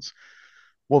phytocompounds.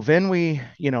 Well, then we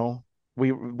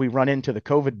run into the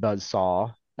COVID buzz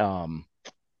saw, and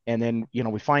then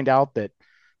we find out that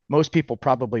most people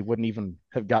probably wouldn't even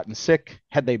have gotten sick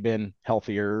had they been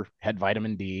healthier, had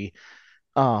vitamin D.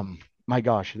 My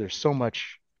gosh, there's so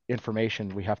much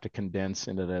information we have to condense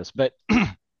into this, but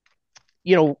I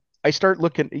start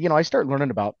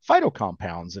learning about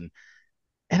phytocompounds, and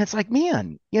it's like,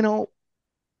 man,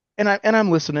 and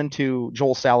I'm listening to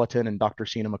Joel Salatin and Dr.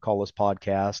 Sina McCullough's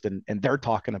podcast, and they're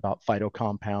talking about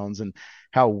phytocompounds and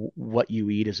how what you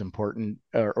eat is important,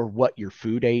 or what your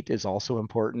food ate is also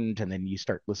important. And then you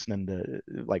start listening to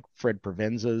like Fred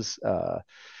Provenza's,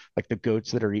 like the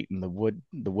goats that are eating the wood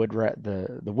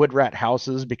rat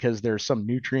houses because there's some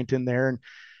nutrient in there,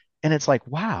 and it's like,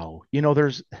 wow,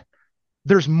 there's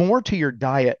more to your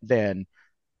diet than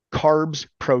carbs,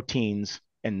 proteins,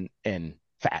 and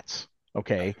fats.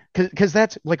 Okay, because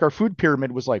that's like our food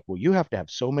pyramid was like, well, you have to have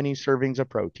so many servings of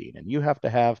protein, and you have to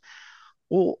have.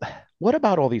 Well, what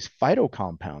about all these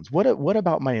phytocompounds? What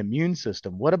about my immune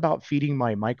system? What about feeding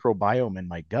my microbiome in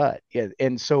my gut?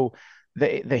 And so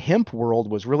the hemp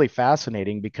world was really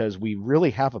fascinating because we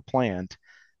really have a plant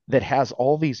that has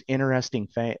all these interesting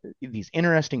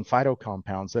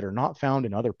phytocompounds that are not found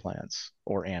in other plants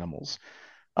or animals.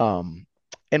 Um,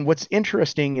 and what's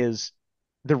interesting is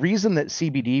the reason that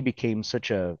CBD became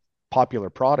such a popular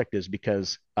product is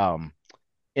because,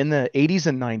 in the 80s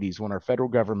and 90s, when our federal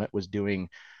government was doing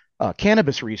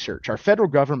cannabis research, our federal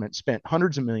government spent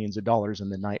hundreds of millions of dollars in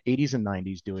the 80s and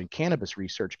 90s doing cannabis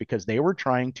research because they were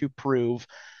trying to prove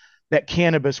that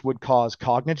cannabis would cause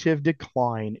cognitive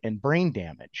decline and brain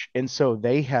damage. And so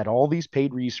they had all these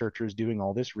paid researchers doing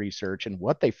all this research. And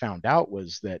what they found out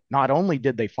was that not only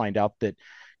did they find out that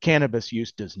cannabis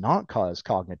use does not cause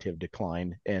cognitive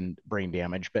decline and brain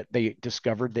damage, but they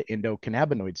discovered the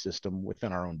endocannabinoid system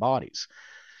within our own bodies.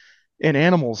 And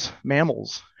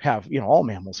mammals have, all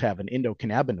mammals have an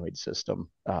endocannabinoid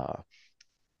system. And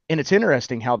it's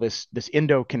interesting how this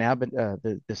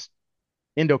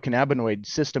endocannabinoid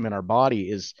system in our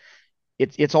body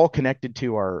it's all connected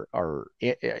to our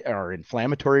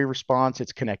inflammatory response.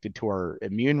 It's connected to our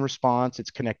immune response. It's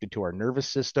connected to our nervous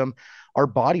system. Our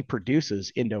body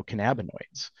produces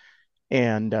endocannabinoids.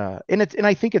 And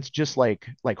I think it's just like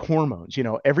hormones.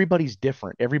 Everybody's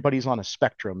different, everybody's on a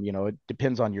spectrum. It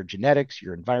depends on your genetics,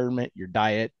 your environment, your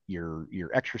diet, your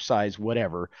exercise,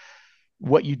 whatever,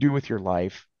 what you do with your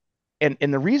life.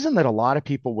 And the reason that a lot of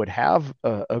people would have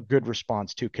a good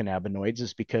response to cannabinoids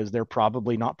is because they're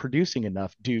probably not producing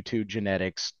enough due to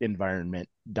genetics, environment,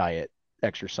 diet,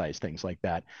 exercise, things like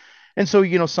that. And so,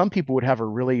 some people would have a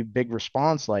really big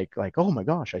response like, oh my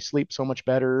gosh, I sleep so much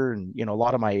better. And, a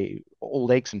lot of my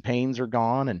old aches and pains are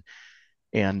gone.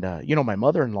 And my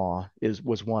mother-in-law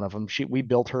was one of them. We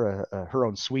built her her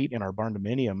own suite in our barn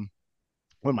dominium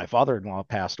when my father-in-law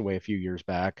passed away a few years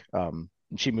back. And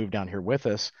she moved down here with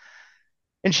us,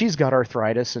 and she's got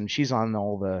arthritis and she's on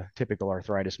all the typical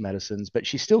arthritis medicines, but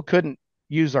she still couldn't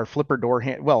use our flipper door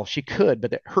hand. Well, she could,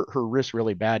 but it hurt her wrist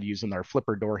really bad using our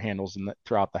flipper door handles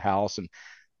throughout the house. And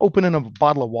opening a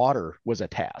bottle of water was a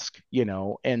task.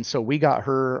 And so we got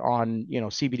her on,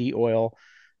 CBD oil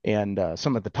and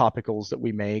some of the topicals that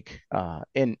we make.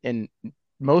 And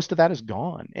most of that is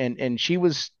gone. And she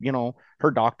was,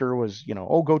 her doctor was,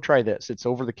 oh, go try this. It's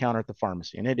over the counter at the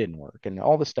pharmacy. And it didn't work. And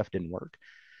all this stuff didn't work.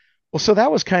 Well, so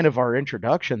that was kind of our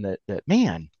introduction that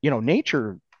man,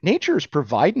 nature is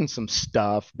providing some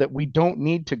stuff that we don't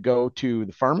need to go to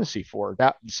the pharmacy for.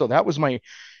 That was my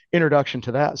introduction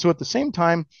to that. So at the same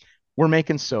time, we're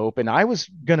making soap, and I was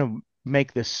gonna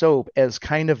make this soap as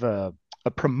kind of a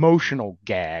promotional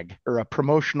gag, or a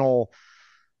promotional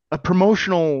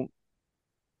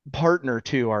partner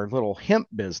to our little hemp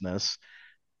business,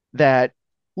 that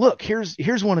look, here's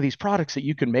one of these products that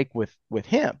you can make with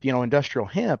hemp, industrial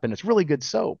hemp, and it's really good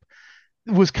soap.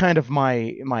 It was kind of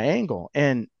my angle.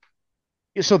 And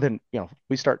so then,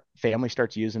 family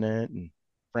starts using it, and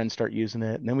friends start using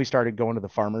it, and then we started going to the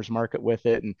farmers market with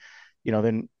it. And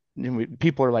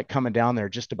people are like coming down there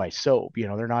just to buy soap.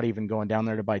 They're not even going down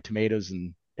there to buy tomatoes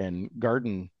and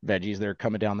garden veggies. They're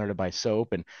coming down there to buy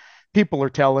soap. And people are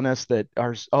telling us that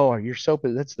your soap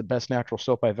that's the best natural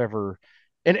soap I've ever.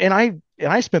 And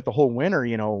I spent the whole winter,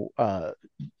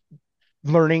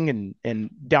 learning and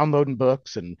downloading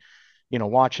books, and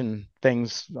watching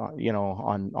things,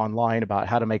 online about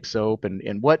how to make soap,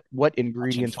 and what Watching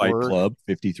ingredients Fight were. Club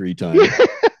 53 times.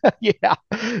 Yeah,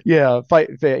 yeah,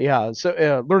 yeah.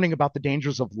 So learning about the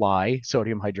dangers of lye,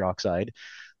 sodium hydroxide,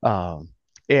 um,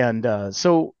 and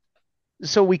so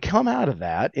we come out of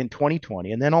that in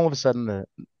 2020, and then all of a sudden,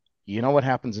 what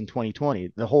happens in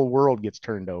 2020? The whole world gets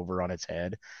turned over on its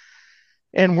head,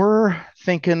 and we're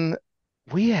thinking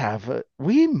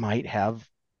we might have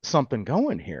something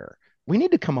going here. We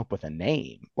need to come up with a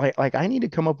name. Like I need to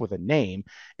come up with a name.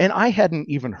 And I hadn't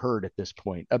even heard at this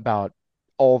point about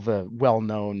all the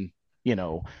well-known, you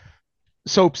know,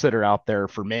 soaps that are out there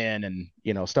for men,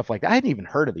 and, stuff like that. I hadn't even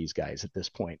heard of these guys at this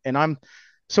point. And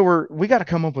we got to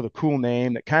come up with a cool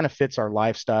name that kind of fits our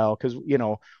lifestyle, because,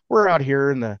 we're out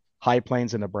here in the high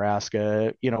plains of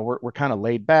Nebraska. We're kind of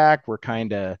laid back. We're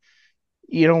kind of,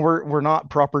 we're not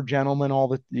proper gentlemen all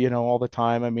the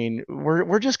time. I mean,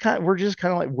 we're just kind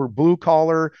of like, we're blue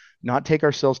collar, not take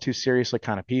ourselves too seriously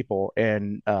kind of people.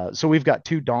 And so we've got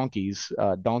two donkeys,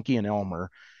 Donkey and Elmer,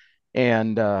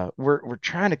 and we're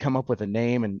trying to come up with a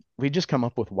name, and we just come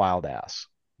up with Wild Ass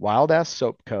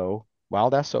Soap Co.,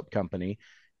 Wild Ass Soap Company,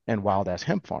 and Wild Ass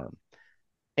Hemp Farm.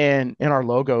 And our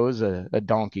logo is a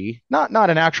donkey, not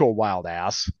an actual wild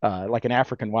ass, like an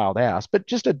African wild ass, but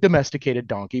just a domesticated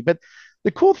donkey. But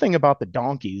the cool thing about the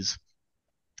donkeys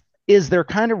is they're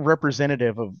kind of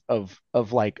representative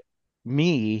of like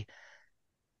me.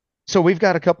 So we've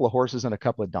got a couple of horses and a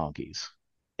couple of donkeys,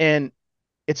 and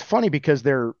it's funny because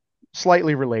they're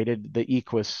slightly related, the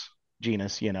Equus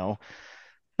genus,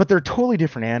 but they're totally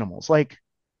different animals. Like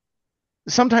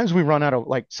sometimes we run out of,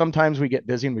 like, sometimes we get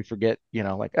busy and we forget,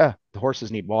 the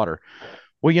horses need water.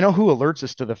 Well, who alerts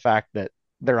us to the fact that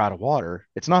they're out of water?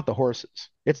 It's not the horses,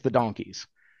 it's the donkeys.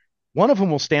 One of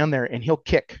them will stand there and he'll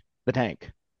kick the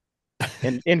tank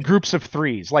in groups of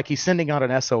threes, like he's sending out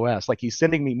an SOS, like he's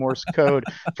sending me Morse code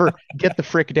for get the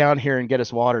frick down here and get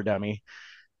us water, dummy.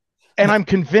 And I'm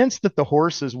convinced that the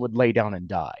horses would lay down and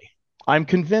die. I'm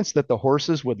convinced that the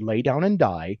horses would lay down and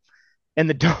die, and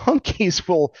the donkeys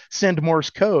will send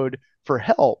Morse code for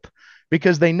help,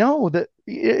 because they know that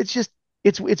it's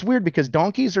weird, because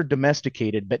donkeys are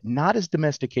domesticated, but not as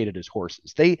domesticated as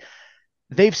horses.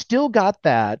 They've still got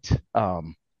that,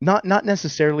 not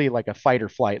necessarily like a fight or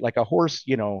flight, like a horse,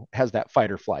 has that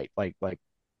fight or flight, like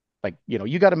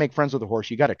you got to make friends with a horse.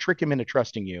 You got to trick him into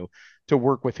trusting you to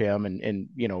work with him, and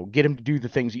get him to do the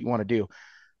things that you want to do.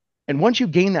 And once you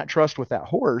gain that trust with that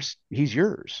horse, he's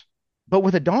yours. But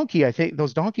with a donkey, I think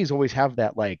those donkeys always have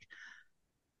that, like,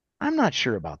 I'm not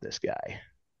sure about this guy.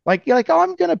 Like, you're like, oh,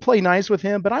 I'm going to play nice with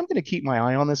him, but I'm going to keep my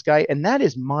eye on this guy. And that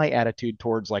is my attitude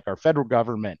towards like our federal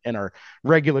government and our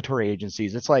regulatory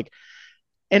agencies. It's like,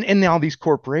 and now these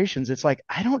corporations, it's like,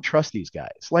 I don't trust these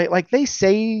guys. Like they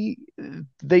say,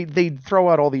 they throw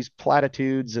out all these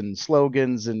platitudes and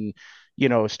slogans and,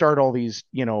 start all these,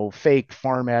 fake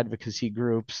farm advocacy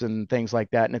groups and things like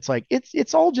that. And it's like,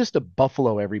 it's all just to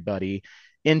buffalo everybody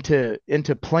into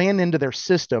playing into their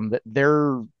system that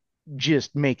they're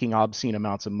just making obscene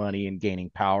amounts of money and gaining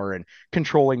power and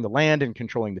controlling the land and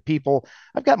controlling the people.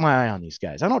 I've got my eye on these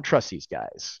guys. I don't trust these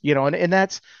guys, and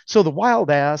that's so the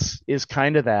wild ass is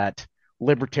kind of that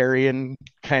libertarian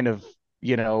kind of,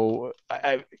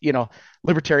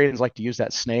 libertarians like to use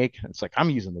that snake. It's like I'm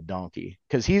using the donkey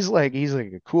because he's like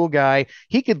a cool guy.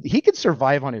 He could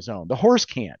survive on his own. The horse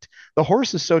can't. The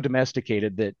horse is so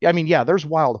domesticated that, I mean, yeah, there's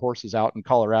wild horses out in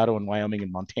Colorado and Wyoming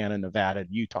and Montana and Nevada and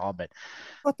Utah, but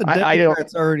But the I don't.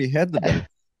 Democrats already had the debate.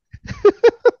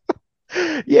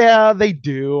 Yeah, they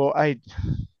do.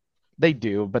 They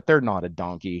do, but they're not a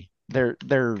donkey. They're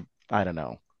I don't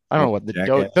know. I don't know what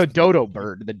Jackass. the dodo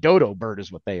bird. The dodo bird is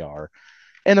what they are.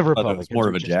 And the But it's Republicans more are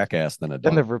of a just jackass than a and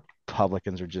the donkey.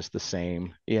 Republicans are just the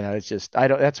same. It's just I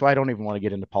don't that's why I don't even want to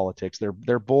get into politics.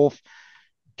 They're both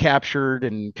captured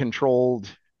and controlled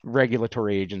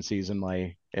regulatory agencies in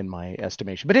my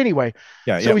estimation. But anyway,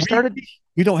 Yeah, so yeah. we started.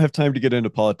 We don't have time to get into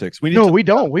politics. We need No, to. we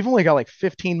don't. We've only got like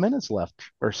 15 minutes left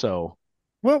or so.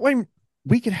 Well,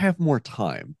 we could have more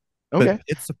time, but Okay.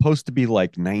 it's supposed to be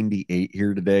like 98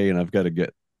 here today, and I've got to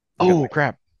get. I got Oh like,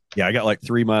 crap. yeah, I got like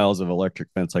 3 miles of electric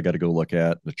fence I got to go look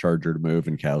at, the charger to move,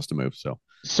 and cows to move. So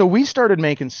So we started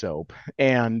making soap,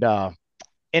 and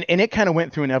it kind of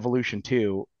went through an evolution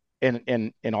too.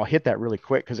 And I'll hit that really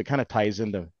quick because it kind of ties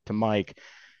into to Mike.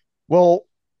 Well,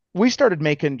 we started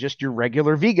making just your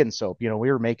regular vegan soap. We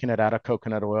were making it out of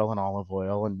coconut oil and olive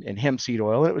oil and hemp seed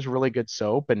oil, and it was really good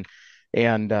soap. And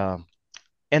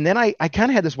and then I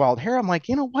kind of had this wild hair. I'm like,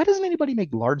 why doesn't anybody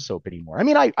make lard soap anymore? I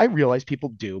mean, I realize people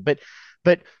do, but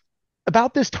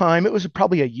about this time, it was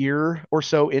probably a year or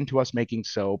so into us making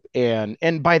soap, and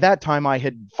by that time I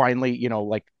had finally,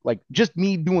 like just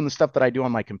me doing the stuff that I do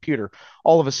on my computer.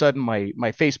 All of a sudden my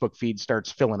Facebook feed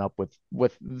starts filling up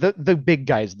with the big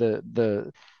guys,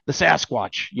 the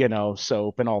Sasquatch,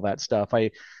 soap and all that stuff.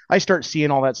 I start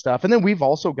seeing all that stuff. And then we've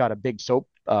also got a big soap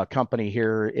company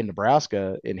here in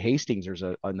Nebraska, in Hastings. There's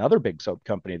another big soap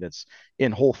company that's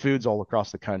in Whole Foods all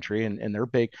across the country, and they're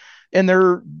big, and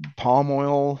they're palm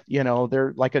oil.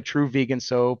 They're like a true vegan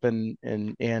soap, and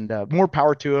more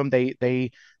power to them. They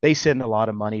send a lot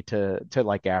of money to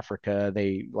like Africa.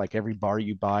 They, like, every bar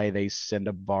you buy, they send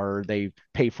a bar. They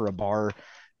pay for a bar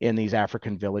in these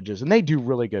African villages, and they do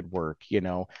really good work.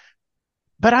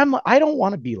 But I don't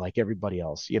want to be like everybody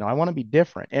else. I want to be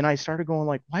different. And I started going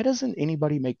like, why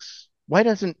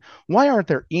aren't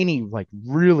there any like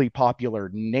really popular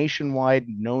nationwide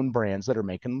known brands that are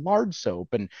making lard soap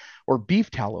and or beef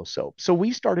tallow soap? So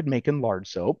we started making lard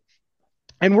soap,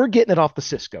 and we're getting it off the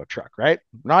Cisco truck, right?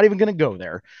 We're not even going to go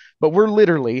there, but we're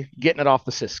literally getting it off the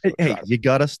hey, Cisco hey, truck. you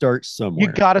got to start You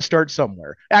somewhere. got to start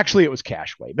somewhere. Actually, it was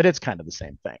Cashway, but it's kind of the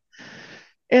same thing.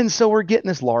 And so we're getting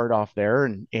this lard off there,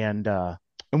 and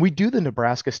we do the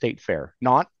Nebraska State Fair,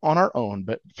 not on our own,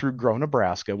 but through Grow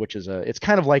Nebraska, which is it's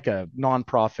kind of like a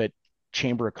nonprofit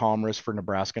chamber of commerce for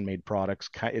Nebraskan made products.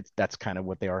 That's kind of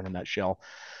what they are in a nutshell.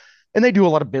 And they do a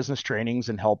lot of business trainings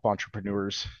and help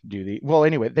entrepreneurs do well,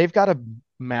 anyway, they've got a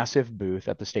massive booth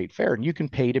at the state fair, and you can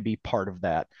pay to be part of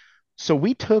that. So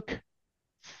we took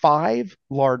 5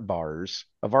 lard bars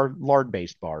of our lard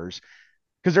based bars,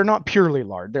 because they're not purely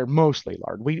lard, they're mostly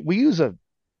lard. We use a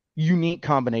unique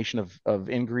combination of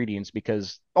ingredients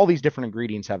because all these different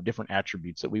ingredients have different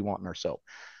attributes that we want in our soap.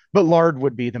 But lard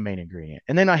would be the main ingredient.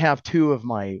 And then I have 2 of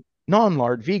my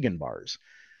non-lard vegan bars.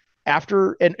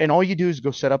 And all you do is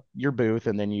go set up your booth,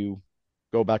 and then you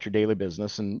go about your daily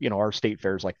business. And our state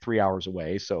fair is like 3 hours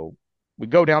away. So we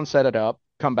go down, set it up,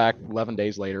 come back 11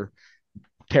 days later,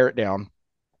 tear it down,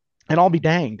 and I'll be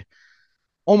danged.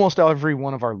 Almost every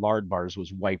one of our lard bars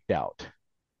was wiped out,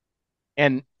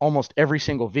 and almost every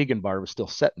single vegan bar was still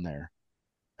sitting there.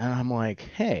 And I'm like,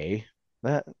 hey,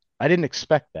 that I didn't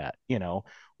expect that.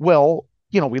 Well,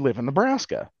 we live in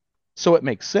Nebraska, so it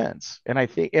makes sense. And I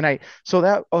think, and I, so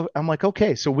that I'm like,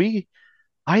 okay, so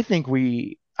I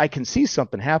can see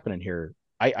something happening here.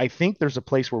 I think there's a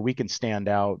place where we can stand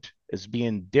out as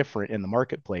being different in the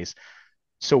marketplace.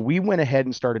 So we went ahead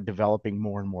and started developing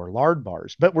more and more lard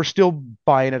bars, but we're still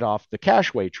buying it off the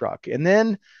Cashway truck. And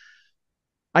then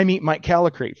I meet Mike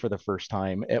Calicrate for the first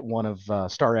time at one of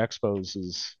Star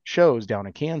Expo's shows down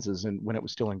in Kansas, and when it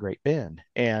was still in Great Bend.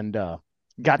 And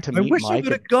got to I meet wish I Mike.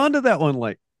 would have gone to that one.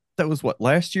 Like that was what,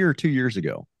 last year or 2 years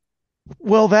ago.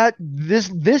 Well, that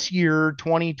this year,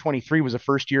 2023, was the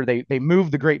first year they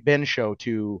moved the Great Ben show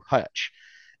to Hutch.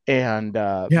 And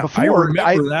Yeah, I before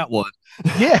I remember that one.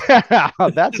 yeah,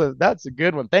 that's a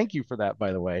good one. Thank you for that,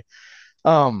 by the way.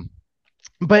 Um,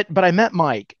 but I met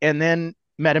Mike and then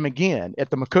met him again at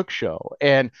the McCook show.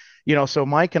 And, so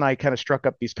Mike and I kind of struck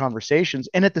up these conversations.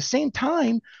 And at the same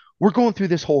time, we're going through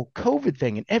this whole COVID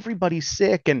thing and everybody's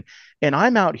sick. And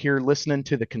I'm out here listening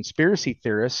to the conspiracy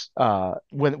theorists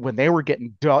when they were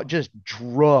getting just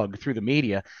drugged through the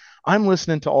media. I'm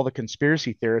listening to all the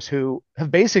conspiracy theorists who have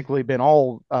basically been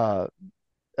all uh,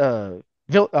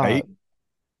 Right?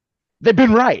 they've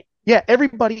been right. Yeah,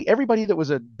 everybody that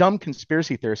was a dumb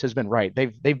conspiracy theorist has been right.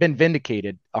 They've been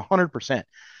vindicated 100%.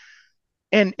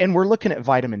 And we're looking at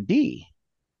vitamin D,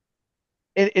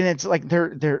 and it's like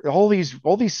they're all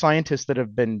these scientists that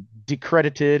have been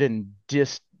decredited and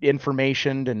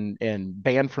disinformationed and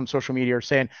banned from social media are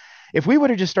saying if we would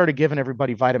have just started giving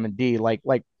everybody vitamin D, like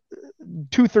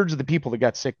 2/3 of the people that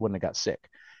got sick wouldn't have got sick.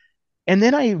 And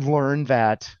then I learned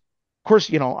that, of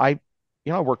course, I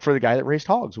worked for the guy that raised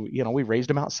hogs. We raised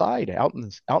them outside, out in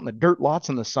the dirt lots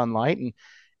in the sunlight,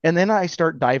 and then I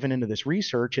start diving into this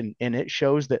research, and it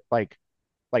shows that like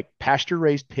pasture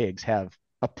raised pigs have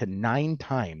up to 9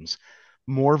 times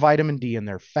more vitamin D in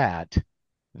their fat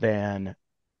than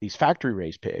these factory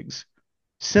raised pigs,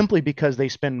 simply because they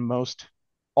spend most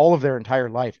all of their entire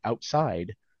life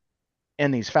outside,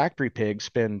 and these factory pigs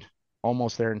spend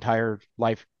almost their entire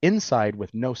life inside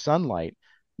with no sunlight.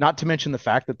 Not to mention the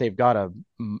fact that they've got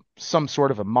some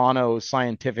sort of a mono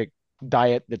scientific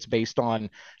diet that's based on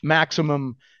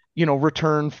maximum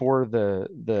return for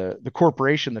the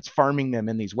corporation that's farming them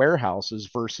in these warehouses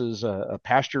versus a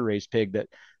pasture raised pig that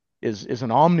is an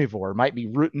omnivore, might be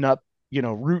rooting up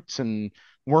roots and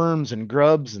worms and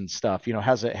grubs and stuff,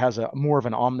 has a more of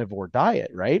an omnivore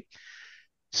diet, right?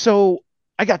 So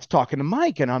I got to talking to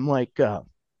Mike, and I'm like,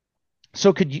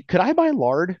 so could I buy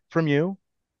lard from you?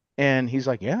 And he's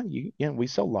like, yeah, we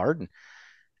sell lard.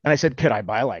 And I said, could I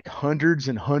buy like hundreds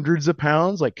and hundreds of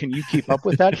pounds? Like, can you keep up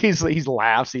with that? He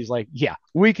laughs. He's like, yeah,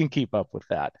 we can keep up with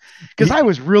that. Because I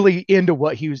was really into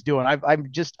what he was doing.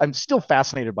 I'm still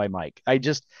fascinated by Mike.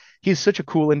 He's such a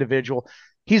cool individual.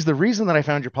 He's the reason that I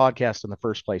found your podcast in the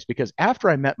first place, because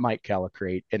after I met Mike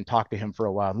Calicrate and talked to him for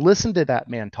a while, and listened to that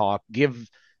man talk, give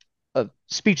a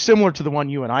speech similar to the one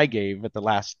you and I gave at the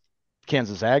last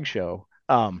Kansas Ag Show.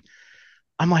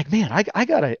 I'm like, man, I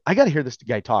gotta hear this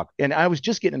guy talk. And I was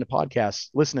just getting into podcasts,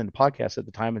 listening to podcasts at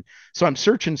the time, and so I'm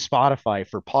searching Spotify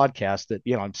for podcasts that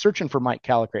I'm searching for Mike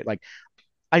Calicrate. Like,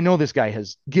 I know this guy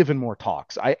has given more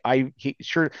talks. He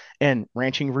sure, and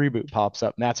Ranching Reboot pops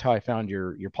up, and that's how I found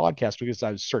your podcast, because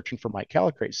I was searching for Mike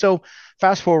Calicrate. So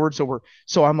fast forward,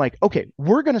 so I'm like, okay,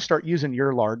 we're gonna start using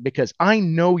your lard because I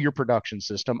know your production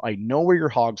system. I know where your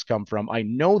hogs come from. I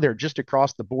know they're just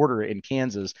across the border in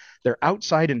Kansas. They're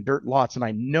outside in dirt lots, and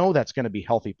I know that's going to be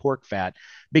healthy pork fat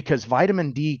because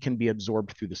vitamin D can be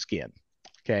absorbed through the skin.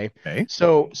 Okay. Okay.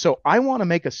 So I want to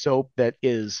make a soap that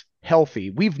is healthy.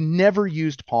 We've never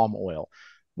used palm oil.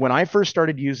 When I first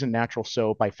started using natural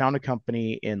soap, I found a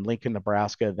company in Lincoln,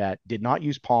 Nebraska that did not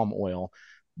use palm oil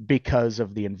because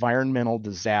of the environmental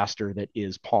disaster that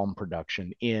is palm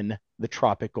production in the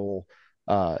tropical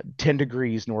 10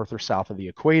 degrees north or south of the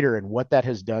equator, and what that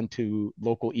has done to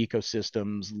local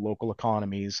ecosystems, local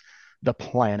economies, the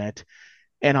planet.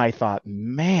 And I thought,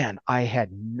 man, I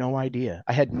had no idea.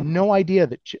 I had no idea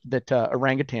that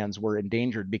orangutans were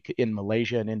endangered in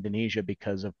Malaysia and Indonesia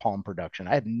because of palm production.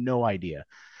 I had no idea.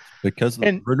 Because of the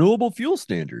And renewable fuel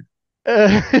standard.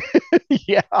 uh,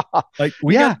 yeah, Like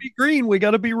we got yeah, to be green, we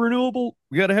got to be renewable,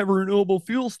 we got to have a renewable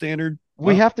fuel standard.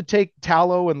 we Well, have to take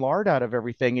tallow and lard out of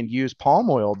everything and use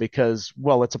palm oil because,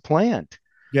 well, it's a plant.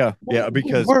 yeah, yeah, We're,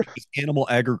 because animal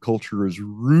agriculture is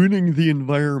ruining the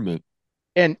environment.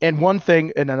 and one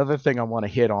thing and another thing I want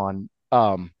to hit on,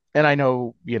 and I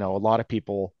know a lot of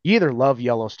people, you either love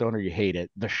Yellowstone or you hate it,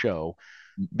 the show,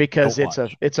 because Don't it's a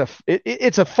watch. it's a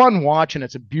it's a fun watch, and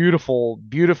it's a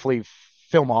beautifully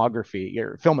filmography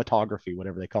or filmatography,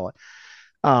 whatever they call it.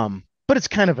 But it's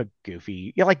kind of a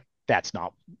goofy, like that's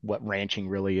not what ranching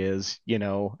really is. I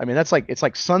mean, that's like, it's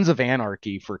like Sons of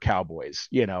Anarchy for cowboys,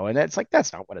 and that's like,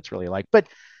 that's not what it's really like. But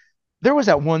there was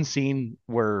that one scene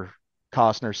where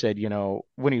Costner said,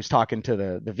 when he was talking to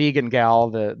the vegan gal,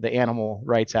 the animal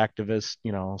rights activist,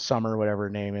 Summer, whatever her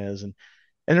name is, and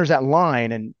there's that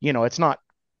line, and it's not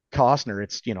Costner,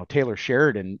 it's Taylor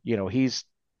Sheridan. He's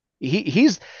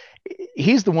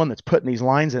he's the one that's putting these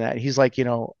lines in that. He's like,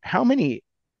 how many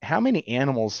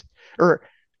animals, or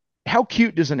how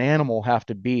cute does an animal have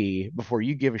to be before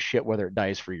you give a shit whether it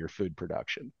dies for your food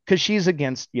production? Because she's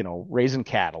against, raising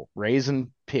cattle,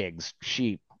 raising pigs,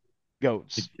 sheep,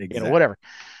 goats, Exactly. whatever.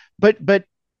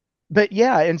 But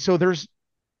yeah, and so there's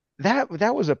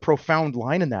that was a profound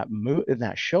line in in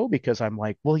that show, because I'm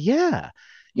like, well, yeah,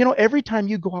 every time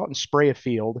you go out and spray a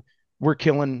field,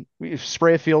 we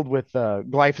spray a field with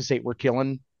glyphosate, we're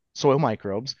killing soil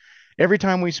microbes. Every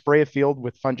time we spray a field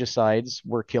with fungicides,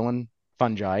 we're killing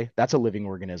fungi. That's a living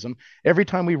organism. Every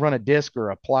time we run a disc or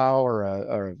a plow or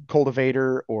a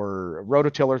cultivator or a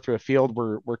rototiller through a field,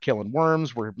 we're killing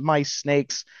worms, we're mice,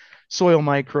 snakes, soil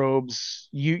microbes,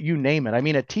 you name it. I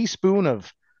mean, a teaspoon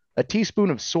of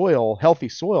soil, healthy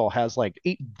soil, has like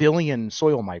 8 billion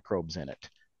soil microbes in it.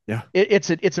 Yeah. It's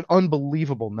an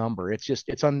unbelievable number. It's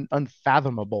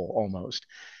unfathomable almost.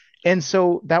 And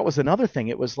so that was another thing.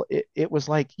 It was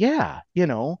like, yeah,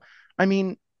 I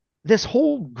mean, this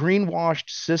whole greenwashed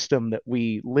system that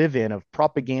we live in of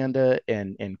propaganda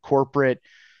and corporate,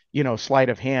 sleight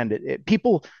of hand.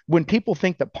 People, when people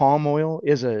think that palm oil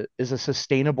is a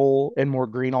sustainable and more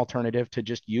green alternative to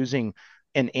just using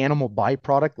an animal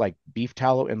byproduct like beef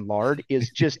tallow and lard, is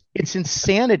just, it's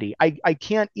insanity. I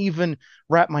can't even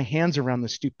wrap my hands around the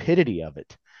stupidity of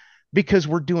it, because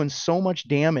we're doing so much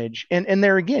damage. And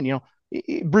there again,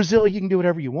 Brazil, you can do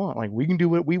whatever you want. Like, we can do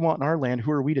what we want in our land.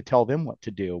 Who are we to tell them what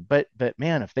to do? But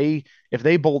man, if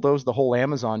they bulldoze the whole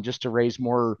Amazon just to raise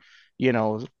more, you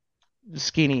know,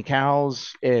 skinny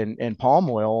cows and palm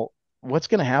oil, what's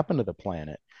going to happen to the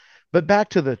planet? But back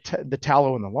to the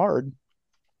tallow and the lard.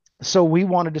 So we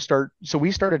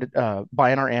started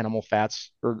buying our animal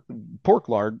fats, or pork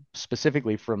lard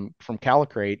specifically, from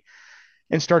Calicrate,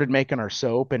 and started making our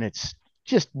soap. And it's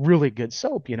just really good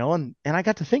soap. And I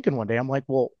got to thinking one day, I'm like,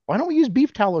 well, why don't we use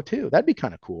beef tallow too? That'd be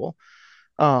kind of cool.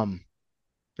 um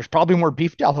there's probably more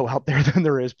beef tallow out there than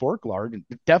there is pork lard.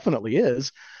 It definitely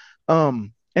is.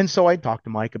 And so I talked to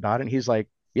Mike about it, and he's like,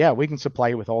 yeah, we can supply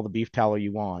you with all the beef tallow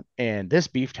you want. And this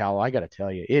beef tallow, I got to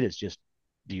tell you, it is just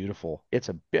beautiful.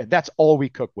 That's all we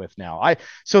cook with now.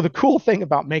 So the cool thing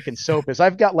about making soap is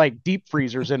I've got like deep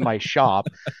freezers in my shop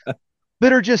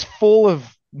that are just full of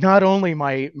not only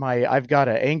my I've got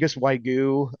a Angus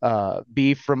Wagyu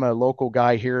beef from a local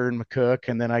guy here in McCook,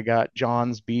 and then I got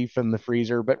John's beef in the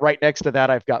freezer. But right next to that,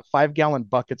 I've got 5 gallon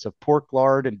buckets of pork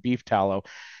lard and beef tallow.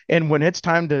 And when it's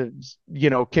time to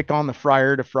kick on the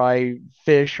fryer to fry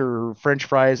fish or French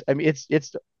fries, I mean,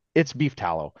 it's beef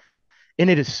tallow, and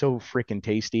it is so freaking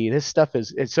tasty. This stuff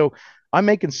is so. I'm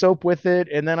making soap with it,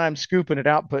 and then I'm scooping it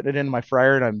out, putting it in my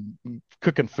fryer, and I'm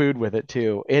cooking food with it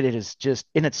too. It is just,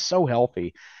 and it's so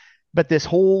healthy. But this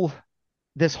whole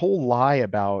lie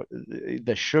about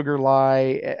the sugar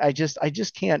lie, I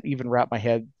just can't even wrap my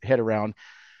head around.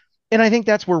 And I think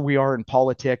that's where we are in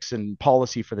politics and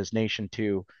policy for this nation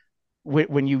too.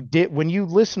 When you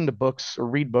listen to books or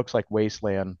read books like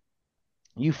Wasteland,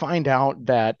 you find out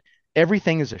that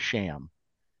everything is a sham.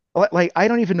 Like, I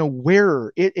don't even know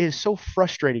where. It is so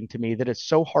frustrating to me that it's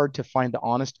so hard to find the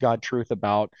honest God truth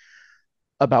about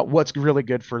what's really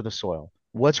good for the soil,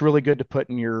 what's really good to put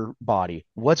in your body,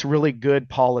 what's really good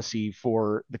policy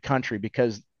for the country.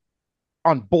 Because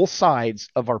on both sides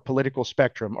of our political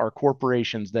spectrum are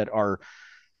corporations that are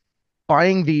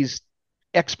buying these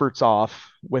experts off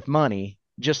with money,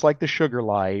 just like the sugar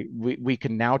lie. We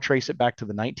can now trace it back to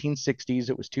the 1960s.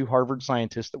 It was two Harvard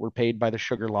scientists that were paid by the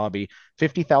sugar lobby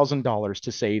 $50,000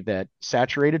 to say that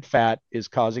saturated fat is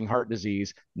causing heart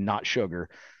disease, not sugar.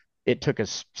 It took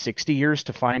us 60 years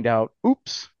to find out,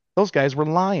 oops, those guys were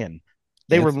lying.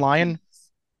 They were Answer lying.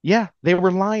 keys. Yeah, they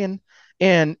were lying.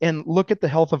 And look at the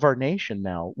health of our nation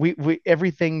now. We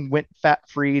everything went fat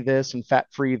free this and fat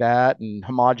free that, and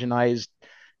homogenized,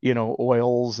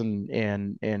 oils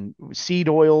and seed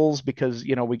oils, because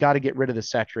we got to get rid of the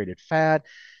saturated fat.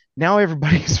 Now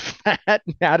everybody's fat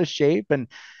and out of shape,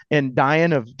 and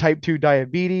dying of type 2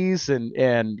 diabetes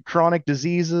and chronic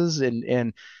diseases.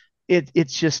 And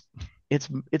it's just,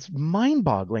 it's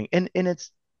mind-boggling. And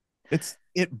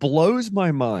It blows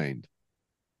my mind.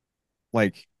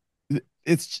 Like,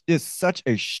 it's such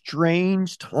a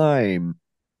strange time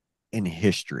in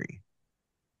history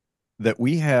that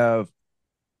we have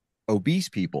obese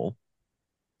people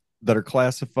that are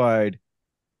classified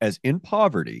as in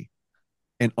poverty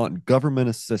and on government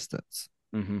assistance.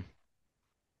 mhm.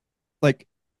 Like,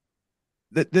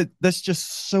 that's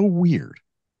just so weird.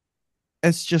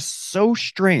 It's just so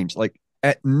strange. Like,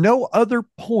 at no other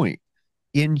point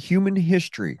in human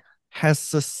history has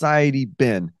society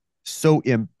been so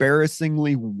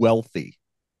embarrassingly wealthy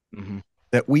Mhm.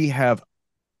 that we have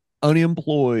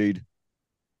unemployed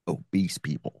obese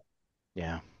people.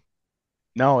 Yeah.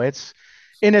 No,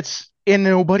 and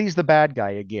nobody's the bad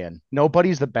guy again.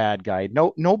 Nobody's the bad guy.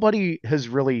 Nobody has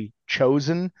really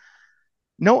chosen.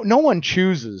 No one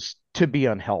chooses to be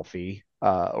unhealthy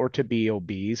or to be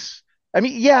obese. I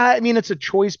mean, yeah, I mean it's a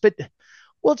choice, but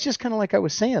well, it's just kind of like I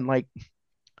was saying. Like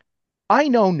I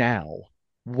know now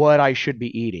what I should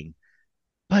be eating,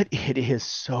 but it is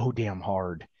so damn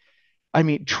hard. I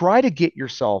mean, try to get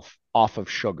yourself off of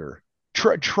sugar.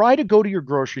 Try to go to your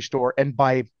grocery store and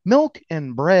buy milk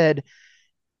and bread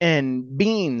and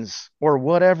beans or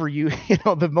whatever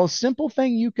the most simple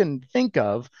thing you can think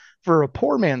of for a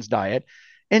poor man's diet,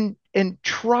 and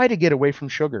try to get away from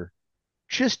sugar.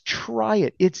 Just try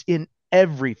it. It's in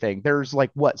everything. There's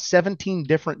like what 17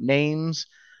 different names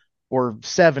or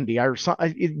 70 or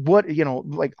something, what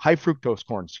like high fructose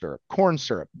corn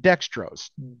syrup, dextrose,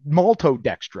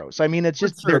 maltodextrose. I mean, it's Corn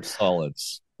just there. syrup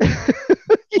solids,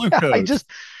 Yeah, I glucose. just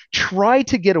try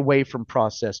to get away from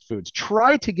processed foods.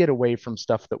 Try to get away from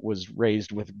stuff that was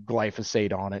raised with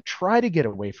glyphosate on it. Try to get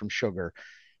away from sugar.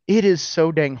 It is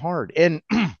so dang hard. And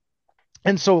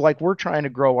so like we're trying to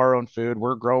grow our own food.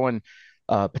 We're growing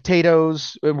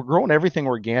potatoes, and we're growing everything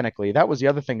organically. That was the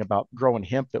other thing about growing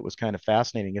hemp that was kind of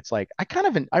fascinating. It's like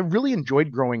I really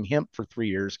enjoyed growing hemp for 3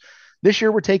 years. This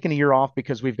year we're taking a year off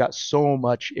because we've got so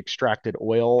much extracted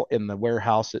oil in the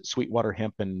warehouse at Sweetwater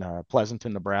Hemp in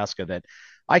Pleasanton, Nebraska, that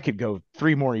I could go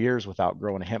 3 more years without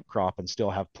growing a hemp crop and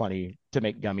still have plenty to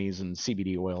make gummies and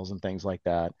CBD oils and things like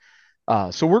that.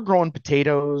 So we're growing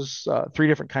potatoes, three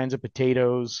different kinds of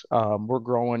potatoes. We're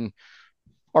growing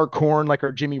our corn, like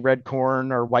our Jimmy Red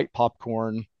corn, our white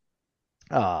popcorn,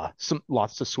 some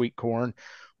lots of sweet corn.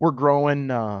 We're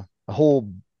growing a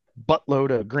whole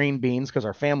buttload of green beans because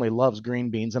our family loves green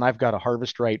beans, and I've got a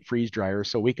Harvest Right freeze dryer,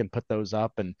 so we can put those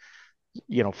up and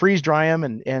freeze dry them,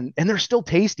 and they're still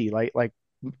tasty, like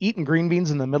eating green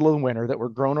beans in the middle of the winter that were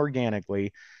grown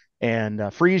organically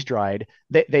and freeze dried.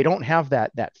 They don't have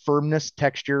that firmness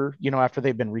texture, after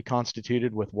they've been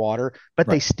reconstituted with water, but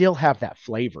they Right. still have that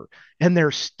flavor, and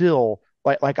they're still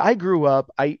like I grew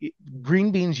up. I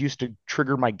Green beans used to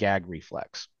trigger my gag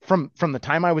reflex from the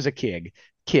time I was a kid.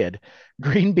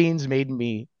 Green beans made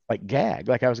me like gag,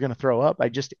 like I was going to throw up.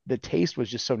 The taste was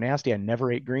just so nasty. I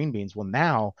never ate green beans. Well,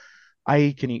 now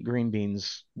I can eat green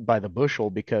beans by the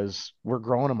bushel because we're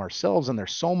growing them ourselves, and they're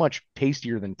so much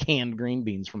tastier than canned green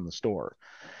beans from the store.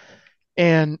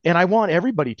 And I want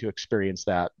everybody to experience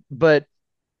that. But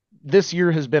this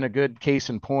year has been a good case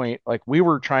in point. Like we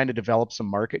were trying to develop some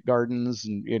market gardens,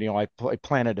 and I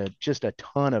planted just a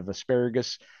ton of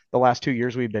asparagus. The last 2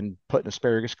 years we've been putting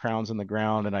asparagus crowns in the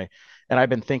ground, and I've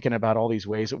been thinking about all these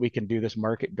ways that we can do this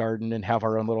market garden and have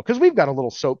our own little, because we've got a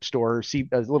little soap store,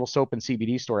 a little soap and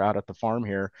CBD store out at the farm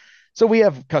here. So we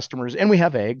have customers and we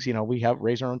have eggs. We have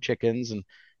raise our own chickens,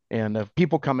 and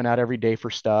people coming out every day for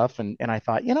stuff. And I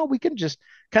thought, we can just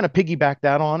kind of piggyback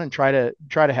that on and try to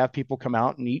have people come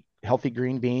out and eat healthy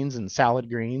green beans and salad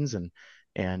greens and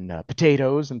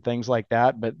potatoes and things like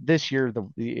that. But this year,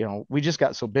 we just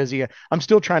got so busy. I'm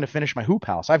still trying to finish my hoop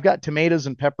house. I've got tomatoes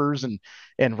and peppers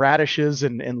and radishes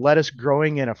and lettuce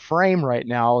growing in a frame right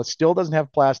now. It still doesn't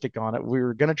have plastic on it. We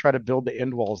were going to try to build the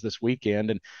end walls this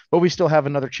weekend, but we still have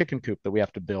another chicken coop that we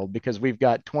have to build because we've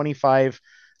got 25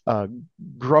 uh,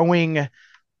 growing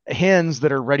hens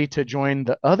that are ready to join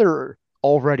the other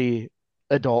already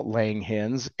adult laying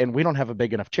hens, and we don't have a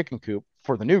big enough chicken coop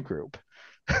for the new group.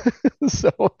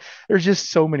 So there's just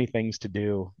so many things to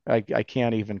do. I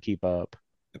can't even keep up.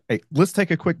 Hey, let's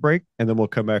take a quick break and then we'll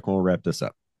come back and we'll wrap this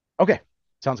up. Okay,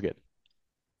 sounds good.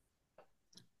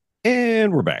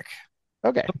 And we're back.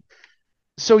 Okay,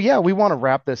 so yeah, we want to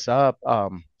wrap this up.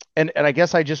 And I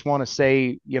guess I just want to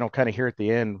say, kind of here at the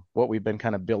end, what we've been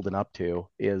kind of building up to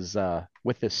is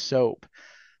with this soap.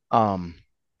 Um,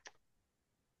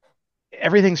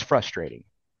 Everything's frustrating.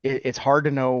 It's hard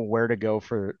to know where to go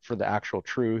for the actual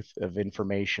truth of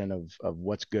information of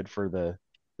what's good for the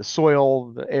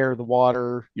soil, the air, the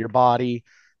water, your body,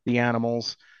 the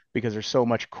animals, because there's so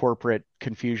much corporate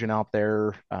confusion out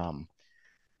there.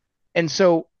 And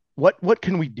so what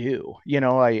can we do?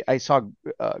 I saw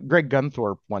Greg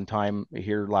Gunthorpe one time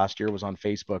here last year was on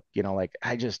Facebook. Like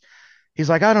he's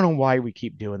like, I don't know why we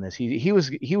keep doing this. He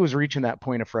was reaching that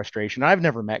point of frustration. I've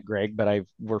never met Greg, but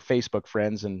we're Facebook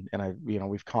friends, and I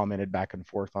we've commented back and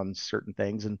forth on certain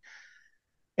things,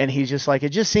 and he's just like, it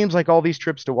just seems like all these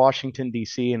trips to Washington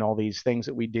D.C. and all these things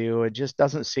that we do, it just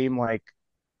doesn't seem like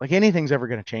anything's ever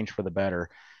going to change for the better.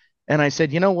 And I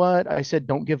said, you know what? I said,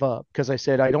 don't give up, because I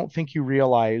said, I don't think you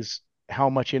realize how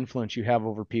much influence you have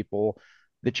over people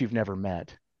that you've never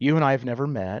met. You and I have never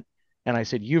met. And I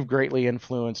said, you've greatly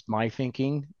influenced my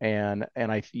thinking,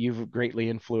 you've greatly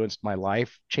influenced my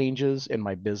life changes in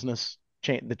my business,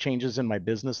 the changes in my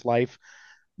business life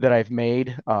that I've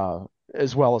made,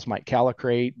 as well as Mike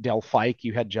Calicrate, Del Fike.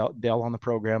 You had Del on the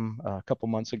program a couple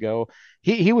months ago.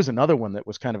 He was another one that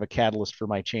was kind of a catalyst for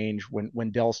my change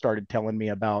when Del started telling me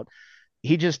about.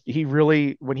 He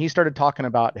really, when he started talking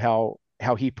about how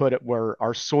he put it, where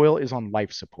our soil is on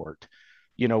life support.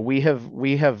 We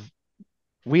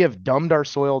have dumbed our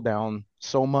soil down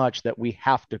so much that we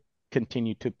have to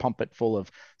continue to pump it full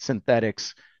of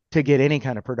synthetics to get any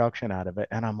kind of production out of it.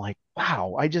 And I'm like,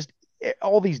 wow,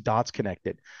 all these dots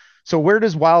connected. So where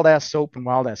does Wild Ass Soap and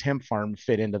Wild Ass Hemp Farm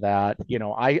fit into that?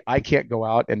 I can't go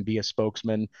out and be a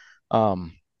spokesman.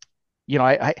 Um,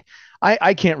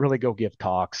 I can't really go give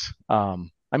talks. I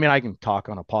mean, I can talk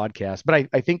on a podcast, but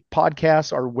I think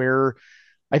podcasts are where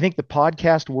I think the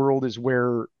podcast world is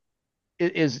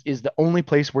the only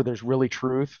place where there's really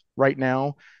truth right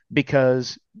now,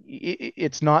 because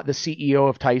it's not the CEO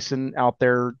of Tyson out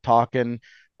there talking.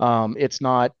 It's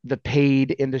not the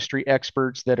paid industry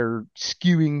experts that are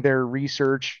skewing their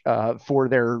research for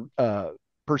their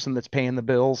person that's paying the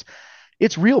bills.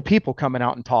 It's real people coming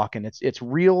out and talking. It's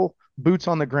real boots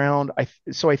on the ground. I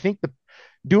think the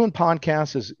doing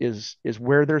podcasts is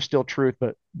where there's still truth,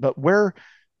 but where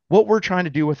what we're trying to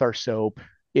do with our soap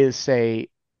is say,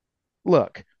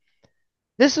 look,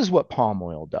 this is what palm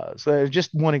oil does.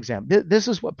 Just one example. This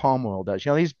is what palm oil does.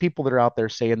 These people that are out there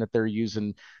saying that they're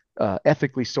using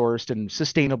ethically sourced and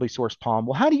sustainably sourced palm.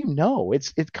 Well, how do you know?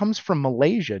 It comes from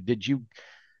Malaysia.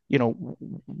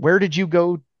 Where did you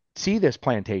go see this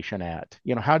plantation at?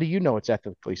 How do you know it's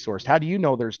ethically sourced? How do you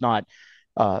know there's not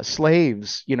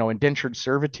slaves, indentured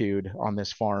servitude on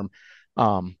this farm?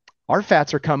 Our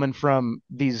fats are coming from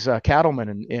these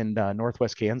cattlemen in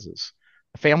Northwest Kansas,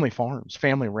 family farms,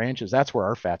 family ranches. That's where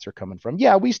our fats are coming from.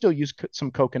 Yeah, we still use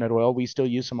some coconut oil. We still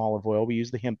use some olive oil. We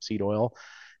use the hemp seed oil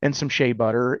and some shea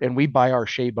butter. And we buy our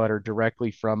shea butter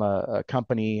directly from a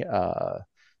company.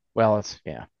 Well,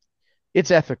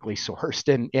 it's ethically sourced,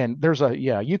 and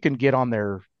you can get on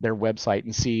their website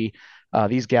and see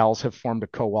these gals have formed a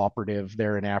cooperative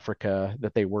there in Africa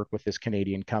that they work with this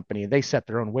Canadian company. They set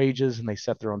their own wages and they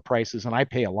set their own prices, and I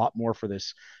pay a lot more for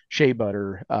this shea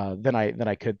butter than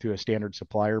I could through a standard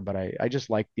supplier. But I just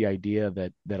like the idea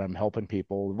that I'm helping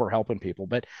people. We're helping people.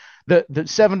 But the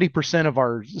 70% of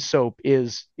our soap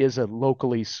is a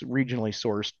locally regionally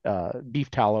sourced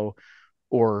beef tallow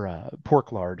or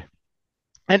pork lard,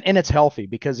 and it's healthy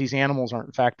because these animals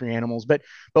aren't factory animals. But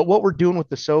what we're doing with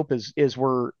the soap is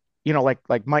we're,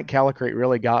 like Mike Calicrate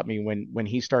really got me when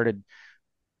he started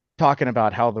talking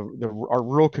about how our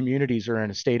rural communities are in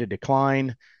a state of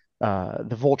decline,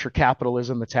 the vulture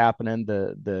capitalism that's happening,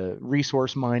 the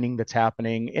resource mining that's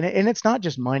happening, and it's not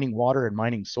just mining water and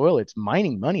mining soil; it's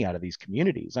mining money out of these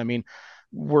communities. I mean,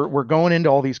 we're going into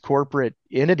all these corporate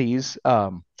entities.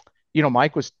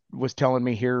 Mike was telling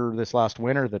me here this last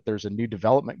winter that there's a new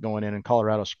development going in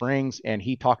Colorado Springs, and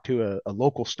he talked to a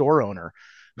local store owner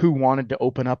who wanted to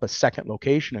open up a second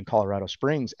location in Colorado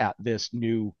Springs at this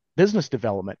new business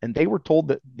development, and they were told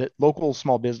that local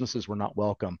small businesses were not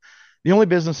welcome. The only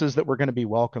businesses that were going to be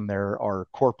welcome there are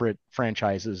corporate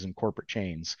franchises and corporate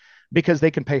chains, because they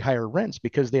can pay higher rents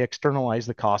because they externalize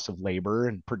the cost of labor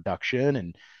and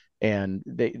production, and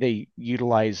they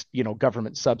utilize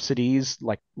government subsidies,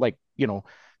 like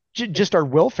just our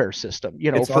welfare system,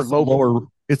 It's for also local. lower.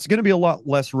 It's going to be a lot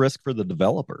less risk for the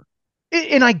developer.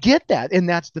 And I get that, and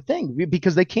that's the thing,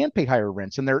 because they can pay higher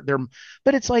rents, and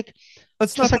but it's like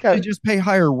It's not just that like they a just pay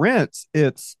higher rents.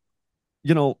 It's,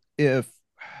 if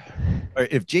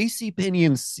JC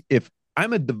Penney's, if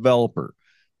I'm a developer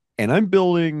and I'm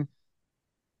building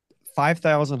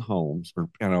 5,000 homes, or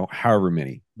however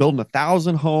many, building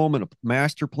 1,000 home in a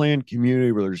master plan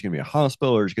community where there's going to be a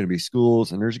hospital, there's going to be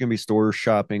schools, and there's going to be stores,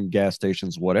 shopping, gas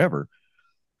stations, whatever.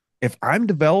 If I'm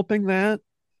developing that,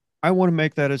 I want to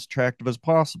make that as attractive as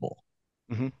possible.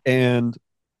 mm-hmm. And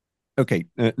okay,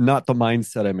 not the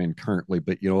mindset I'm in currently,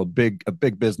 but a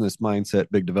big business mindset,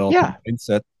 big development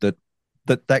mindset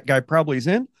that guy probably is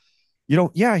in.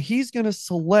 Yeah, he's going to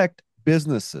select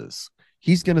businesses.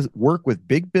 He's going to work with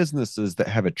big businesses that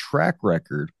have a track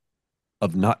record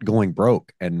of not going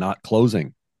broke and not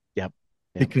closing. Yep.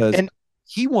 Because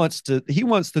he wants to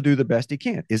do the best he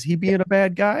can. Is he being a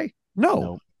bad guy?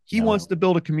 No. He wants to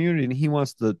build a community, and he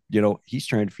wants to, he's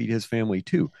trying to feed his family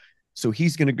too. So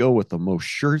he's going to go with the most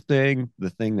sure thing, the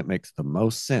thing that makes the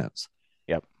most sense.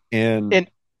 Yep. And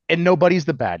nobody's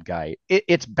the bad guy.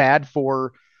 It's bad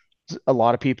for a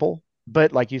lot of people,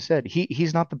 but like you said,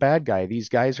 he's not the bad guy. These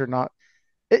guys are not.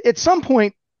 At some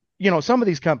point, some of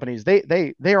these companies,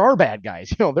 they are bad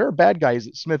guys. There are bad guys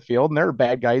at Smithfield, and there are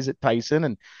bad guys at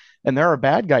Tyson, and there are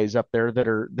bad guys up there that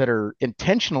are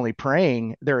intentionally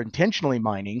preying, they're intentionally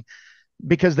mining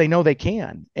because they know they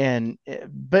can. And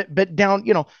but down,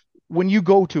 when you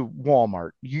go to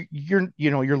Walmart,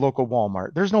 your local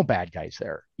Walmart, there's no bad guys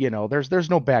there. There's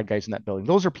no bad guys in that building.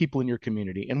 Those are people in your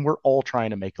community, and we're all trying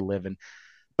to make a living.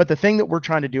 But the thing that we're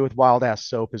trying to do with Wild Ass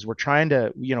Soap is we're trying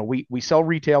to, we sell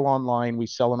retail online, we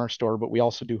sell in our store, but we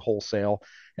also do wholesale.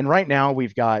 And right now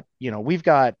we've got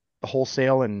the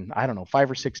wholesale in, I don't know,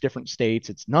 5 or 6 different states.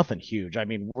 It's nothing huge. I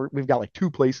mean, we've got like 2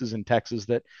 places in Texas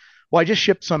that, well, I just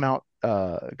shipped some out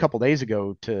a couple days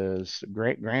ago to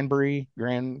Granbury,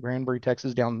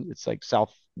 Texas, down. It's like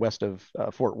southwest of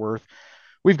Fort Worth.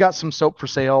 We've got some soap for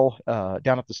sale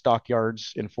down at the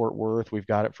stockyards in Fort Worth. We've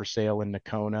got it for sale in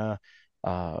Nakona,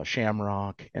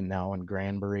 Shamrock, and now in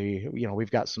Granbury.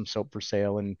 We've got some soap for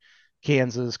sale in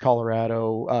Kansas,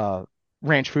 Colorado.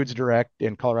 Ranch Foods Direct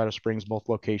in Colorado Springs, both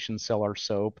locations sell our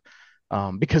soap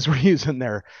because we're using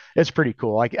their. It's pretty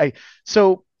cool.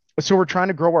 So we're trying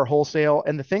to grow our wholesale,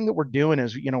 and the thing that we're doing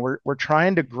is, we're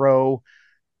trying to grow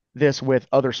this with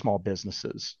other small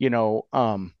businesses.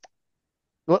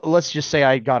 Let's just say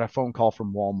I got a phone call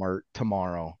from Walmart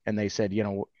tomorrow, and they said,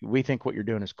 we think what you're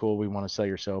doing is cool. We want to sell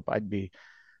your soap.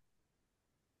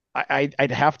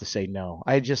 I'd have to say no.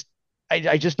 I just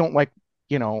don't like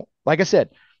I said,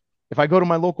 if I go to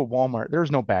my local Walmart,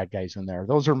 there's no bad guys in there.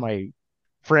 Those are my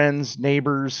friends,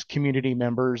 neighbors, community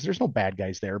members. There's no bad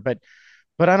guys there, but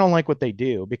I don't like what they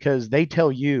do because they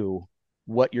tell you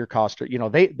what your cost,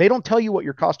 they don't tell you what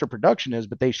your cost of production is,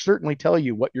 but they certainly tell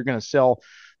you what you're going to sell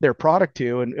their product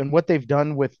to. And what they've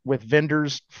done with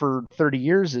vendors for 30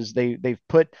 years is they've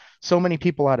put so many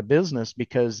people out of business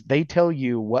because they tell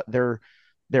you what they're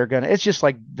gonna. It's just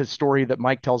like the story that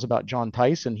Mike tells about John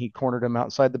Tyson. He cornered him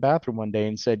outside the bathroom one day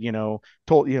and said,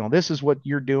 this is what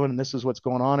you're doing and this is what's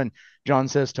going on. And John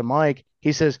says to Mike,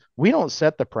 he says, we don't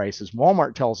set the prices.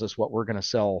 Walmart tells us what we're going to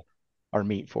sell our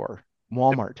meat for.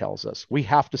 Walmart tells us we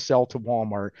have to sell to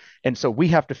Walmart, and so we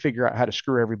have to figure out how to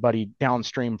screw everybody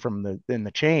downstream from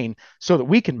the chain so that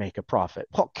we can make a profit.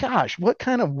 Well, gosh, what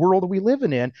kind of world are we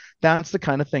living in? That's the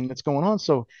kind of thing that's going on.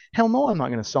 So hell no, I'm not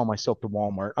going to sell my soap to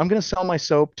Walmart. I'm going to sell my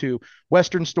soap to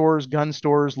Western stores, gun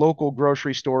stores, local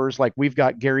grocery stores. Like we've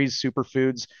got Gary's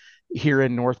Superfoods here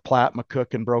in North Platte,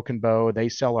 McCook, and Broken Bow. They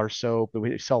sell our soap.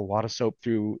 We sell a lot of soap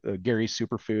through Gary's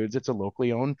Superfoods. It's a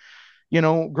locally owned,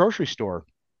 grocery store.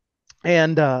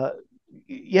 And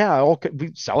yeah,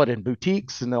 we sell it in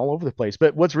boutiques and all over the place.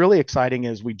 But what's really exciting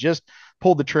is we just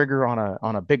pulled the trigger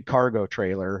on a big cargo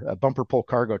trailer, a bumper pull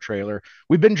cargo trailer.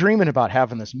 We've been dreaming about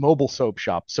having this mobile soap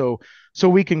shop, so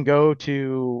we can go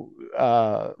to.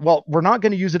 Well, we're not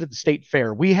going to use it at the state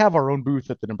fair. We have our own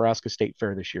booth at the Nebraska State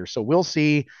Fair this year, so we'll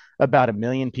see about 1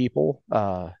 million people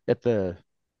at the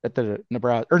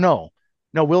Nebraska. Or no,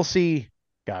 we'll see.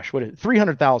 Gosh, what is it,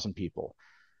 300,000 people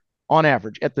on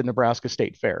average at the Nebraska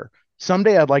State Fair.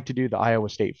 Someday I'd like to do the Iowa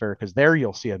State Fair because there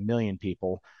you'll see 1 million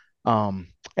people. And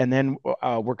then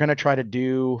we're going to try to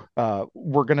do the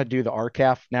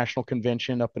RCAF National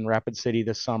Convention up in Rapid City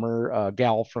this summer.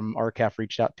 Gal from RCAF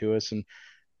reached out to us, and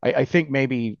I think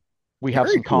maybe we have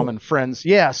Very some cool. common friends.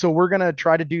 Yeah, so we're going to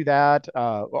try to do that.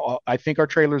 I think our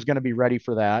trailer is going to be ready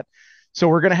for that. So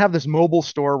we're going to have this mobile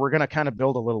store. We're going to kind of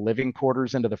build a little living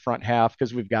quarters into the front half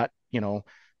because we've got,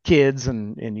 kids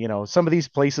and some of these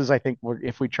places. I think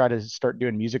if we try to start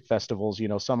doing music festivals,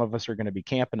 some of us are going to be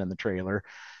camping in the trailer.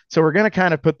 So we're going to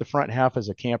kind of put the front half as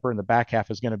a camper and the back half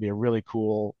is going to be a really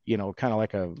cool, kind of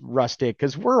like a rustic,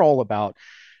 because we're all about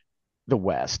the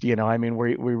West. I mean,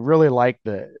 we really like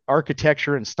the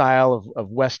architecture and style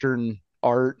of Western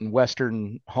art and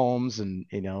Western homes, and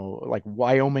like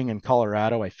Wyoming and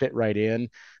Colorado, I fit right in.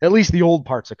 At least the old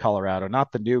parts of Colorado,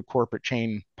 not the new corporate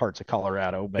chain parts of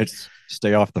Colorado, but It's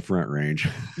stay off the front range.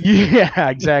 yeah,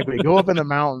 exactly. Go up in the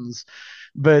mountains.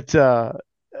 But so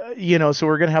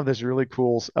we're gonna have this really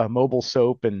cool mobile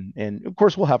soap, and of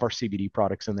course we'll have our CBD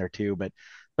products in there too.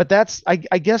 But that's I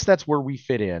guess that's where we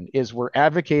fit in, is we're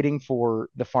advocating for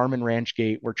the farm and ranch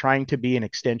gate. We're trying to be an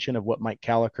extension of what Mike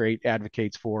Calicrate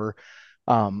advocates for,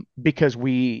 because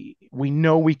we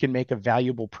know we can make a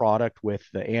valuable product with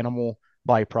the animal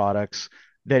byproducts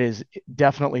that is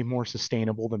definitely more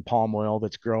sustainable than palm oil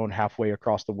that's grown halfway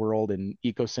across the world in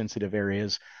eco-sensitive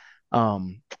areas.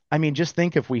 I mean, just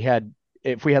think if we had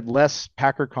less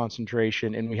packer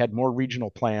concentration and we had more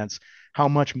regional plants, how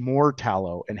much more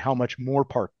tallow and how much more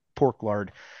pork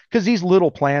lard, because these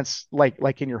little plants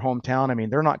like in your hometown, I mean,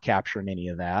 they're not capturing any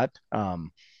of that.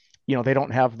 They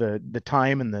don't have the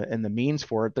time and the means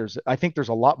for it. I think there's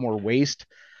a lot more waste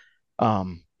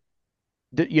Um,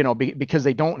 because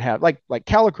they don't have like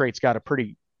Calicrate's got a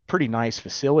pretty nice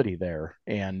facility there,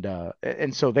 and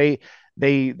so they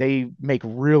make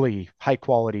really high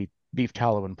quality beef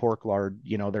tallow and pork lard.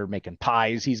 They're making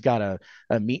pies. He's got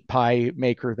a meat pie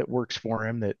maker that works for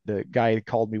him. That the guy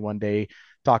called me one day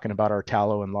talking about our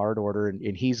tallow and lard order,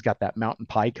 and he's got that Mountain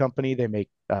Pie Company. They make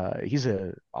he's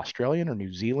a Australian or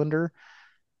New Zealander,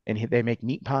 and they make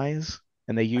meat pies,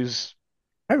 and they use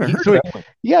I haven't he heard of so that one.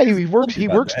 yeah, You've told me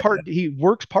about that. he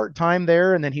works part time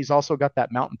there, and then he's also got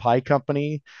that Mountain Pie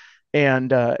Company,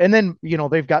 and then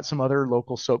they've got some other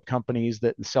local soap companies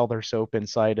that sell their soap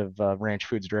inside of Ranch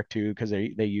Foods Direct too, because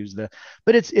they use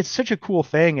but it's such a cool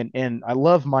thing, and I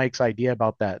love Mike's idea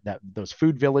about that those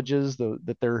food villages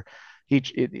that they're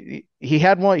he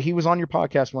had one. He was on your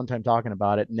podcast one time talking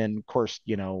about it, and then of course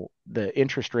the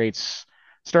interest rates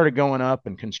started going up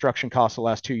and construction costs the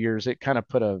last 2 years. It kind of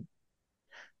put a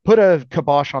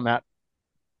kibosh on that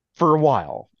for a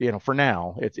while. For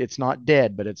now, it's not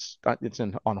dead, but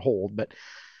on hold. But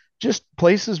just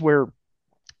places where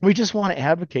we just want to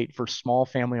advocate for small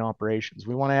family operations.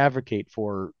 We want to advocate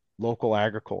for local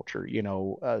agriculture.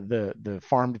 The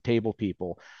farm to table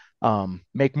people.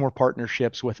 Make more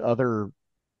partnerships with other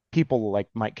people like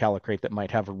Mike Calicrate that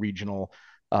might have a regional,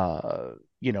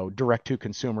 direct to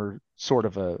consumer sort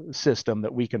of a system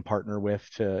that we can partner with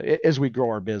as we grow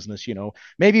our business.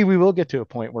 Maybe we will get to a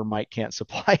point where Mike can't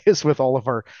supply us with all of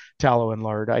our tallow and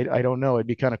lard. I don't know. It'd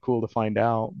be kind of cool to find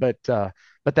out, but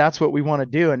that's what we want to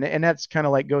do. And that's kind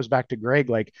of like goes back to Greg,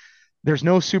 like there's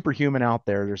no superhuman out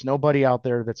there. There's nobody out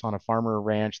there that's on a farmer or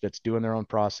ranch that's doing their own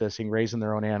processing, raising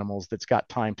their own animals, that's got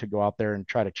time to go out there and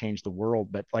try to change the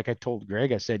world. But like I told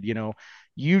Greg, I said,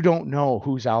 you don't know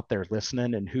who's out there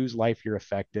listening and whose life you're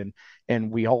affecting.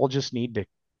 And we all just need to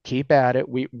keep at it.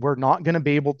 We're not going to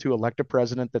be able to elect a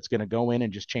president that's going to go in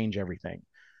and just change everything.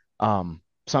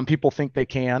 Some people think they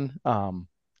can.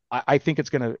 I think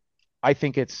I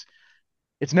think it's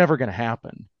never going to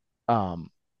happen.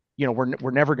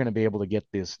 We're never going to be able to get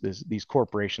these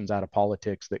corporations out of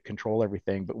politics that control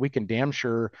everything, but we can damn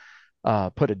sure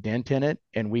put a dent in it,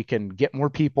 and we can get more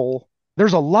people.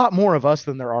 There's a lot more of us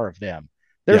than there are of them.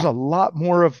 There's Yeah. a lot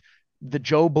more of the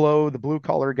Joe Blow, the blue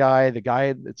collar guy, the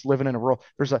guy that's living in a rural.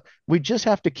 We just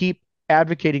have to keep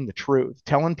advocating the truth,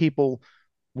 telling people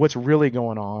what's really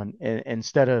going on, and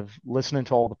instead of listening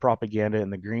to all the propaganda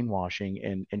and the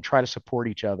greenwashing, and try to support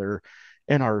each other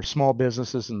in our small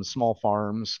businesses and small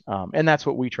farms. And that's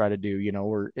what we try to do.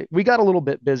 We got a little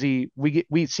bit busy. We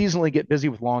seasonally get busy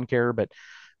with lawn care, but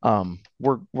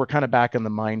we're kind of back in the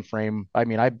mind frame. I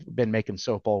mean, I've been making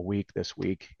soap all week this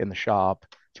week in the shop.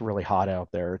 It's really hot out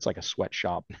there. It's like a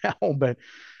sweatshop now, but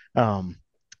um,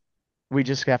 we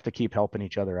just have to keep helping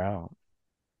each other out.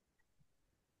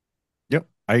 Yep.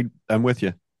 I'm with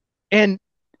you. And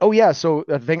oh yeah, so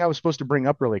the thing I was supposed to bring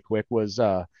up really quick was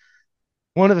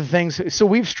one of the things. So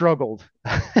we've struggled.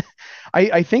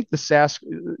 I think the SAS.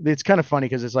 It's kind of funny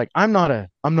because it's like I'm not a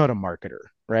marketer,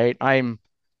 right? I'm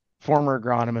former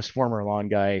agronomist, former lawn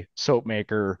guy, soap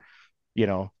maker,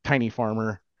 tiny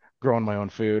farmer, growing my own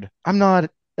food. I'm not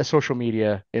a social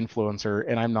media influencer,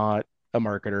 and I'm not a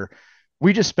marketer.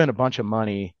 We just spent a bunch of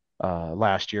money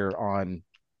last year on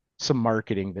some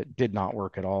marketing that did not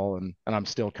work at all, and I'm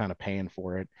still kind of paying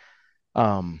for it.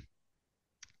 Um,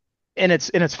 and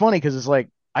it's funny because it's like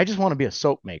I just want to be a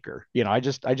soap maker. I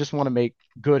just want to make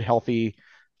good, healthy,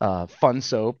 fun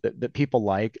soap that people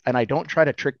like, and I don't try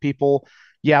to trick people.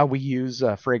 Yeah, we use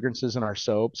fragrances in our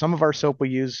soap. Some of our soap we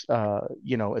use,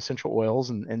 essential oils,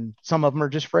 and some of them are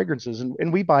just fragrances,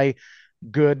 and we buy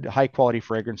good, high quality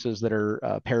fragrances that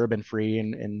are paraben free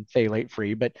and phthalate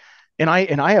free. But and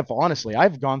I have honestly,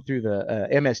 I've gone through the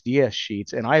MSDS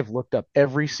sheets, and I've looked up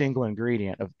every single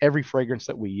ingredient of every fragrance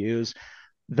that we use.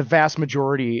 The vast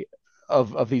majority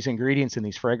of these ingredients in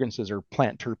these fragrances are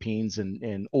plant terpenes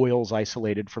and oils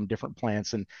isolated from different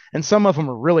plants, and some of them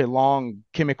are really long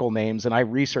chemical names, and I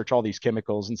research all these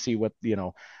chemicals and see what the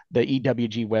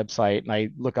EWG website, and I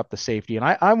look up the safety, and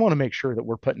I want to make sure that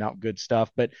we're putting out good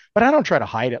stuff, but I don't try to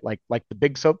hide it like the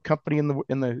big soap company in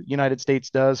the United States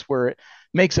does, where it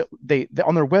makes it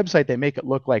on their website they make it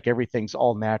look like everything's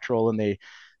all natural, and the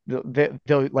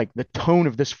like the tone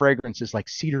of this fragrance is like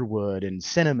cedar wood and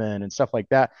cinnamon and stuff like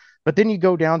that. But then you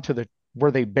go down to the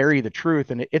where they bury the truth,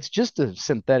 and it's just a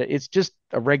synthetic, it's just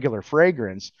a regular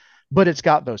fragrance, but it's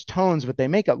got those tones, but they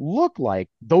make it look like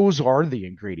those are the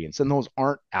ingredients, and those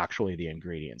aren't actually the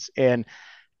ingredients. And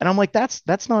I'm like,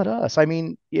 that's not us. I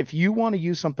mean, if you want to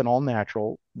use something all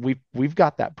natural, we've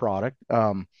got that product.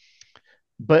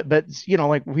 But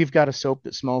like we've got a soap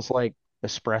that smells like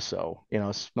espresso.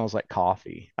 It smells like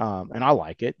coffee. And I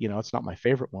like it. It's not my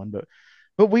favorite one, but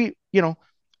we're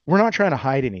not trying to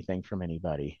hide anything from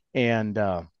anybody. And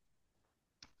um,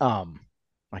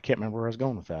 I can't remember where I was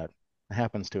going with that. It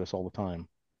happens to us all the time,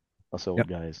 us old Yep.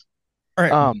 guys. All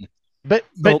right. But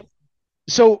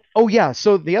So oh yeah.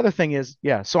 So the other thing is,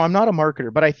 yeah. So I'm not a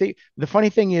marketer, but I think the funny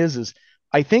thing is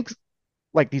I think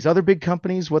like these other big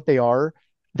companies, what they are,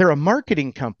 they're a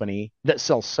marketing company that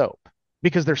sells soap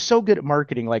because they're so good at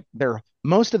marketing. Like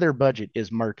most of their budget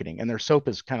is marketing, and their soap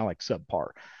is kind of like subpar.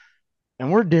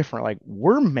 And we're different. Like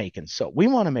we're making soap. We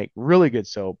want to make really good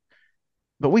soap,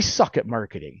 but we suck at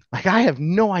marketing. Like I have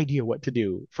no idea what to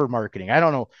do for marketing. I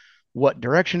don't know what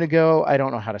direction to go. I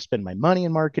don't know how to spend my money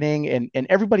in marketing. And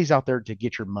everybody's out there to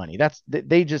get your money. That's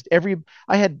they just every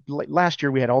I had like last year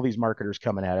we had all these marketers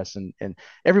coming at us, and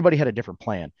everybody had a different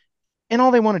plan. And all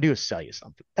they want to do is sell you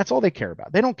something. That's all they care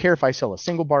about. They don't care if I sell a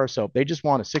single bar of soap. They just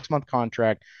want a 6 month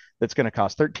contract that's going to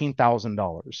cost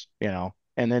 $13,000,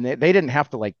 And then they didn't have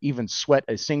to like even sweat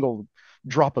a single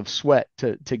drop of sweat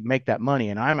to make that money.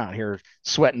 And I'm out here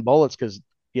sweating bullets because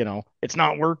it's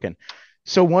not working.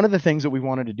 So one of the things that we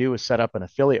wanted to do is set up an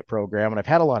affiliate program, and I've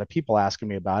had a lot of people asking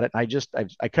me about it. And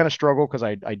I kind of struggle because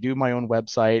I do my own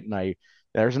website, and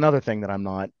there's another thing that I'm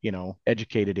not,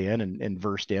 educated in and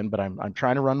versed in, but I'm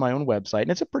trying to run my own website,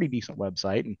 and it's a pretty decent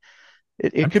website, and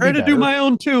it I'm could be trying to do better. my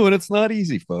own too, and it's not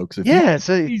easy, folks. If you Yeah, it's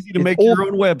easy to it's make old. your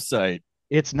own website.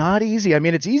 It's not easy. I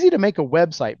mean, it's easy to make a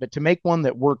website, but to make one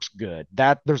that works good,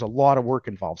 that there's a lot of work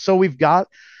involved. So we've got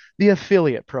the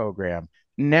affiliate program.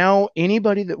 Now,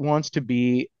 anybody that wants to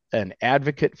be an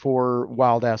advocate for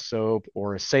Wild Ass Soap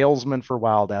or a salesman for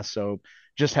Wild Ass Soap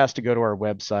just has to go to our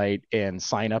website and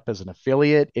sign up as an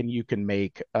affiliate, and you can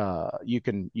make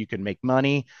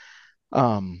money.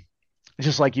 Um,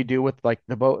 just like you do with like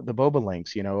the boba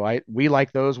links. We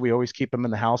like those. We always keep them in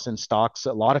the house in stocks.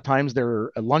 A lot of times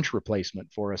they're a lunch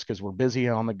replacement for us because we're busy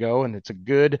on the go, and it's a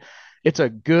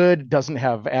good, doesn't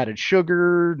have added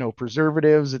sugar, no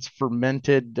preservatives. It's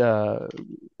fermented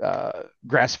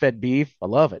grass-fed beef. I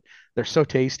love it. They're so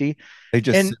tasty. They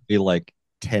just And sent me like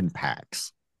 10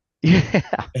 packs yeah,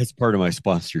 as part of my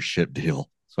sponsorship deal.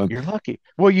 So I'm you're lucky.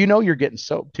 Well, you're getting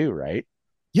soap too, right?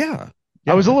 yeah.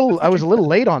 I Yeah, was a little that's I what was you a little said.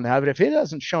 late on that, but if it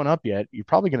hasn't shown up yet, you're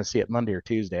probably going to see it Monday or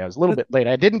Tuesday. I was a little That- bit late.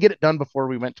 I didn't get it done before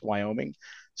we went to Wyoming,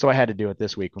 so I had to do it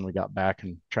this week when we got back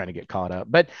and trying to get caught up.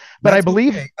 But I That's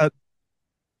believe. okay.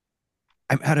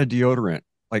 I'm out of deodorant.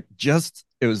 Like just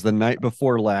it was the night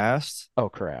before last. Oh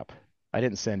crap! I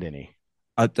didn't send any.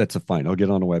 That's a fine. I'll get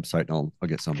on the website and I'll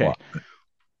get some Okay. bought. But,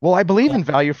 Well, I believe uh, in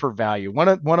value for value. One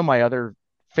of my other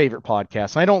favorite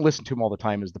podcasts, and I don't listen to him all the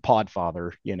time, is the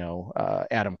Podfather.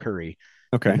 Adam Curry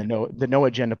and okay. the No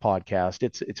Agenda podcast.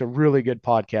 It's a really good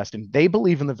podcast, and they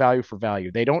believe in the value for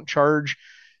value. They don't charge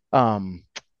um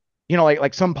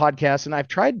like some podcasts, and I've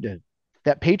tried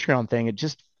that Patreon thing.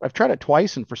 I've tried it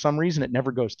twice, and for some reason it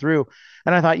never goes through.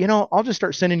 And I thought, I'll just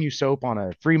start sending you soap on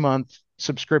a 3 month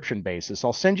subscription basis.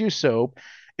 I'll send you soap,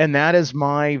 and that is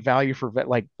my value for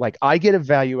like I get a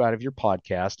value out of your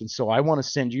podcast, and so I want to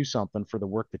send you something for the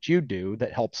work that you do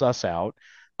that helps us out.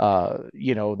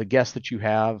 The guests that you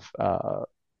have,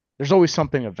 there's always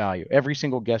something of value. Every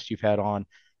single guest you've had on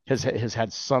has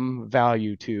had some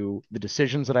value to the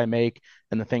decisions that I make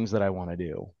and the things that I want to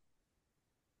do.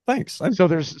 Thanks. So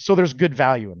there's good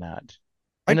value in that,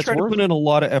 I and it's try to worth. put in a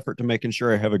lot of effort to making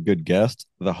sure I have a good guest.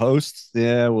 The host,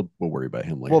 yeah, we'll worry about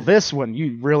him Well, later. this one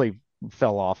you really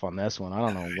fell off on this one. I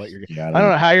don't know what you're. Yeah, I I don't don't know.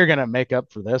 know how you're gonna make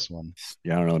up for this one.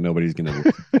 Yeah, I don't know. Nobody's gonna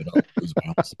listen to it. I'll lose my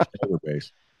whole subscriber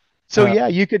base. So Uh, yeah,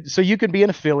 you can be an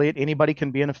affiliate. Anybody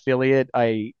can be an affiliate.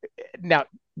 I now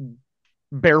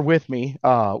bear with me.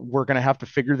 We're gonna have to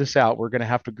figure this out. We're gonna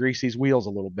have to grease these wheels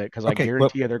a little bit because I okay, well,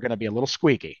 guarantee you they're gonna be a little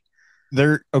squeaky.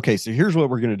 there. Okay, so here's what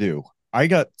we're gonna do. I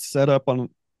got set up on.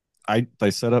 I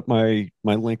set up my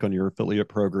link on your affiliate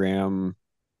program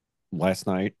last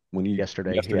night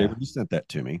Yesterday, yesterday yeah. when you sent that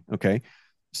to me. Okay,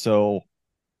 so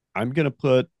I'm gonna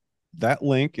put that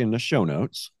link in the show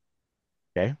notes,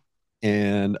 Okay.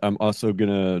 and I'm also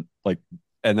gonna like,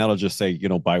 and that'll just say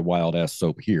buy wild ass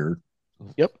soap here.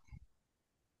 Yep.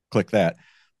 Click that.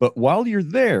 But while you're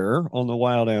there on the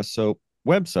Wild Ass Soap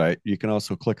website, you can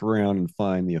also click around and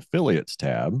find the affiliates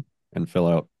tab and fill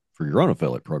out for your own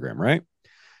affiliate program, right?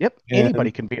 Yep. Anybody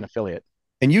And can be an affiliate.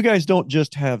 you guys don't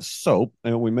just have soap,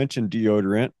 and we mentioned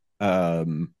deodorant.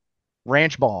 Um,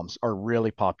 Ranch balms are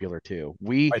really popular too.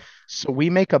 We I, so we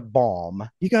make a balm.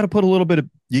 you got to put a little bit of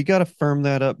you got to firm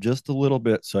that up just a little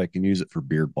bit so I can use it for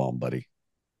beard balm, buddy.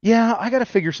 Yeah, I got to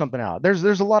figure something out. There's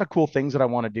a lot of cool things that I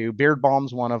want to do. Beard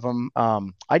balm's one of them.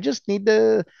 I just need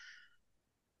to.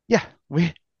 Yeah,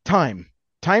 we time.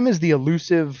 time is the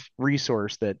elusive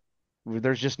resource that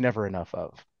there's just never enough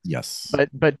of. Yes.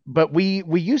 But we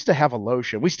used to have a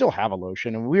lotion. We still have a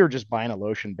lotion, and we were just buying a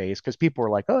lotion base because people were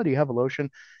like, "Oh, do you have a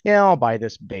lotion? Yeah, I'll buy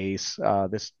this base,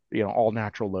 this all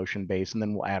natural lotion base, and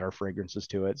then we'll add our fragrances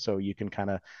to it, so you can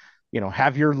kind of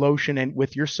have your lotion and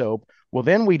with your soap." Well,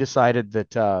 then we decided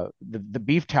that the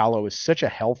beef tallow is such a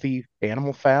healthy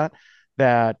animal fat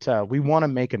that we want to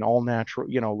make an all natural,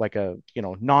 like a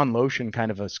non lotion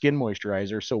kind of a skin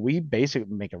moisturizer. So we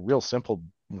basically make a real simple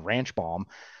ranch balm,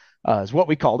 is what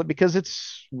we called it,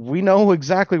 because we know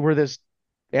exactly where this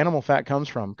animal fat comes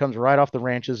from. It comes right off the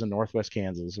ranches in Northwest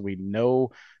Kansas. We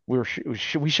know we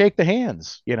shake the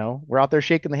hands. We're out there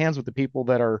shaking the hands with the people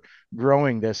that are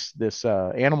growing this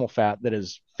animal fat that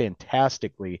is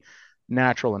fantastically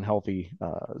natural and healthy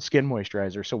skin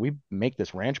moisturizer. So we make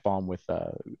this ranch balm with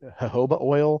jojoba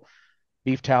oil,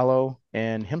 beef tallow,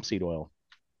 and hemp seed oil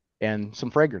and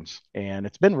some fragrance. And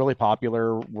it's been really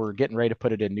popular. We're getting ready to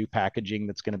put it in new packaging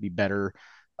that's going to be better,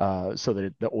 so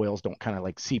that the oils don't kind of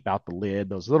like seep out the lid.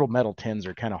 Those little metal tins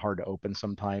are kind of hard to open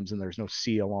sometimes, and there's no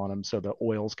seal on them. So the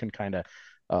oils can kind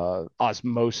of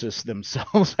osmosis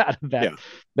themselves out of Yeah.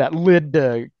 that lid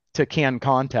to can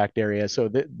contact area. So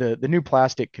the new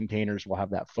plastic containers will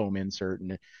have that foam insert,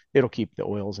 and it'll keep the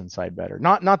oils inside better.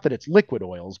 Not that it's liquid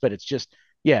oils, but it's just,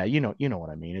 yeah, you know what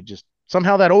I mean. It just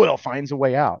somehow that oil finds a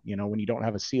way out, when you don't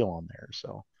have a seal on there.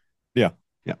 So, Yeah.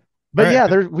 Yeah. All but right.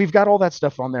 yeah, we've got all that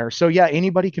stuff on there. So yeah,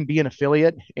 anybody can be an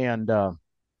affiliate, and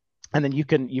then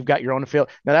you've got your own affiliate.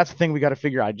 Now that's the thing we got to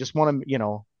figure out. I just want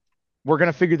to, we're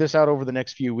going to figure this out over the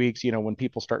next few weeks. When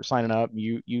people start signing up,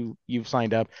 you've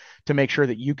signed up, to make sure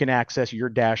that you can access your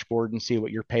dashboard and see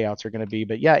what your payouts are going to be.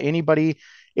 But yeah, anybody,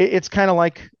 it's kind of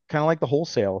like the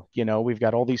wholesale. We've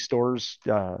got all these stores,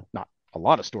 not a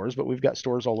lot of stores, but we've got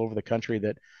stores all over the country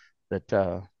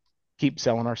that keep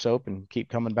selling our soap and keep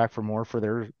coming back for more for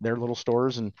their little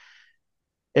stores. And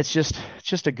it's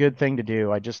just a good thing to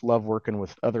do. I just love working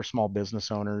with other small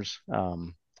business owners.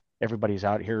 Everybody's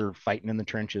out here fighting in the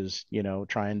trenches,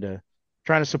 trying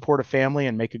to support a family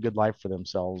and make a good life for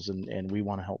themselves, and we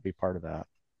want to help be part of that.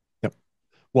 Yep.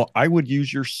 Well, I would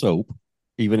use your soap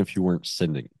even if you weren't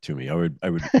sending it to me. I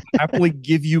would happily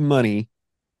give you money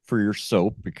for your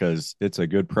soap because it's a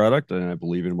good product and I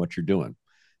believe in what you're doing.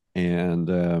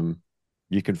 And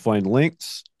you can find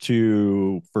links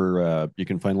to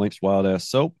Wild Ass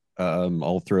Soap.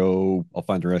 I'll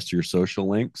find the rest of your social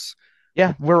links.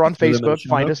 Yeah, we're on Throw them in the Facebook.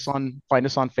 show notes. Find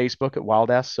us on Facebook at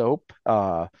Wild Ass Soap,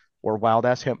 or Wild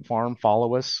Ass Hemp Farm.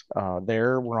 Follow us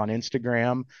there. We're on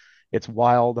Instagram. It's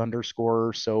wild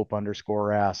underscore soap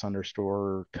underscore ass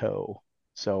underscore co.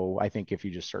 So I think if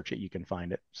you just search it, you can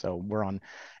find it. So we're on,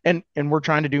 and we're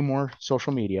trying to do more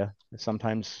social media.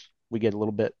 Sometimes we get a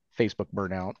little bit Facebook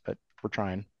burnout, but we're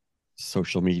trying.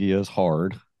 Social media is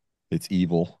hard. It's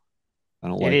evil. I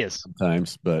don't It like it is.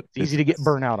 sometimes, but It's easy to get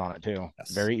burnout on it too.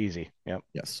 yes. Very easy. Yep.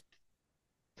 Yes.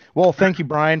 Well, thank you,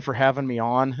 Brian, for having me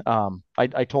on.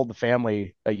 I told the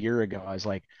family a year ago, I was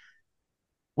like,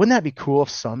 wouldn't that be cool if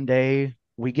someday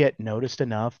we get noticed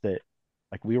enough that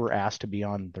like we were asked to be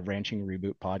on the Ranching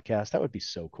Reboot podcast? That would be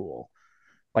so cool.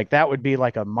 Like that would be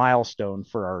like a milestone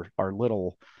for our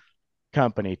little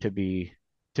company to be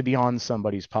on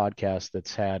somebody's podcast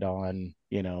that's had on,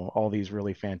 all these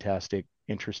really fantastic,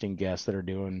 interesting guests that are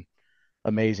doing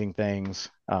amazing things.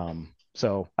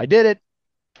 So I did it.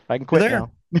 I can You're quit there.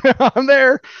 now. I'm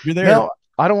there. You're there. No,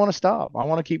 I don't want to stop. I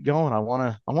want to keep going. I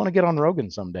want to get on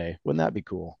Rogan someday. Wouldn't that be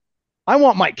cool? I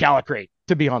want Mike Callicrate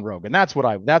to be on Rogan.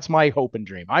 That's my hope and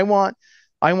dream. I want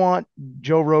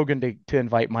Joe Rogan to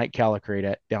invite Mike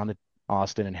Callicrate down to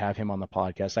Austin and have him on the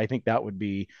podcast. I think that would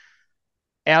be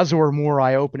as or more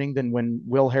eye opening than when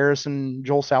Will Harris and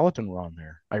Joel Salatin were on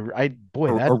there. Boy,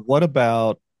 Or what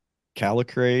about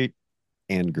Calicrate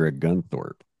and Greg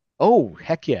Gunthorpe? oh,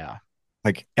 heck yeah.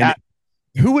 Like, and That,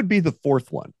 who would be the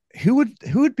fourth one? Who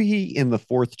would be in the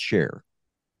fourth chair?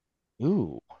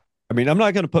 ooh. I mean, I'm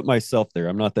not going to put myself there.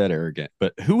 I'm not that arrogant,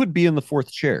 but who would be in the fourth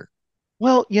chair?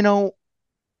 Well,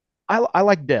 I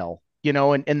like Dell,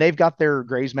 and they've got their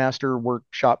Grazemaster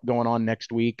workshop going on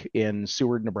next week in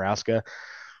Seward, Nebraska.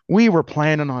 We were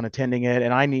planning on attending it,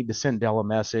 and I need to send Dell a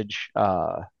message.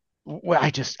 Well,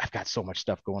 I've got so much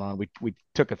stuff going on. We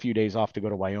took a few days off to go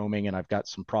to Wyoming, and I've got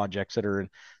some projects that are in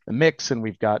the mix, and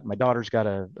my daughter's got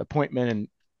a appointment in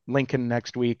Lincoln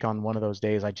next week on one of those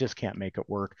days. I just can't make it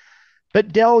work.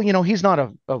 But Dell, he's not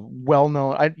a well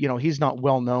known. He's not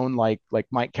well known like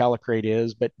Mike Callicrate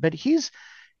is, but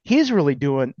he's really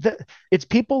doing it's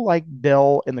people like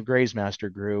Dell in the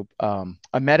Graysmaster group.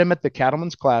 I met him at the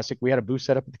Cattleman's Classic. We had a booth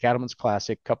set up at the Cattleman's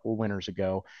Classic a couple of winters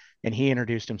ago, and he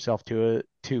introduced himself to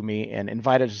me and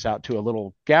invited us out to a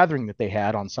little gathering that they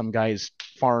had on some guy's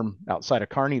farm outside of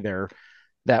Kearney there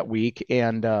that week.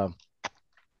 And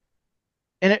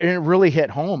it really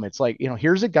hit home. It's like,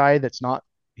 here's a guy that's not,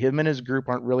 him and his group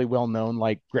aren't really well known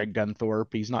like Greg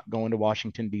Gunthorpe. He's not going to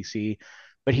Washington, D.C.,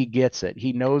 but he gets it.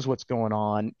 He knows what's going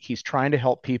on. He's trying to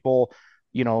help people,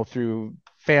 through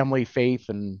family, faith,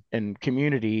 and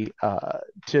community,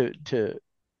 to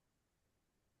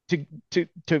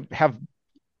have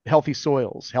healthy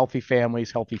soils, healthy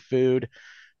families, healthy food,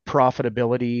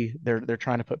 profitability. They're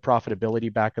trying to put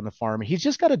profitability back in the farm. He's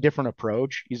just got a different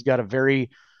approach. He's got a very,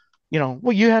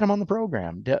 well, you had him on the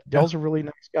program. Yeah. Dell's a really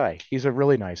nice guy. He's a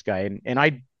really nice guy. And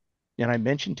I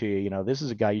mentioned to you, this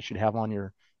is a guy you should have on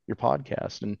your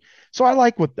podcast. And so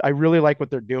I really like what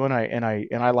they're doing.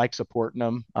 I like supporting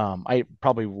them. I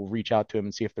probably will reach out to him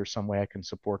and see if there's some way I can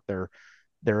support their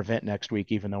event next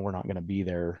week, even though we're not going to be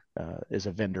there as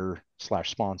a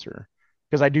vendor/sponsor,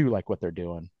 because I do like what they're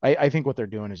doing. I think what they're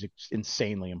doing is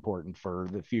insanely important for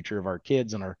the future of our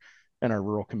kids and our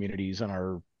rural communities and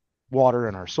our water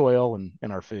and our soil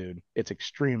and our food. It's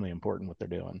extremely important what they're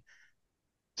doing.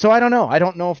 So I don't know. I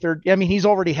don't know if he's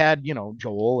already had,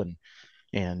 Joel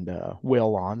and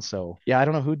Will on. So yeah, I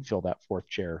don't know who'd fill that fourth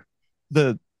chair.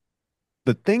 The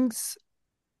things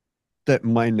that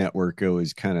my network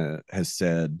always kind of has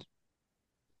said,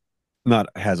 not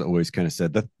has always kind of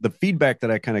said, the feedback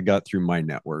that I kind of got through my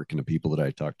network and the people that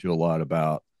I talked to a lot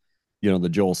about, the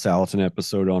Joel Salatin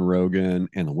episode on Rogan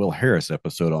and the Will Harris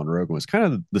episode on Rogan was kind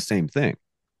of the same thing.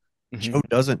 Mm-hmm. Joe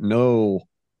doesn't know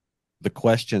the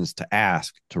questions to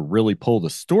ask to really pull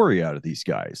the story out of these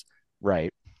guys.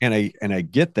 Right. And I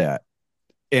get that.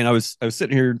 And I was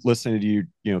sitting here listening to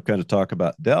you, kind of talk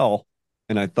about Dell,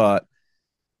 and I thought,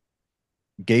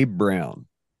 Gabe Brown.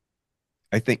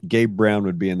 I think Gabe Brown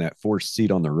would be in that fourth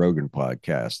seat on the Rogan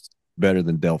podcast better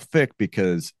than Del Fick,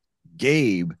 because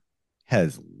Gabe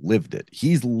has lived it.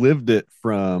 He's lived it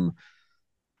from,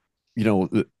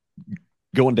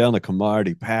 going down the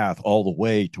commodity path all the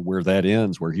way to where that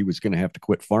ends, where he was going to have to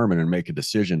quit farming and make a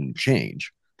decision and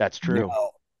change. That's true.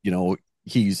 Now,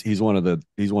 he's one of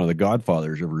the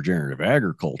godfathers of regenerative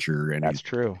agriculture, and that's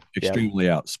true. Extremely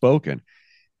outspoken.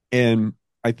 And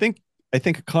I think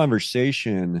a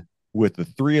conversation with the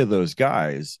three of those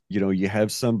guys, you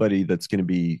have somebody that's going to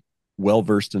be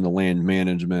well-versed in the land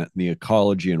management and the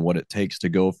ecology and what it takes to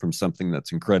go from something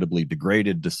that's incredibly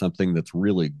degraded to something that's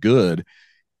really good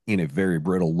in a very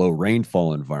brittle, low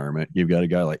rainfall environment. You've got a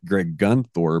guy like Greg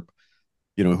Gunthorpe,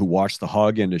 who watched the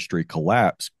hog industry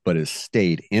collapse, but has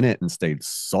stayed in it and stayed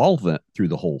solvent through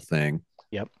the whole thing.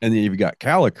 Yep. And then you've got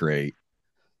Calicrate,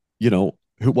 who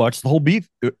watched the whole beef,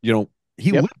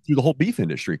 he lived through the whole beef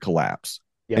industry collapse.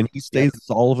 Yep. And he stays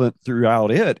solvent throughout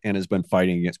it and has been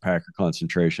fighting against packer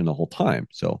concentration the whole time.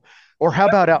 So, or how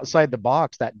about outside the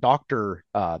box, that doctor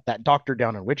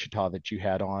down in Wichita that you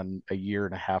had on a year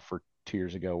and a half or 2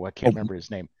 years ago? I can't remember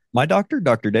his name. My doctor,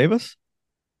 Dr. Davis.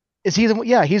 Is he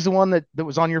he's the one that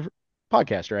was on your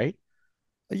podcast, right?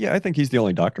 Yeah, I think he's the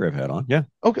only doctor I've had on. Yeah.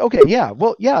 Okay. Yeah.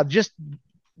 Well, yeah, just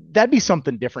that'd be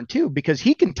something different too, because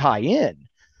he can tie in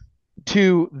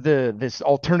to this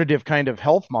alternative kind of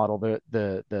health model,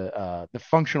 the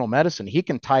functional medicine. He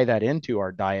can tie that into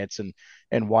our diets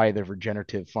and why the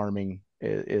regenerative farming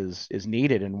is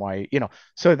needed, and why,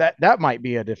 so that might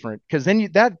be a different, because then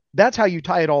that's how you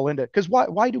tie it all into, because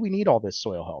why do we need all this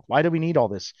soil health? Why do we need all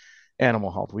this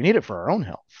animal health? We need it for our own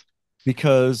health,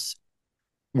 because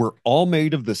we're all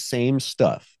made of the same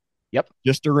stuff. Yep.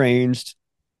 Just arranged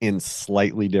in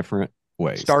slightly different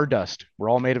ways. Stardust.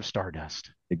 We're all made of stardust.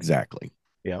 Exactly.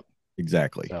 Yep.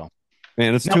 Exactly. So,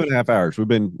 man, it's 2.5 hours. We've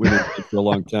been for a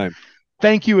long time.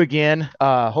 Thank you again.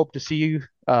 Hope to see you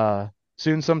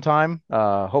soon sometime.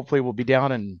 Hopefully we'll be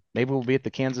down, and maybe we'll be at the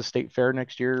Kansas State Fair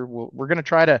next year. We're going to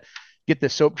try to get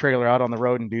this soap trailer out on the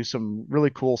road and do some really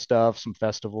cool stuff, some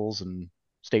festivals and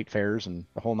state fairs and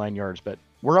the whole 9 yards. But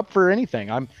we're up for anything.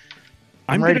 I'm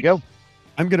ready to go.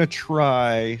 I'm going to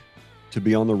try to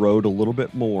be on the road a little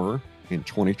bit more in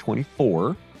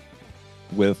 2024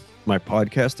 with my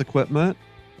podcast equipment,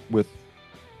 with,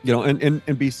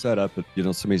 and be set up at, some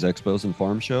of these expos and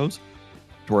farm shows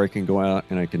to where I can go out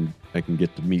and I can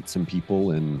get to meet some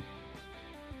people and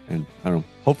I don't know,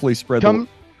 hopefully spread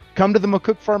come to the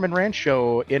McCook Farm and Ranch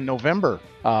show in November.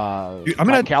 Dude,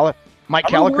 Mike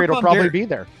Calicrate will probably be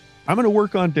there. I'm going to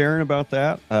work on Darren about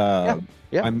that.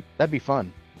 Yeah, that'd be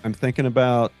fun. I've been thinking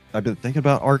about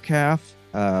RCAF.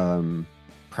 Probably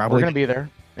we're going to be there.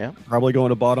 Yeah. Probably going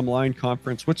to Bottom Line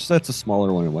Conference, which that's a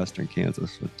smaller one in Western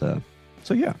Kansas. But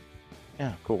so yeah.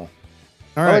 Yeah, cool. All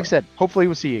well, right. like I said, hopefully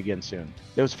we'll see you again soon.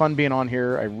 It was fun being on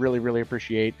here. I really, really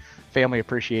appreciate. Family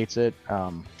appreciates it.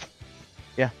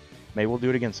 Yeah, maybe we'll do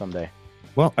it again someday.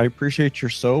 Well, I appreciate your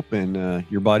soap, and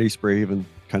your body spray even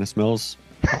kind of smells.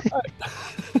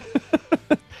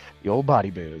 The old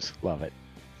body booze. Love it.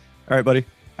 All right, buddy.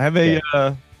 Have a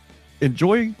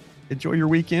enjoy your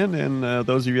weekend, and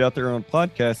those of you out there on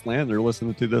podcast land that are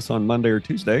listening to this on Monday or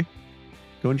Tuesday,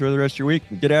 go enjoy the rest of your week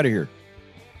and get out of here.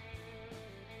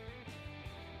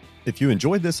 If you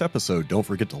enjoyed this episode, don't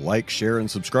forget to like, share, and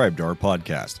subscribe to our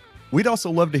podcast. We'd also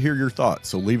love to hear your thoughts,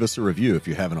 so leave us a review if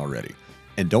you haven't already.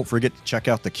 And don't forget to check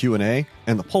out the Q&A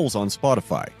and the polls on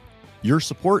Spotify. Your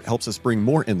support helps us bring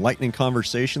more enlightening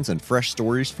conversations and fresh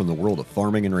stories from the world of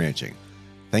farming and ranching.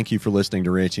 Thank you for listening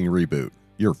to Ranching Reboot,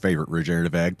 your favorite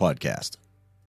regenerative ag podcast.